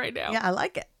esoteric right now. Yeah, I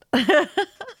like it.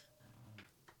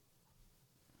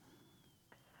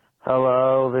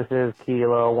 Hello, this is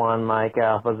Kilo 1 Mike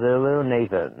Alpha Zulu,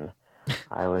 Nathan.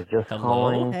 I was just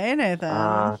calling Hey,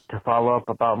 Nathan. to follow up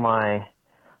about my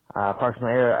Parks and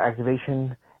Area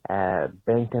activation at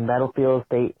Bennington Battlefield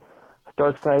State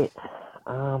Storage Site.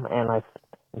 And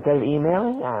instead of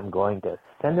emailing, I'm going to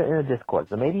send it in a Discord.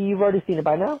 So maybe you've already seen it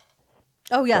by now.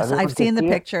 Oh, yes. Everyone I've seen the can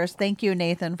see it? pictures. Thank you,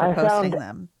 Nathan, for I posting found-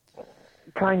 them.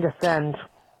 Trying to send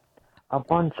a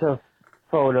bunch of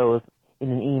photos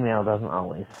in an email doesn't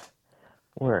always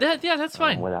work. Yeah, that's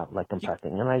fine. Without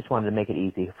compressing, and I just wanted to make it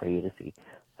easy for you to see.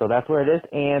 So that's where it is.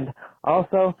 And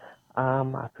also,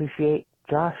 I appreciate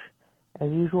Josh as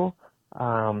usual.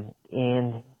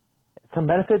 And some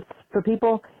benefits for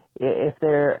people if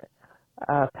they're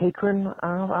a patron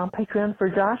on Patreon for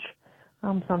Josh.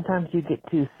 Sometimes you get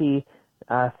to see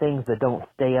things that don't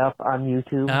stay up on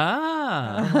YouTube.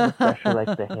 Especially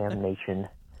like the Ham Nation.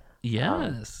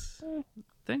 Yes.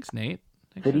 Thanks, Nate.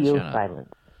 Thanks Video for the shout out. silence.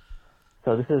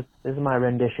 So this is my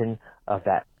rendition of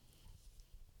that.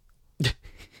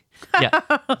 Yeah.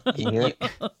 Can you hear it?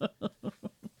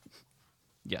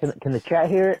 Yes. Can the chat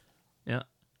hear it? Yeah.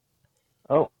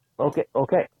 Oh, okay.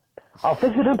 I'll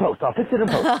fix it in post. Okay,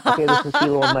 this is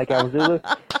Kilo and Mike Awazulu.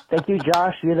 Thank you,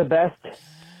 Josh. You're the best.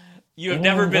 You have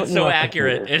never been so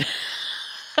accurate.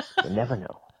 You never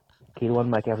know. Kilo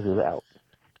and Mike Awazulu out.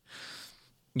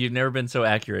 You've never been so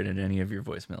accurate in any of your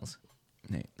voicemails,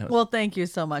 Nate. Well, thank you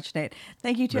so much, Nate.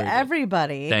 Thank you to Very good.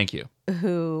 everybody. Thank you.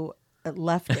 Who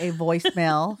left a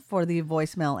voicemail for the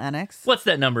voicemail annex. What's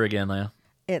that number again, Leah?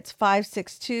 It's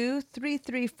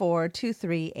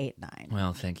 562-334-2389.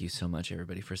 Well, thank you so much,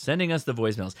 everybody, for sending us the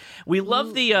voicemails. We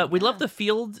love the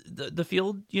field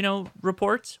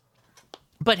reports.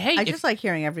 But hey, I just like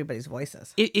hearing everybody's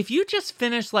voices. If you just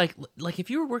finished like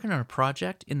if you were working on a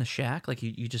project in the shack, like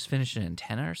you just finished an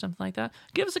antenna or something like that,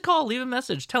 give us a call, leave a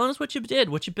message, telling us what you did,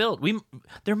 what you built.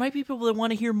 There might be people that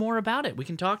want to hear more about it. We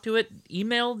can talk to it,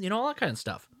 email, all that kind of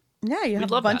stuff. Yeah, you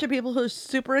have a bunch of people who are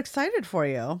super excited for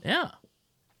you. Yeah.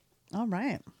 All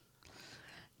right.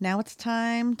 Now it's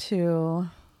time to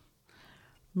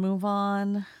move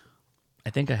on.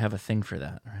 I think I have a thing for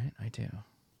that, right? I do.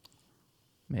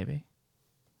 Maybe.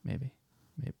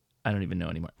 I don't even know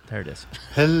anymore. There it is.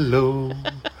 Hello.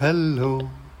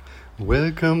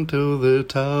 Welcome to the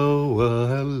tower.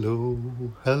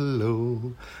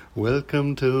 Hello.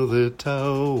 Welcome to the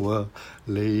tower.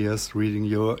 Leia's reading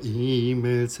your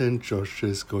emails and Josh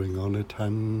is going on a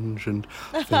tangent.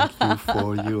 Thank you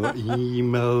for your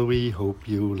email. We hope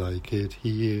you like it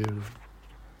here.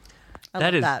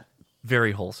 That is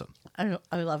very wholesome. I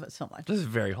love it so much. This is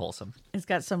very wholesome. It's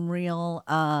got some real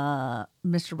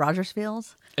Mr. Rogers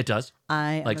feels. It does.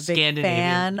 I am like a big Scandinavian,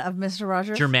 fan of Mr.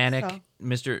 Rogers. Germanic, so.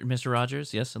 Mr.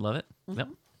 Rogers. Yes, I love it.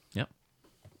 Mm-hmm. Yep.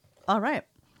 All right.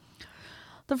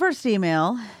 The first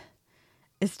email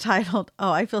is titled,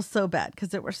 I feel so bad because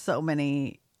there were so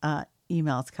many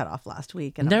emails cut off last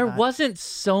week. And there wasn't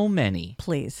so many.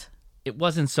 Please. It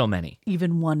wasn't so many.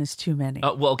 Even one is too many.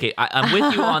 Well, okay, I'm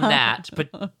with you on that,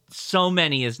 but so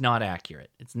many is not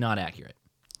accurate. It's not accurate.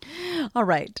 All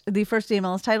right. The first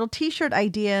email is titled T-shirt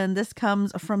Idea, and this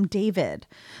comes from David.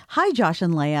 Hi, Josh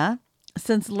and Leia.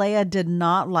 Since Leia did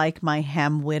not like my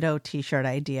Ham Widow T-shirt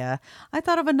idea, I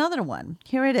thought of another one.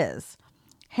 Here it is.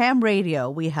 Ham radio.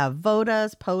 We have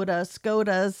Vodas, Podas,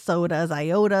 Skodas, Sodas,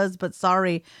 Iotas, but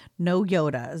sorry, no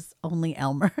Yodas, only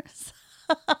Elmers.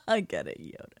 I get it,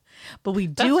 Yoda. But we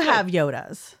do have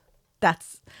Yodas.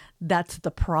 That's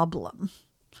the problem.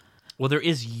 Well, there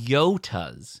is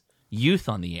Yotas, youth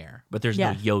on the air, but there's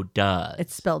no Yodas.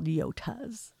 It's spelled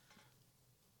Yotas.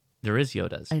 There is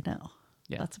Yodas. I know.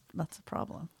 Yeah. That's a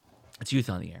problem. It's youth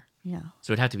on the air. Yeah.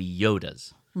 So it'd have to be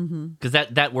Yodas. Because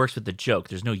that works with the joke.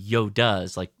 There's no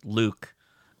Yodas like Luke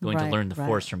going to learn the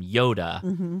Force from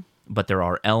Yoda, but there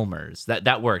are Elmers.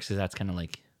 That works because that's kind of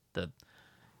like the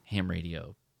ham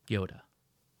radio Yoda.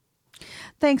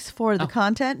 Thanks for the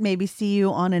content. Maybe see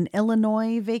you on an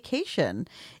Illinois vacation.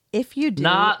 If you do,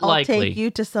 I'll take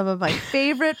you to some of my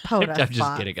favorite POTA I'm just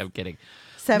spots. kidding. I'm kidding.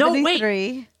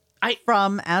 73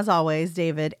 from, as always,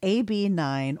 David,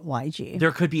 AB9YG.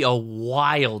 There could be a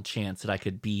wild chance that I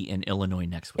could be in Illinois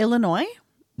next week. Illinois?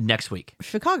 Next week.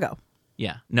 Chicago.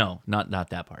 Yeah. No, not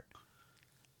that part.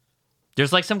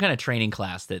 There's like some kind of training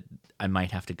class that I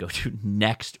might have to go to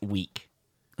next week.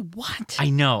 What?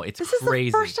 I know. It's this crazy. This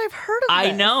is the first I've heard of I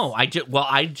this. know.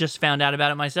 I just found out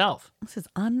about it myself. This is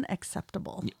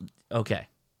unacceptable. Okay.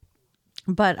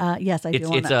 But yes, I do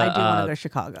want to go to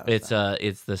Chicago. It's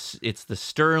the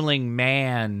Sterling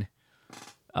Man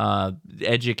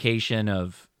education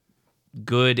of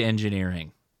good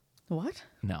engineering. What?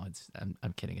 No,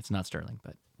 I'm kidding. It's not Sterling,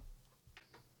 but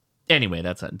anyway,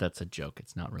 that's a joke.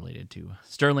 It's not related to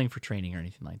Sterling for training or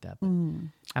anything like that.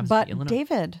 But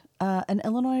David, an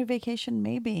Illinois vacation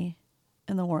may be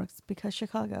in the works because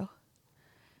Chicago.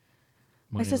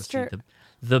 My sister,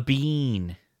 the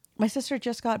Bean. My sister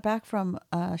just got back from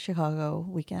Chicago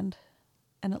weekend,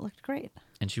 and it looked great.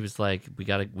 And she was like, "We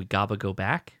gotta go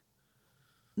back."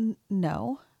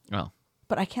 No. Oh.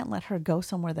 But I can't let her go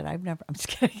somewhere that I've never. I'm just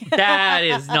kidding. That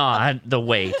is not the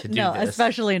way to do no, this.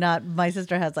 Especially not. My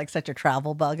sister has like such a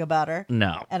travel bug about her.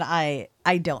 No. And I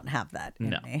don't have that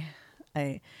in me.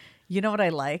 You know what I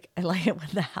like? I like it when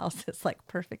the house is like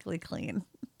perfectly clean,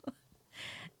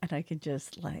 and I can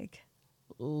just like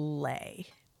lay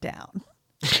down.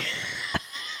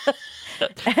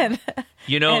 and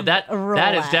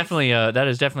that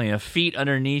is definitely a feet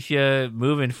underneath you,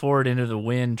 moving forward into the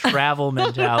wind, travel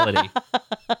mentality.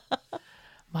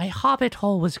 My hobbit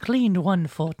hole was cleaned one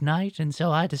fortnight, and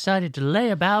so I decided to lay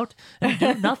about and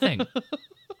do nothing.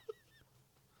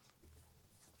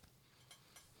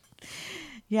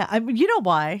 Yeah, you know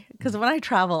why? Because when I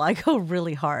travel, I go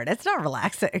really hard. It's not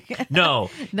relaxing. No.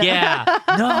 Yeah.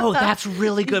 No, that's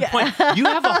really good point. You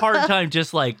have a hard time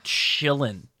just like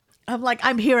chilling. I'm like,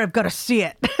 I'm here. I've got to see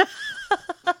it.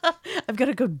 I've got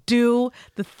to go do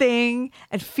the thing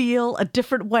and feel a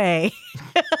different way.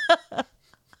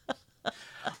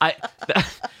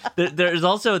 There's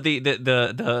also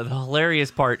the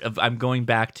hilarious part of I'm going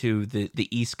back to the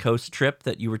East Coast trip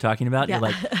that you were talking about. Yeah.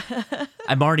 You're like,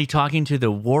 I'm already talking to the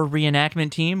war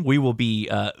reenactment team. We will be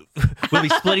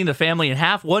splitting the family in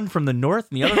half, one from the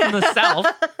north and the other from the south.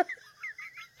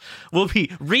 We'll be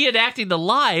reenacting the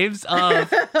lives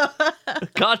of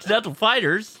Continental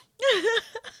fighters.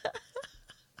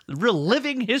 Real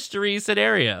living history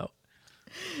scenario.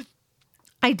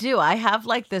 I do. I have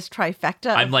like this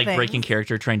trifecta. I'm like things. breaking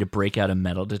character, trying to break out a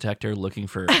metal detector, looking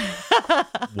for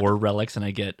war relics, and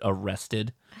I get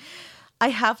arrested. I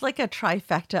have like a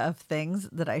trifecta of things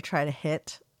that I try to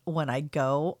hit when I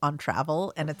go on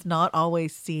travel, and it's not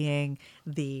always seeing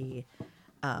the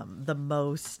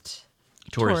most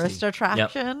tourist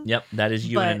attraction. Yep, that is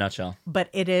you in a nutshell.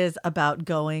 But it is about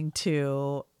going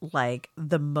to like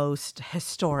the most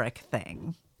historic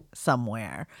thing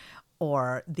somewhere.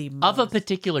 Or of a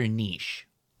particular niche.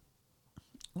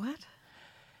 What?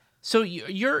 So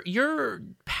your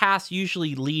path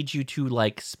usually leads you to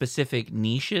like specific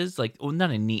niches, like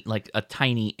not a neat, like a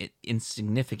tiny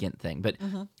insignificant thing, but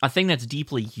a thing that's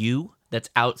deeply you, that's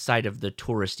outside of the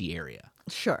touristy area.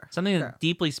 Sure. Something that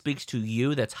deeply speaks to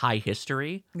you, that's high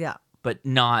history. Yeah. But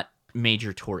not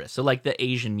major tourists. So like the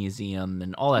Asian Museum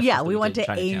and all that. Yeah, stuff we went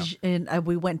to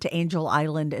we went to Angel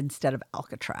Island instead of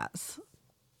Alcatraz.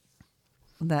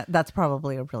 That's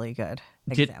probably a really good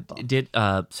example.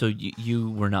 So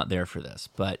you were not there for this,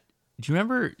 but do you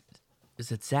remember?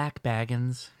 Is it Zach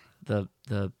Baggins, the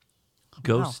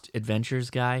Ghost Adventures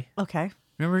guy? Okay.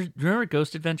 Remember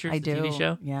Ghost Adventures? I the do. TV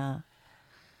show. Yeah.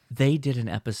 They did an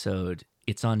episode.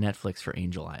 It's on Netflix for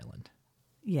Angel Island.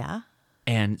 Yeah.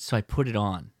 And so I put it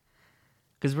on,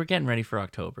 because we're getting ready for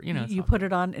October. You know, You put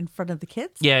it on in front of the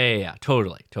kids? Yeah.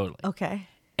 Totally. Okay.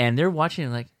 And they're watching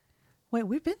and like, wait,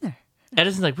 we've been there.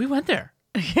 Edison's like, we went there.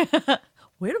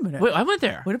 Wait a minute. Wait, I went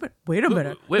there. Wait a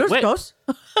minute. Wait. There's ghosts.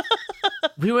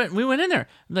 We went in there.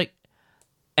 I'm like,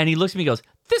 and he looks at me and goes,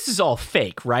 this is all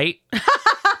fake, right?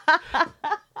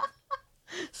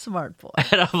 Smart boy.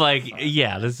 And I'm like,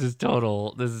 yeah, this is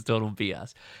total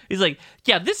BS. He's like,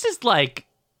 yeah, this is like,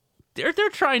 they're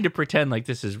trying to pretend like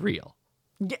this is real.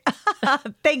 Yeah.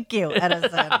 Thank you,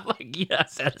 Edison. I'm like,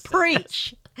 yes, Edison.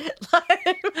 Preach.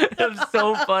 It was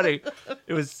so funny.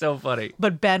 It was so funny.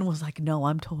 But Ben was like, no,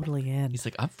 I'm totally in. He's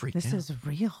like, I'm freaked out. This is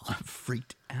real. I'm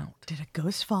freaked out. Did a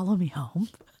ghost follow me home?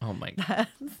 Oh my God.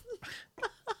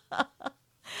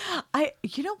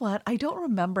 You know what? I don't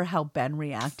remember how Ben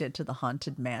reacted to the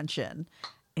Haunted Mansion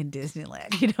in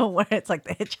Disneyland. You know, where it's like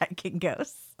the hitchhiking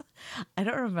ghosts. I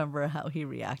don't remember how he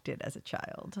reacted as a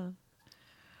child.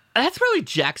 That's probably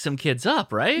jacked some kids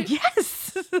up, right?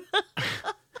 Yes.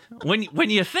 When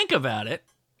you think about it,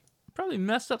 probably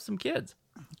messed up some kids.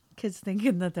 Kids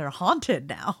thinking that they're haunted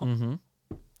now. Mm-hmm.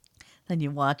 Then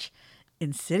you watch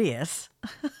Insidious.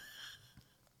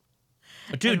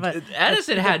 Dude,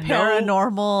 Edison had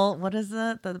paranormal. What is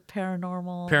it? The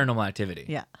paranormal Activity.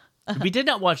 Yeah. We did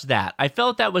not watch that. I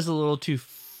felt that was a little too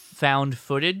found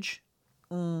footage.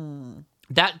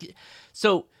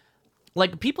 So,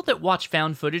 like, people that watch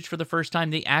found footage for the first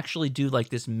time, they actually do like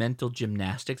this mental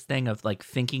gymnastics thing of like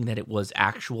thinking that it was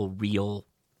actual real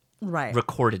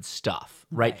recorded stuff,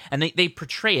 right? And they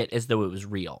portray it as though it was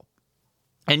real.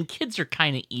 And kids are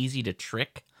kind of easy to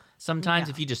trick sometimes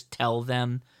if you just tell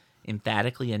them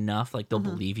emphatically enough, like they'll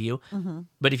believe you.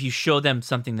 But if you show them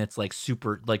something that's like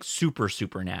super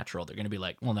supernatural, they're going to be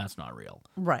like, well, that's not real.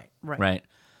 Right.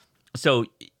 So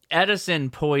Edison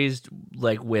poised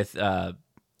like with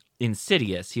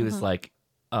Insidious, he was like,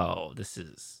 oh, this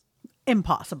is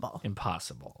impossible.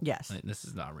 Yes. Like, this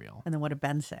is not real. And then what did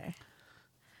Ben say?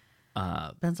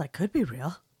 Ben's like, could be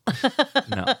real.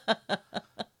 No.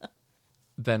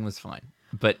 Ben was fine.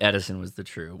 But Edison was the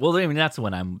true. Well, I mean, that's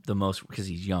when I'm the most, because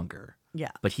he's younger.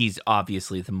 Yeah. But he's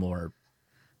obviously the more,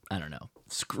 I don't know,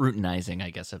 scrutinizing, I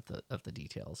guess, of the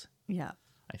details. Yeah.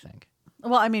 I think.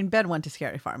 Well, I mean, Ben went to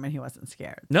Scary Farm and he wasn't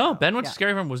scared. No, Ben went to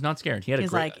Scary Farm, was not scared.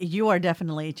 He's like, you are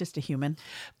definitely just a human.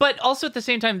 But also at the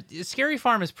same time, Scary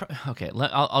Farm is... Okay,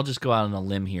 I'll just go out on a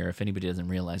limb here if anybody doesn't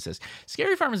realize this.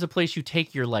 Scary Farm is a place you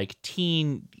take your, like,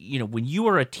 teen... You know, when you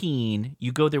are a teen,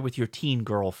 you go there with your teen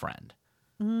girlfriend.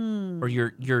 Or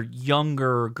your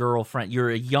younger girlfriend. You're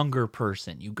a younger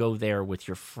person. You go there with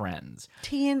your friends.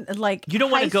 Teen, like, you don't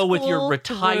want to go with your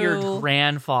retired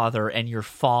grandfather and your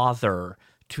father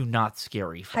to not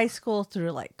Scary Farm. High school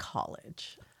through like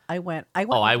college. I went. I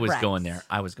was going there.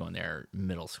 I was going there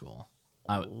middle school.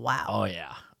 Wow. Oh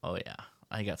yeah.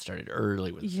 I got started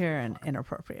early with. You're an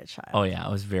inappropriate child. Oh yeah, I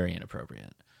was very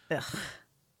inappropriate. Ugh.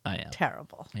 I am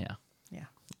terrible. Yeah.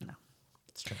 No.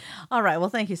 It's true. All right. Well,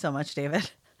 thank you so much,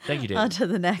 David. Thank you, David. On to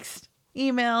the next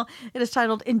email. It is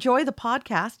titled "Enjoy the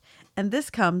Podcast," and this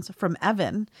comes from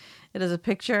Evan. It is a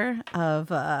picture of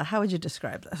how would you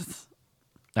describe this?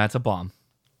 That's a bomb.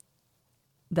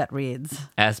 That reads,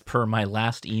 as per my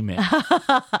last email.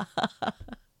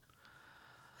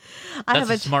 That's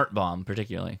a smart bomb,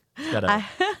 particularly. It's got a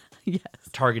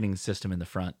targeting system in the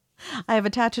front. I have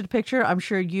attached a picture I'm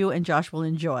sure you and Josh will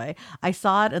enjoy. I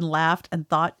saw it and laughed and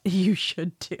thought you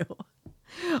should too.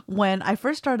 When I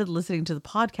first started listening to the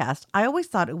podcast, I always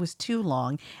thought it was too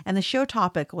long and the show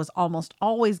topic was almost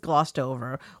always glossed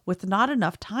over with not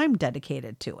enough time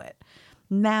dedicated to it.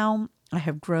 Now, I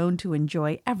have grown to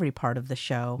enjoy every part of the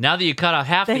show. Now that you cut off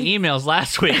half the emails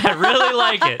last week, I really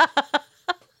like it.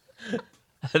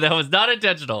 That was not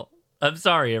intentional. I'm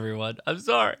sorry, everyone. I'm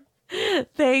sorry.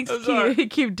 Thanks.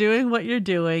 Keep doing what you're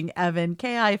doing, Evan.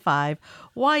 KI5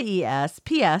 YES.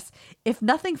 P.S. If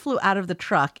nothing flew out of the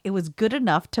truck, it was good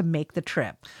enough to make the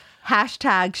trip.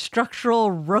 Hashtag structural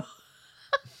road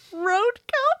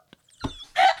coat.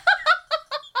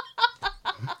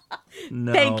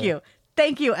 No.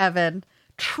 Thank you, Evan.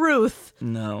 Truth.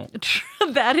 No.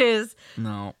 That is.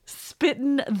 No.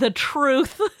 Spitting the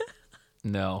truth.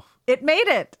 No. It made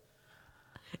it.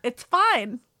 It's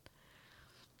fine.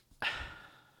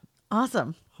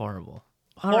 Awesome. Horrible.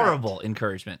 All Horrible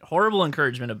encouragement. Horrible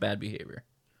encouragement of bad behavior.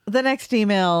 The next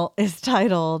email is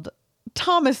titled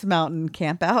Thomas Mountain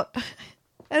Campout.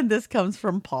 And this comes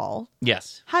from Paul.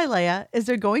 Yes. Hi, Leia. Is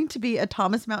there going to be a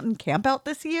Thomas Mountain Campout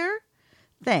this year?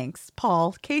 Thanks,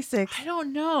 Paul. K6. I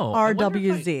don't know.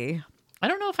 RWZ. I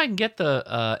don't know if I can get the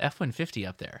F-150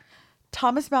 up there.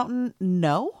 Thomas Mountain,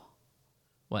 no.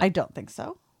 What? I don't think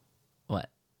so. What?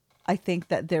 I think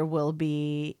that there will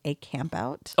be a camp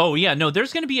out. Oh yeah, no,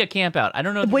 there's going to be a camp out. I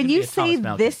don't know if When you there's gonna be a say Thomas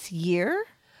Mountain. this year,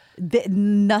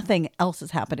 nothing else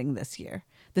is happening this year.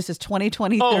 This is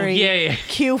 2023. Oh, yeah.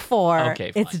 Q4.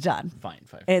 Okay, fine. It's done. Fine.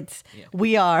 It's Yeah.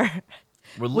 We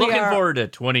We're looking are forward to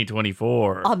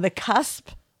 2024. on the cusp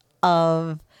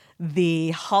of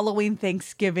the Halloween,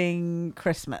 Thanksgiving,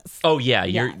 Christmas. Oh yeah,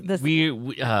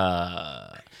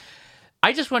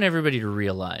 I just want everybody to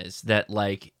realize that,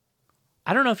 like,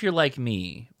 I don't know if you're like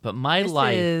me, but my This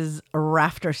life is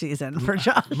rafter season for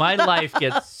John. my life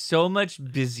gets so much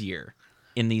busier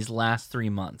in these last 3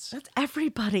 months. That's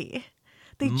everybody.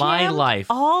 They My jammed life.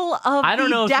 all of I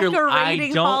don't know the if you're.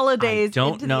 decorating holidays I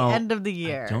don't into know. the end of the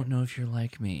year. I don't know if you're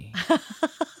like me,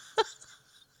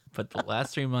 but the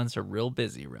last 3 months are real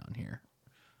busy around here.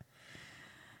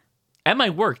 And my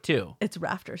work too. It's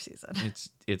rafter season.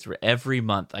 It's every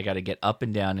month I got to get up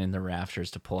and down in the rafters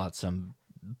to pull out some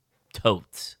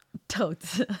totes.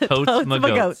 Totes my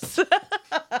goats.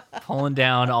 Pulling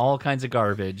down all kinds of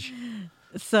garbage.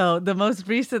 So the most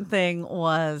recent thing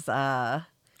was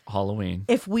Halloween.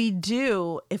 if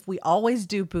we always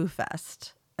do Boo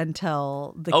Fest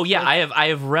until the Oh yeah, I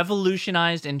have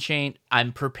revolutionized and changed.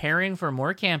 I'm preparing for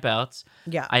more campouts.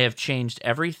 Yeah. I have changed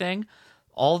everything.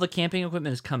 All the camping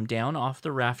equipment has come down off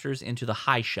the rafters into the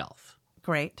high shelf.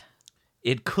 Great.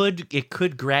 It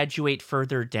could graduate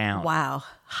further down. Wow. To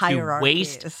Hierarchies.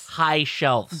 waist high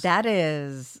shelves. That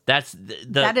is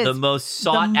the most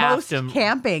sought after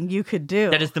camping you could do.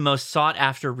 That is the most sought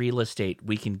after real estate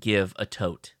we can give a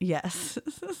tote. Yes.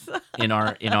 in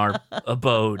our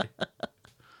abode.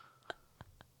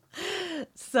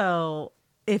 So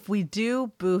if we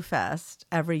do Boo Fest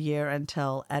every year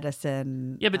until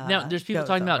Edison, Yeah, but now there's people goes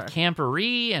talking about over.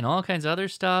 camporee and all kinds of other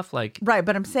stuff. Like, Right,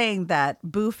 but I'm saying that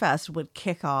Boo Fest would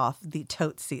kick off the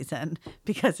tote season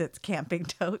because it's camping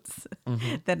totes.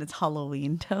 Mm-hmm. Then it's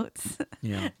Halloween totes.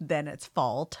 Yeah. Then it's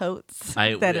fall totes.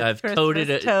 I've then it's toted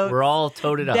Christmas it. totes. We're all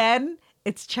toted up. Then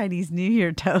it's Chinese New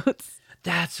Year totes.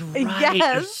 That's right. Yes.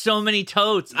 There's so many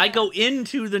totes. I go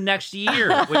into the next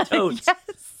year with totes.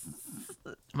 Yes.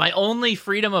 My only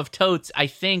freedom of totes, I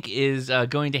think, is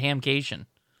going to Hamcation.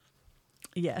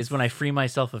 Yes. Is when I free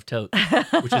myself of totes,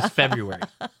 which is February.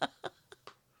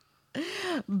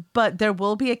 But there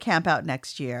will be a camp out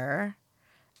next year.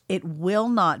 It will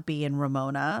not be in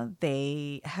Ramona.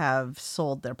 They have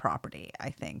sold their property, I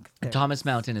think. Thomas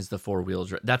Mountain is the 4-wheel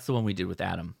drive. That's the one we did with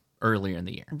Adam earlier in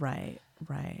the year. Right.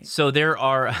 So there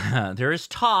are there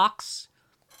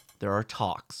are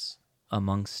talks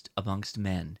amongst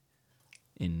men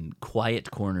in quiet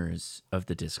corners of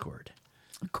the Discord.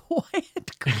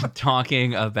 Quiet corners.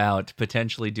 Talking about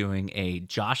potentially doing a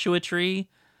Joshua Tree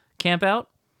camp out.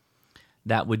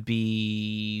 That would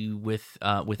be with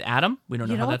Adam. We don't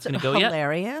know how that's going to go yet.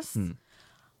 Hilarious.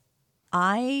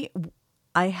 I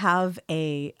have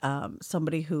a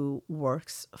somebody who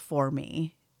works for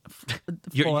me.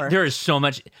 There's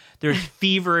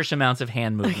feverish amounts of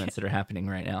hand movements that are happening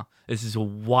right now. This is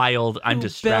wild. I'm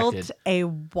distracted. Built a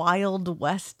Wild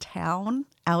West town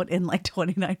out in like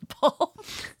 29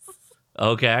 Palms.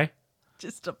 Okay.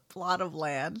 Just a plot of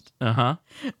land. Uh-huh.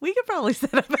 We could probably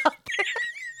set up out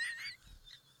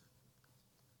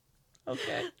there.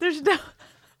 Okay. There's no.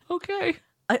 Okay.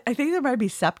 I think there might be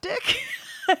septic.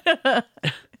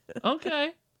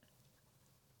 Okay.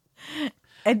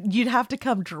 And you'd have to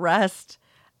come dressed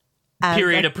as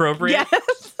Period appropriate.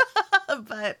 Yes.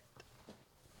 But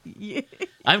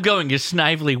I'm going to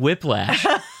Snively Whiplash.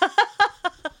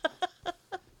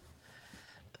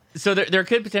 So there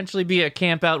could potentially be a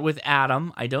camp out with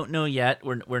Adam. I don't know yet.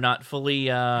 We're not fully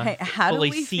how do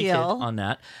fully we seated feel? on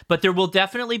that. But there will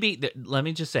definitely be. Let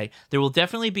me just say there will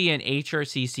definitely be an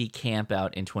HRCC camp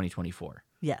out in 2024.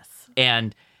 Yes.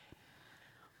 And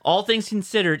all things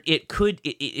considered, it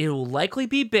will likely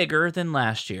be bigger than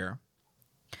last year.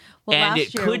 Well, and last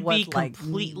it year could was be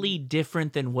completely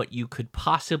different than what you could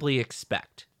possibly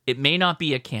expect. It may not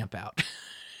be a camp out.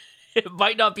 It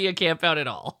might not be a camp out at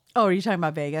all. Oh, are you talking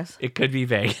about Vegas? It could be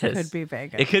Vegas. It could be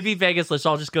Vegas. It could be Vegas. Let's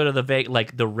all just go to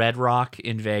the Red Rock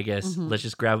in Vegas. Mhm. Let's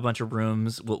just grab a bunch of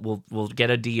rooms. We'll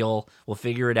get a deal. We'll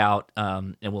figure it out.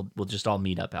 And we'll just all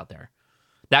meet up out there.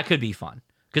 That could be fun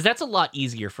because that's a lot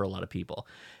easier for a lot of people.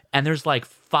 And there's like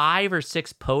 5 or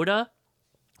 6 POTA.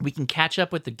 We can catch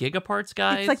up with the Gigaparts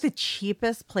guys. It's like the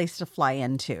cheapest place to fly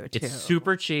into, too. It's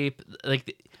super cheap.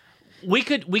 Like we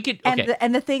could. Okay.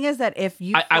 And the thing is that if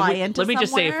you fly into let me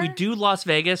just say, if we somewhere- do Las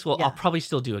Vegas, well, Yeah. I'll probably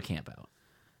still do a camp out.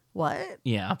 What?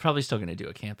 Yeah, I'm probably still going to do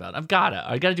a camp out. I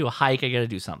gotta do a hike. I gotta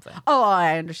do something. Oh,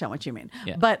 I understand what you mean.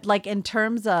 Yeah. But like in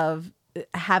terms of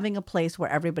having a place where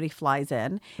everybody flies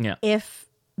in, Yeah. if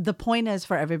The point is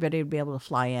for everybody to be able to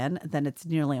fly in, then it's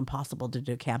nearly impossible to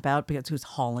do camp out because who's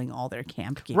hauling all their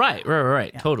camp gear? Right.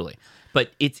 Yeah. Totally.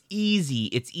 But it's easy.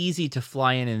 It's easy to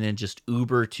fly in and then just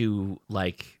Uber to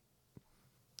like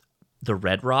the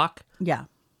Red Rock. Yeah.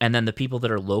 And then the people that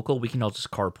are local, we can all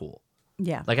just carpool.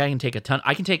 Yeah. Like I can take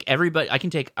I can take everybody. I can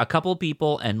take a couple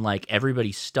people and like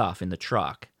everybody's stuff in the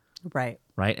truck. Right.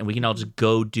 Right. And we can all just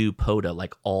go do POTA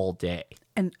like all day.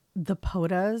 And the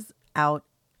POTAs out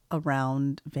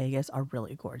around Vegas are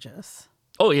really gorgeous.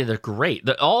 Oh, yeah, they're great.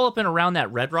 All up and around that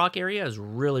Red Rock area is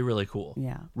really, really cool.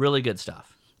 Yeah. Really good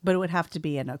stuff. But it would have to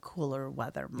be in a cooler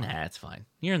weather month. Nah, it's fine.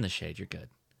 You're in the shade. You're good.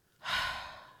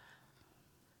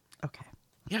 Okay.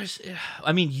 Yes.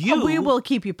 I mean, you... We will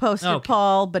keep you posted, Okay.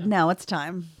 Paul, but now it's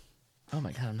time. Oh,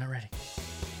 my God. I'm not ready.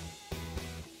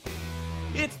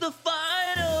 It's the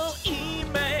final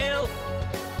email.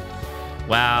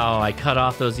 Wow, I cut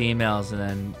off those emails and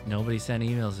then nobody sent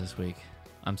emails this week.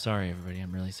 I'm sorry, everybody.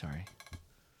 I'm really sorry.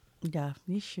 Yeah,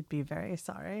 you should be very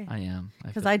sorry. I am.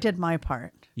 Because I did my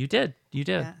part. You did. You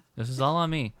did. Yeah. This is all on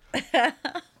me.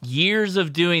 Years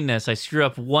of doing this, I screw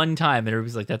up one time and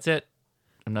everybody's like, that's it.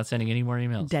 I'm not sending any more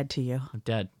emails. Dead to you. I'm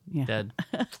dead. Yeah. Dead.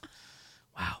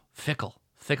 Wow. Fickle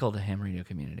the ham radio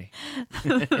community.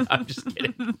 I'm just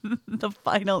kidding. The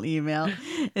final email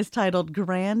is titled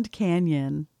Grand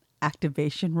Canyon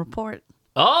Activation Report.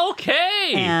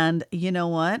 Okay. And you know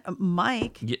what?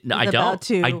 Mike I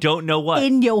don't know what.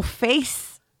 In your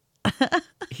face.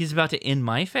 He's about to in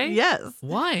my face? Yes.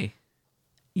 Why?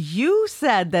 You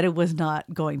said that it was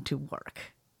not going to work.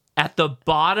 At the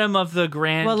bottom of the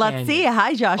Grand Well, Canyon. let's see.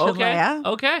 Hi, Josh and Okay. Leia.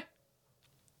 Okay.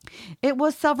 It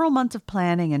was several months of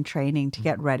planning and training to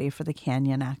get ready for the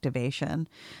canyon activation.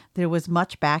 There was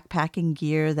much backpacking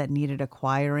gear that needed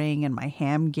acquiring, and my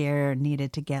ham gear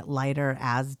needed to get lighter,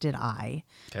 as did I.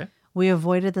 Okay. We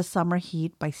avoided the summer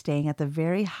heat by staying at the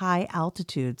very high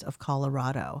altitudes of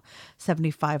Colorado,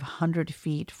 7,500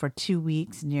 feet for 2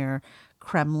 weeks near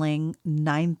Kremling,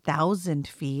 9,000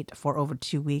 feet for over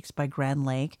 2 weeks by Grand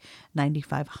Lake,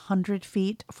 9,500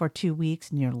 feet for 2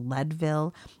 weeks near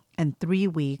Leadville, and 3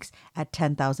 weeks at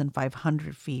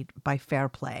 10,500 feet by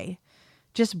Fairplay.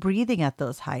 Just breathing at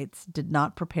those heights did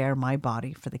not prepare my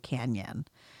body for the canyon.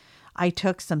 I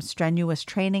took some strenuous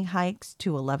training hikes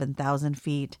to 11,000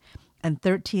 feet and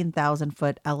 13,000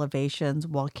 foot elevations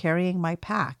while carrying my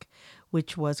pack,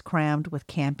 which was crammed with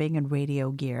camping and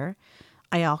radio gear.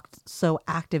 I also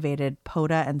activated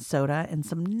POTA and SOTA in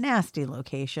some nasty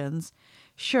locations.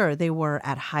 Sure, they were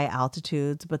at high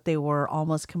altitudes, but they were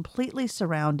almost completely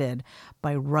surrounded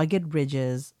by rugged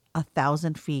ridges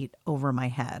 1,000 feet over my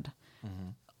head. Mm-hmm.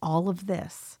 All of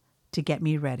this to get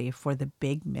me ready for the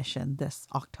big mission this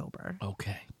October.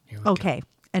 Okay. Okay,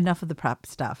 enough of the prep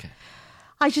stuff. Okay.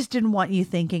 I just didn't want you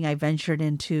thinking I ventured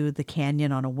into the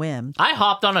canyon on a whim. I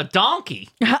hopped on a donkey.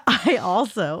 I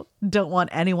also don't want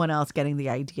anyone else getting the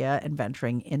idea and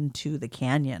venturing into the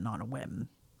canyon on a whim.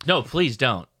 No, please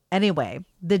don't. Anyway,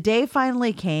 the day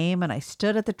finally came and I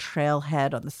stood at the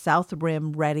trailhead on the south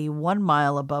rim ready 1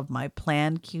 mile above my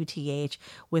planned QTH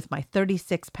with my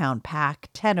 36-pound pack,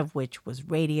 10 of which was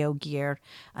radio gear,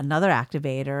 another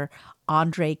activator.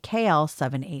 Andre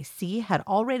KL7AC had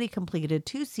already completed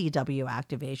 2 CW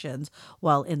activations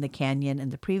while in the canyon in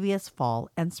the previous fall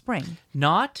and spring.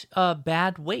 Not a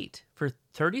bad weight for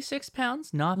 36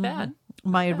 pounds. Not bad.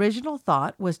 My original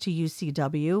thought was to use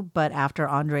CW, but after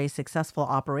Andre's successful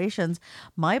operations,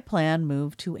 my plan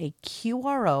moved to a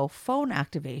QRO phone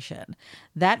activation.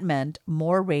 That meant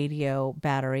more radio,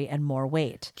 battery, and more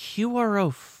weight.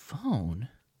 QRO phone?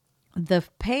 The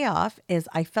payoff is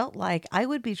I felt like I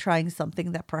would be trying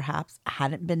something that perhaps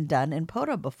hadn't been done in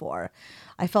POTA before.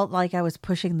 I felt like I was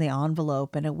pushing the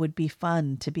envelope, and it would be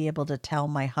fun to be able to tell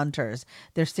my hunters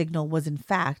their signal was in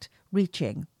fact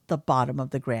reaching the bottom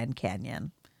of the Grand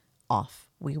Canyon. Off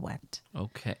we went.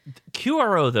 Okay.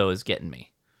 QRO, though, is getting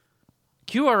me.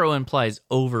 QRO implies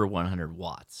over 100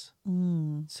 watts.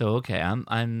 So, okay,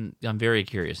 I'm very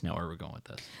curious now where we're going with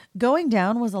this. Going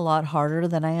down was a lot harder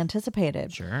than I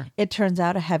anticipated. Sure. It turns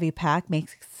out a heavy pack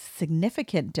makes a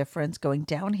significant difference going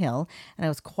downhill, and I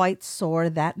was quite sore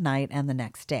that night and the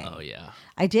next day. Oh, yeah.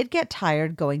 I did get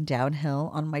tired going downhill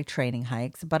on my training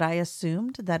hikes, but I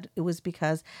assumed that it was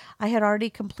because I had already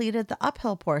completed the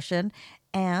uphill portion,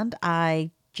 and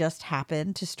I just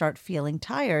happened to start feeling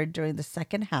tired during the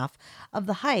second half of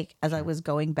the hike as I was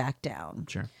going back down.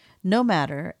 Sure. No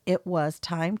matter, it was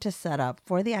time to set up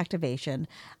for the activation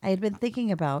I had been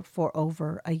thinking about for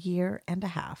over a year and a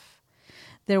half.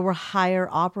 There were higher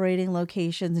operating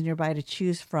locations nearby to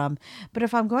choose from, but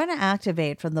if I'm going to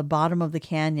activate from the bottom of the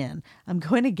canyon, I'm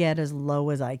going to get as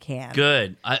low as I can.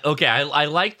 Good. I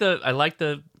like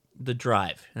the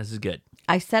drive. This is good.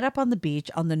 I set up on the beach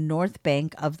on the north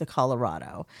bank of the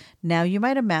Colorado. Now, you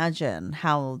might imagine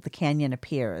how the canyon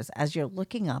appears as you're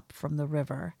looking up from the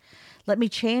river. Let me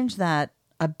change that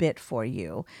a bit for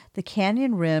you. The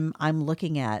canyon rim I'm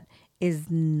looking at is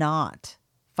not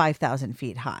 5,000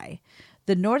 feet high.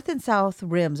 The north and south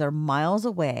rims are miles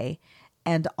away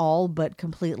and all but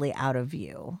completely out of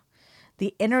view.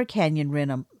 The inner canyon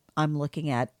rim I'm looking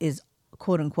at is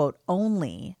quote unquote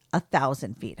only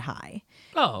 1,000 feet high.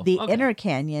 The inner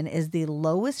canyon is the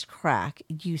lowest crack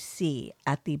you see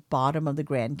at the bottom of the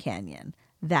Grand Canyon.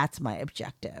 That's my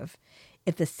objective.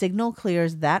 If the signal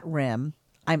clears that rim,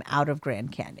 I'm out of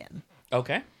Grand Canyon.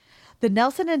 Okay. The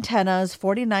Nelson Antenna's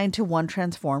 49-to-1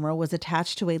 transformer was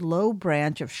attached to a low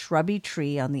branch of shrubby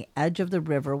tree on the edge of the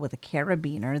river with a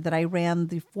carabiner that I ran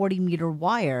the 40-meter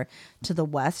wire to the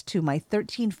west to my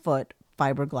 13-foot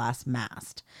fiberglass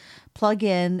mast. Plug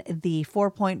in the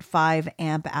 4.5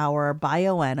 amp hour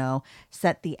Bioenno,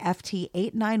 set the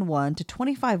FT891 to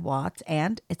 25 watts,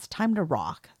 and it's time to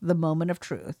rock, the moment of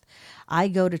truth. I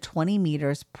go to 20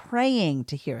 meters praying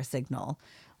to hear a signal.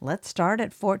 Let's start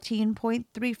at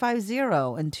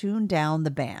 14.350 and tune down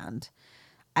the band.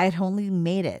 I had only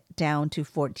made it down to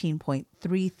 14.332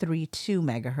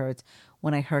 megahertz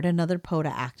when I heard another POTA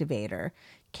activator,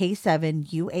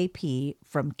 K7 UAP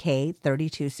from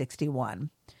K3261.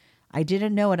 I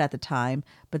didn't know it at the time,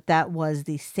 but that was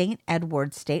the St.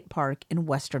 Edward State Park in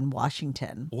Western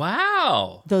Washington.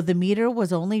 Wow. Though the meter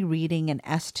was only reading an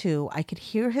S2, I could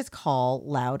hear his call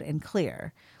loud and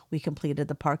clear. We completed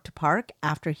the park to park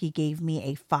after he gave me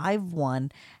a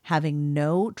 5-1, having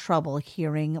no trouble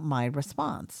hearing my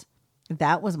response.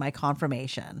 That was my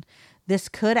confirmation. This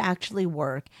could actually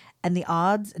work, and the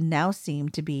odds now seem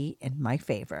to be in my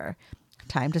favor.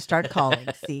 Time to start calling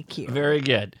CQ. Very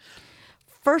good.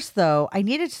 First, though, I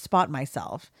needed to spot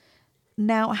myself.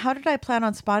 Now, how did I plan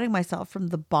on spotting myself from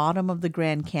the bottom of the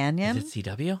Grand Canyon? Is it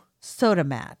CW?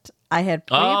 Sodamat. I had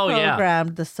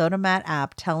pre-programmed the Sodamat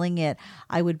app telling it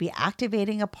I would be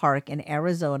activating a park in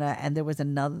Arizona, and there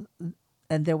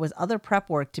was other prep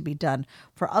work to be done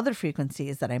for other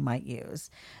frequencies that I might use.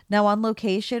 Now, on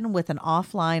location with an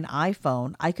offline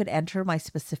iPhone, I could enter my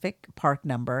specific park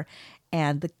number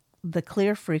and the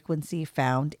clear frequency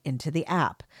found into the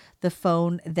app. The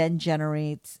phone then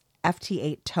generates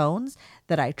FT8 tones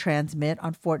that I transmit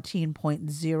on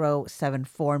 14.074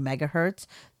 megahertz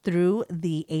through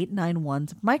the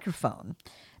 891's microphone.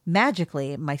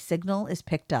 Magically, my signal is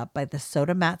picked up by the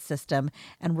Sodamat system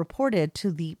and reported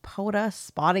to the POTA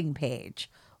spotting page.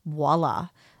 Voila.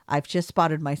 I've just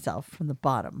spotted myself from the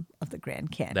bottom of the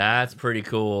Grand Canyon. That's pretty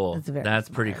cool. That's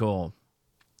pretty cool.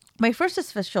 My first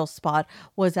official spot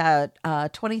was at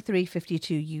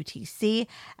 2352 UTC.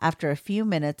 After a few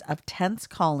minutes of tense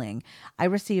calling, I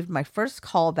received my first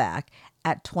call back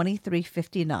at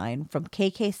 2359 from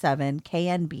KK7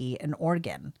 KNB in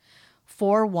Oregon.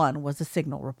 4-1 was a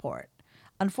signal report.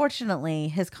 Unfortunately,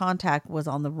 his contact was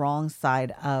on the wrong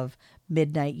side of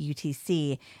midnight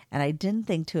UTC, and I didn't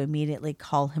think to immediately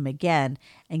call him again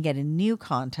and get a new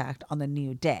contact on the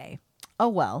new day. Oh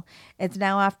well, it's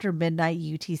now after midnight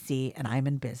UTC and I'm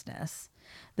in business.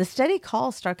 The steady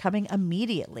calls start coming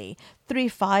immediately.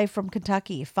 3-5 from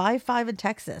Kentucky, 5-5 in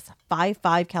Texas,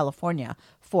 5-5 California,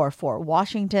 4-4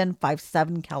 Washington,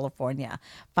 5-7 California,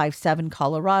 5-7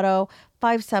 Colorado,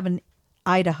 5-7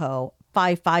 Idaho,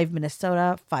 5-5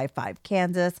 Minnesota, 5-5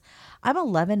 Kansas. I'm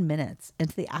 11 minutes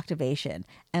into the activation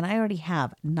and I already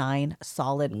have 9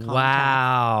 solid contacts.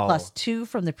 Wow. Plus 2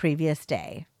 from the previous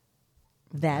day.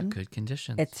 Then good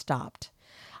conditions. It stopped.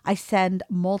 I send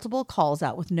multiple calls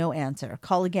out with no answer.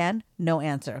 Call again, no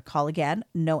answer. Call again,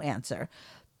 no answer.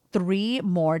 3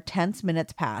 more tense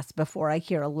minutes pass before I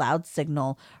hear a loud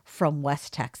signal from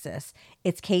West Texas.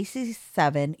 It's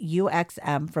KC7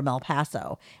 UXM from El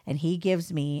Paso, and he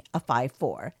gives me a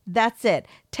 5-4. That's it.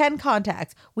 10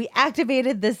 contacts. We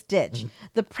activated this ditch.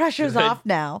 The pressure's off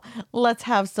now. Let's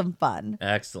have some fun.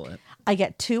 Excellent. I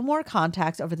get 2 more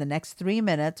contacts over the next 3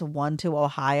 minutes, one to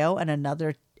Ohio and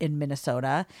another in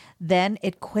Minnesota. Then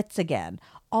it quits again.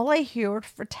 All I hear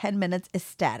for 10 minutes is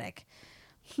static.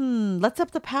 Let's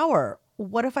up the power.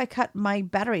 What if I cut my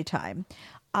battery time?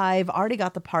 I've already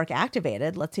got the park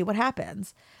activated. Let's see what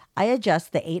happens. I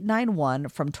adjust the 891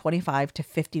 from 25 to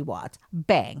 50 watts.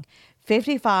 Bang.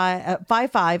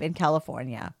 5-5 in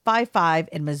California, 5-5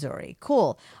 in Missouri.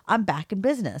 Cool. I'm back in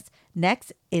business.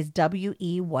 Next is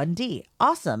WE1D.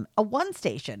 Awesome. A 1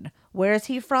 station. Where is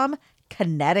he from?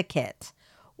 Connecticut.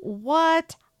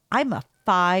 What? I'm a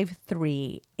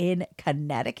 5'3" in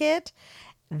Connecticut?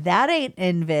 That ain't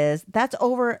invis. That's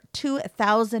over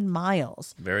 2,000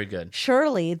 miles. Very good.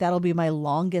 Surely that'll be my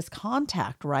longest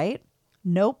contact, right?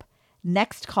 Nope.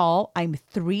 Next call, I'm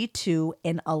 3'2"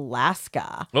 in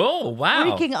Alaska. Oh, wow.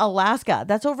 Freaking Alaska.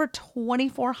 That's over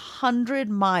 2,400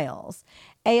 miles.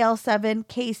 AL7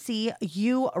 KC,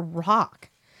 you rock.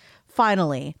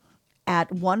 Finally, at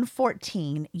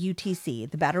 1:14 UTC,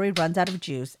 the battery runs out of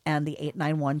juice and the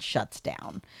 891 shuts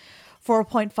down.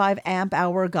 4.5 amp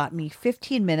hour got me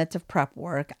 15 minutes of prep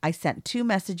work. I sent 2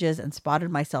 messages and spotted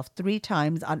myself 3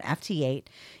 times on FT8,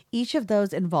 each of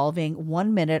those involving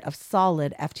 1 minute of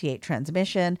solid FT8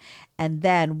 transmission and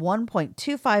then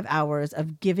 1.25 hours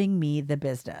of giving me the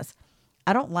business.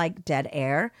 I don't like dead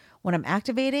air. When I'm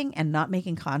activating and not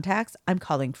making contacts, I'm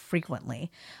calling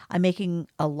frequently. I'm making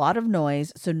a lot of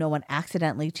noise so no one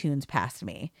accidentally tunes past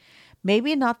me.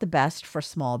 Maybe not the best for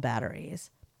small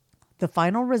batteries. The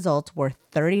final results were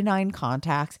 39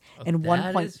 contacts in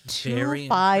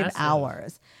 1.25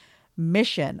 hours.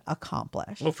 Mission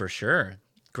accomplished. Oh, for sure.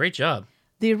 Great job.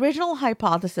 The original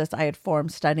hypothesis I had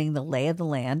formed studying the lay of the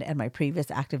land and my previous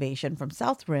activation from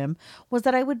South Rim was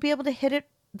that I would be able to hit it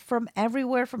from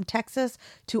everywhere from Texas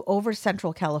to over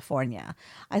Central California.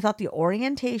 I thought the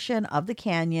orientation of the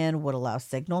canyon would allow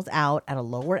signals out at a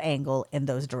lower angle in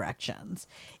those directions.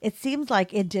 It seems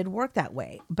like it did work that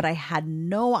way, but I had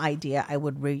no idea I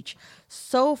would reach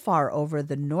so far over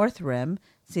the North Rim.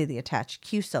 See the attached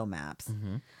QSO maps.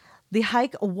 Mm-hmm. The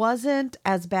hike wasn't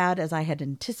as bad as I had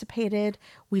anticipated.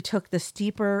 We took the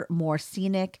steeper, more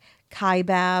scenic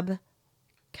Kaibab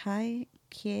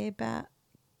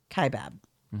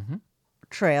Mm-hmm.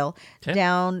 trail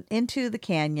down into the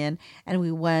canyon, and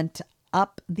we went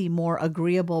up the more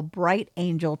agreeable Bright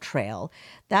Angel Trail.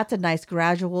 That's a nice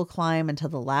gradual climb until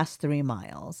the last 3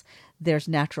 miles. There's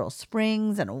natural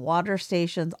springs and water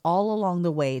stations all along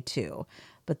the way too,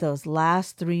 but those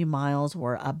last 3 miles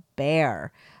were a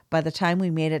bear. By the time we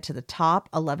made it to the top,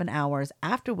 11 hours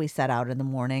after we set out in the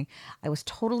morning, I was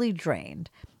totally drained.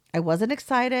 I wasn't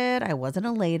excited, I wasn't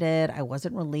elated, I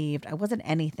wasn't relieved, I wasn't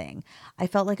anything. I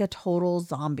felt like a total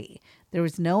zombie. There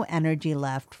was no energy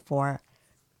left for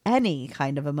any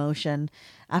kind of emotion.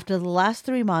 After the last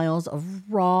 3 miles of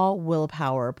raw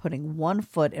willpower, putting one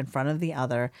foot in front of the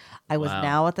other, I was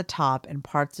now at the top, and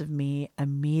parts of me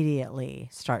immediately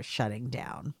start shutting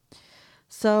down.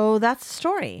 So that's the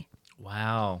story.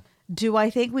 Wow. Do I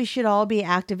think we should all be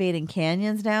activating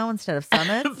canyons now instead of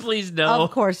summits? Please no.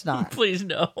 Of course not. Please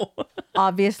no.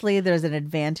 Obviously, there's an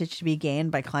advantage to be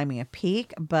gained by climbing a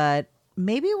peak, but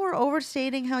maybe we're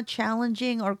overstating how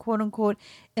challenging or quote-unquote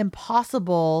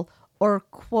impossible or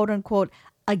quote-unquote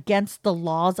against the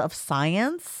laws of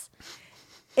science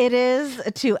it is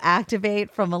to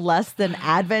activate from a less than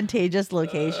advantageous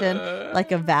location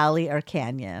like a valley or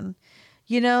canyon.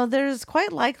 You know, there's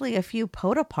quite likely a few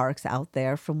POTA parks out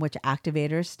there from which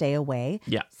activators stay away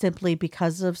simply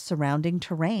because of surrounding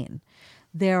terrain.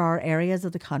 There are areas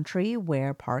of the country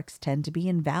where parks tend to be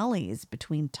in valleys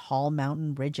between tall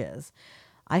mountain ridges.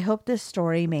 I hope this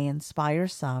story may inspire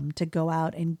some to go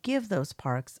out and give those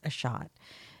parks a shot.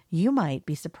 You might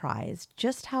be surprised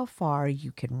just how far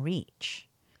you can reach.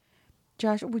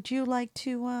 Josh, would you like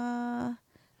to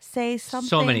say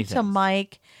something to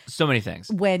Mike? So many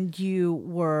things. When you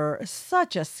were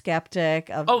such a skeptic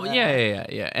of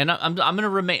yeah. And I'm going to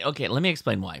remain. Okay, let me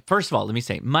explain why. First of all, let me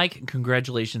say, Mike,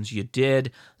 congratulations. You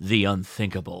did the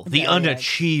unthinkable, the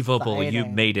unachievable. You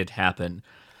made it happen.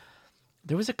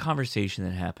 There was a conversation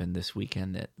that happened this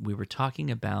weekend that we were talking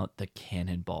about the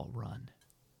Cannonball Run.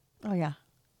 Oh, yeah.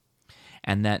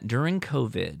 And that during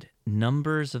COVID,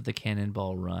 numbers of the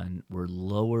Cannonball Run were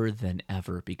lower than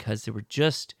ever because there were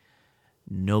just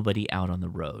nobody out on the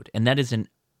road. And that is an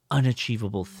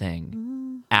unachievable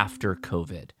thing after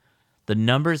COVID. The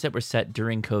numbers that were set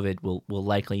during COVID will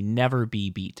likely never be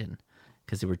beaten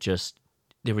because there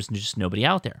was just nobody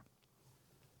out there.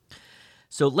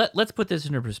 So let's put this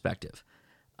into perspective.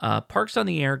 Parks on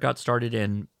the Air got started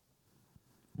in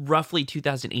roughly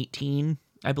 2018,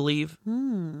 I believe.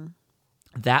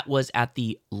 That was at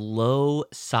the low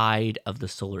side of the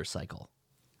solar cycle.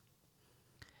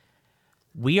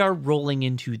 We are rolling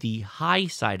into the high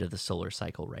side of the solar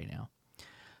cycle right now.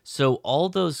 So all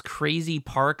those crazy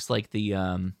parks like the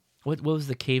what was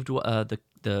the cave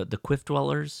the cliff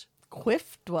dwellers? The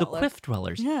cliff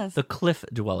dwellers. Yes. The cliff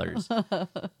dwellers.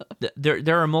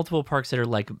 There are multiple parks that are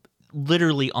like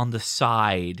literally on the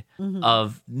side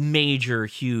of major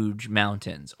huge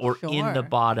mountains or in the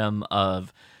bottom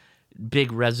of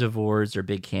big reservoirs or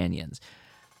big canyons.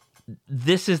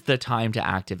 this is the time to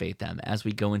activate them as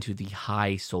we go into the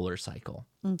high solar cycle.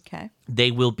 Okay.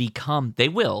 They will become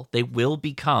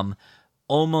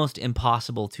almost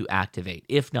impossible to activate,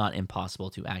 if not impossible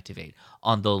to activate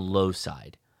on the low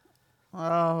side.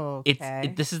 Oh,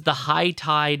 okay. This is the high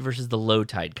tide versus the low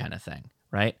tide kind of thing,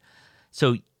 right?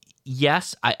 So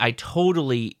yes, I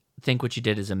totally think what you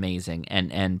did is amazing,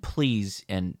 and please,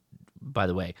 and by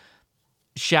the way,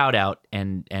 shout out,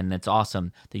 and it's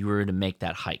awesome that you were to make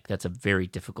that hike. That's a very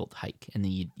difficult hike, and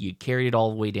then you carried it all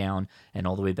the way down and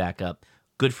all the way back up.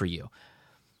 Good for you.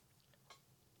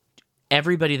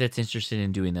 Everybody that's interested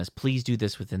in doing this, please do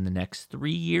this within the next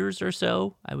 3 years or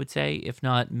so, I would say, if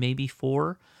not maybe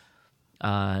 4.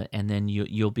 And then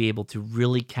you'll be able to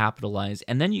really capitalize.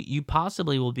 And then you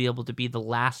possibly will be able to be the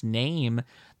last name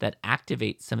that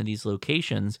activates some of these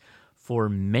locations for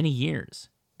many years.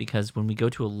 Because when we go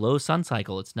to a low sun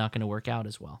cycle, it's not going to work out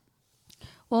as well.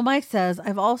 Well, Mike says,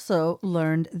 I've also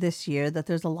learned this year that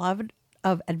there's a lot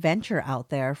of adventure out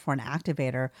there for an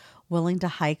activator willing to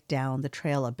hike down the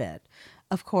trail a bit.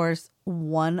 Of course,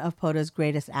 one of POTA's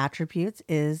greatest attributes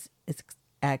is its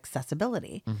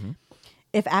accessibility. Mm-hmm.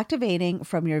 If activating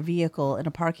from your vehicle in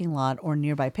a parking lot or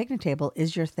nearby picnic table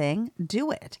is your thing, do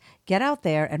it. Get out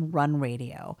there and run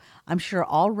radio. I'm sure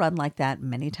I'll run like that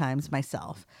many times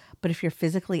myself. But if you're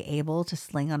physically able to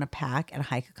sling on a pack and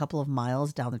hike a couple of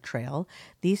miles down the trail,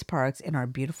 these parks in our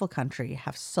beautiful country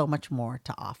have so much more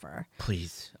to offer.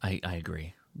 Please, I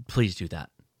agree. Please do that.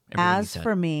 As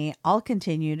for me, I'll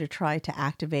continue to try to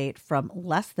activate from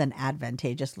less than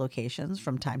advantageous locations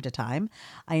from time to time.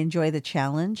 I enjoy the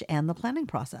challenge and the planning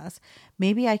process.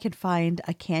 Maybe I could find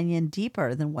a canyon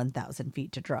deeper than 1,000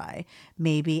 feet to try.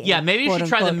 Maybe you should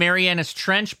try the Marianas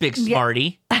Trench, big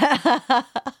smarty. Yeah.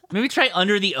 Maybe try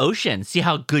under the ocean. See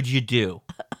how good you do.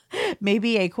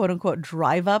 Maybe a quote-unquote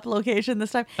drive-up location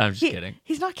this time. I'm just kidding.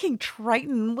 He's not King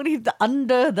Triton. What are you,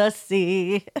 under the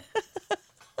sea?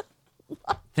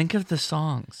 Think of the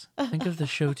songs. Think of the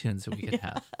show tunes that we could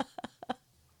have.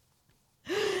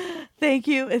 Thank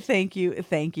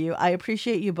you. I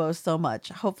appreciate you both so much.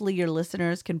 Hopefully your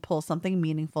listeners can pull something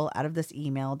meaningful out of this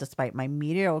email despite my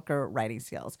mediocre writing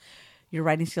skills. Your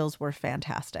writing skills were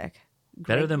fantastic.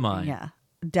 Better than mine. Yeah,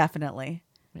 definitely.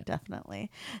 Yeah.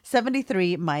 Definitely.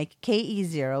 73 Mike,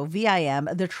 KE0, VIM,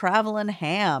 the Travelin'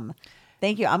 Ham.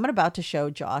 Thank you. I'm about to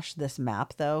show Josh this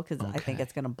map, though, because I think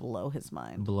it's going to blow his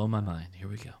mind. Blow my mind. Here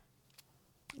we go.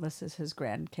 This is his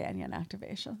Grand Canyon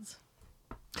activations.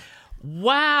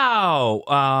 Wow.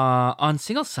 On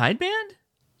single sideband?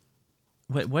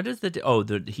 What is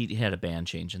the... he had a band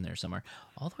change in there somewhere.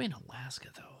 All the way in Alaska,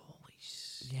 though. Holy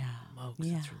smokes. Yeah.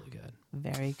 That's really good.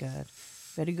 Very good.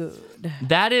 Very good.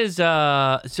 That is...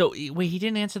 So, wait, he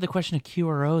didn't answer the question of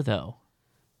QRO, though.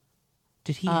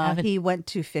 Did he have it? He went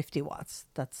to 50 watts.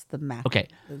 That's the max. Okay.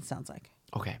 It sounds like.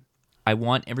 Okay. I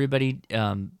want everybody,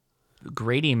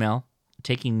 great email,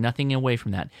 taking nothing away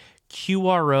from that.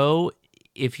 QRO,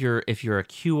 if you're a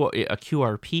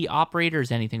QRP operator,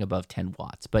 is anything above 10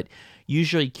 watts. But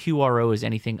usually QRO is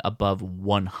anything above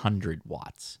 100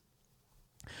 watts.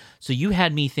 So you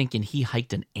had me thinking he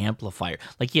hiked an amplifier.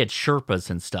 Like he had Sherpas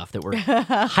and stuff that were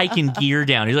hiking gear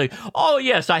down. He's like, oh,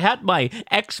 yes, I had my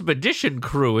expedition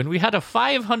crew, and we had a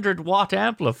 500-watt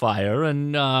amplifier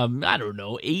and,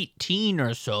 18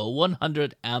 or so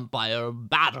 100-ampere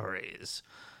batteries.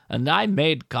 And I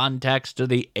made contacts to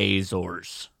the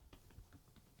Azores.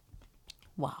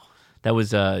 Wow. That was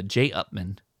Jay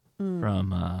Upman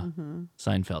from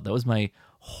Seinfeld. That was my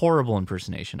horrible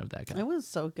impersonation of that guy. It was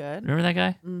so good. Remember that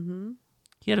guy? Mm-hmm.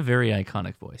 He had a very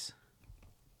iconic voice.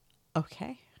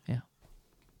 Okay. Yeah.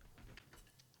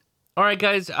 All right,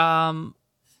 guys. I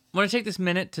want to take this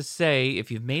minute to say, if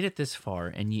you've made it this far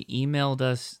and you emailed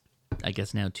us, I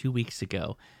guess now 2 weeks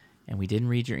ago, and we didn't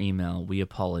read your email, we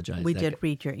apologize. We did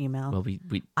read your email. Well,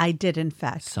 I did, in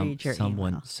fact, read your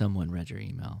email. Someone read your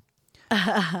email.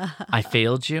 I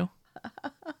failed you.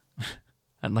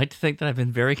 I'd like to think that I've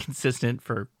been very consistent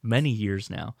for many years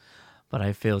now, but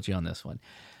I failed you on this one.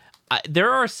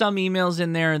 There are some emails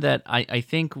in there that I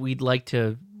think we'd like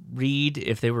to read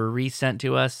if they were resent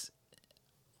to us.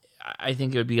 I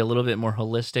think it would be a little bit more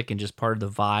holistic and just part of the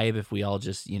vibe if we all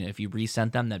just, if you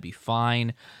resent them, that'd be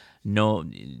fine. No,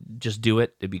 just do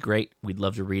it. It'd be great. We'd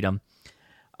love to read them.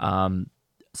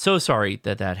 So sorry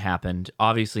that happened.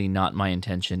 Obviously not my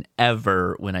intention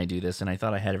ever when I do this, and I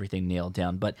thought I had everything nailed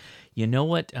down. But you know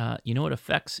what? You know what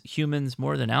affects humans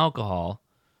more than alcohol?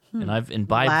 And I've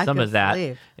imbibed some of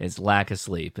that. Is lack of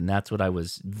sleep, and that's what I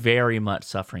was very much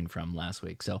suffering from last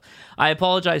week. So I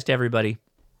apologize to everybody.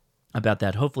 about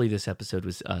that. Hopefully this episode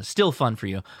was still fun for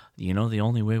you. You know, the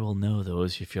only way we'll know, though,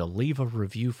 is if you'll leave a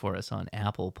review for us on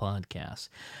Apple Podcasts.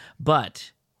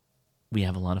 But we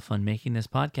have a lot of fun making this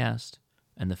podcast,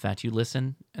 and the fact you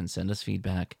listen and send us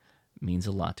feedback means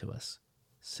a lot to us.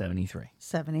 73.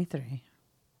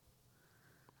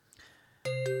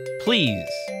 Please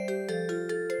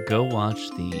go watch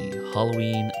the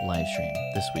Halloween live stream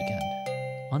this weekend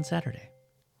on Saturday.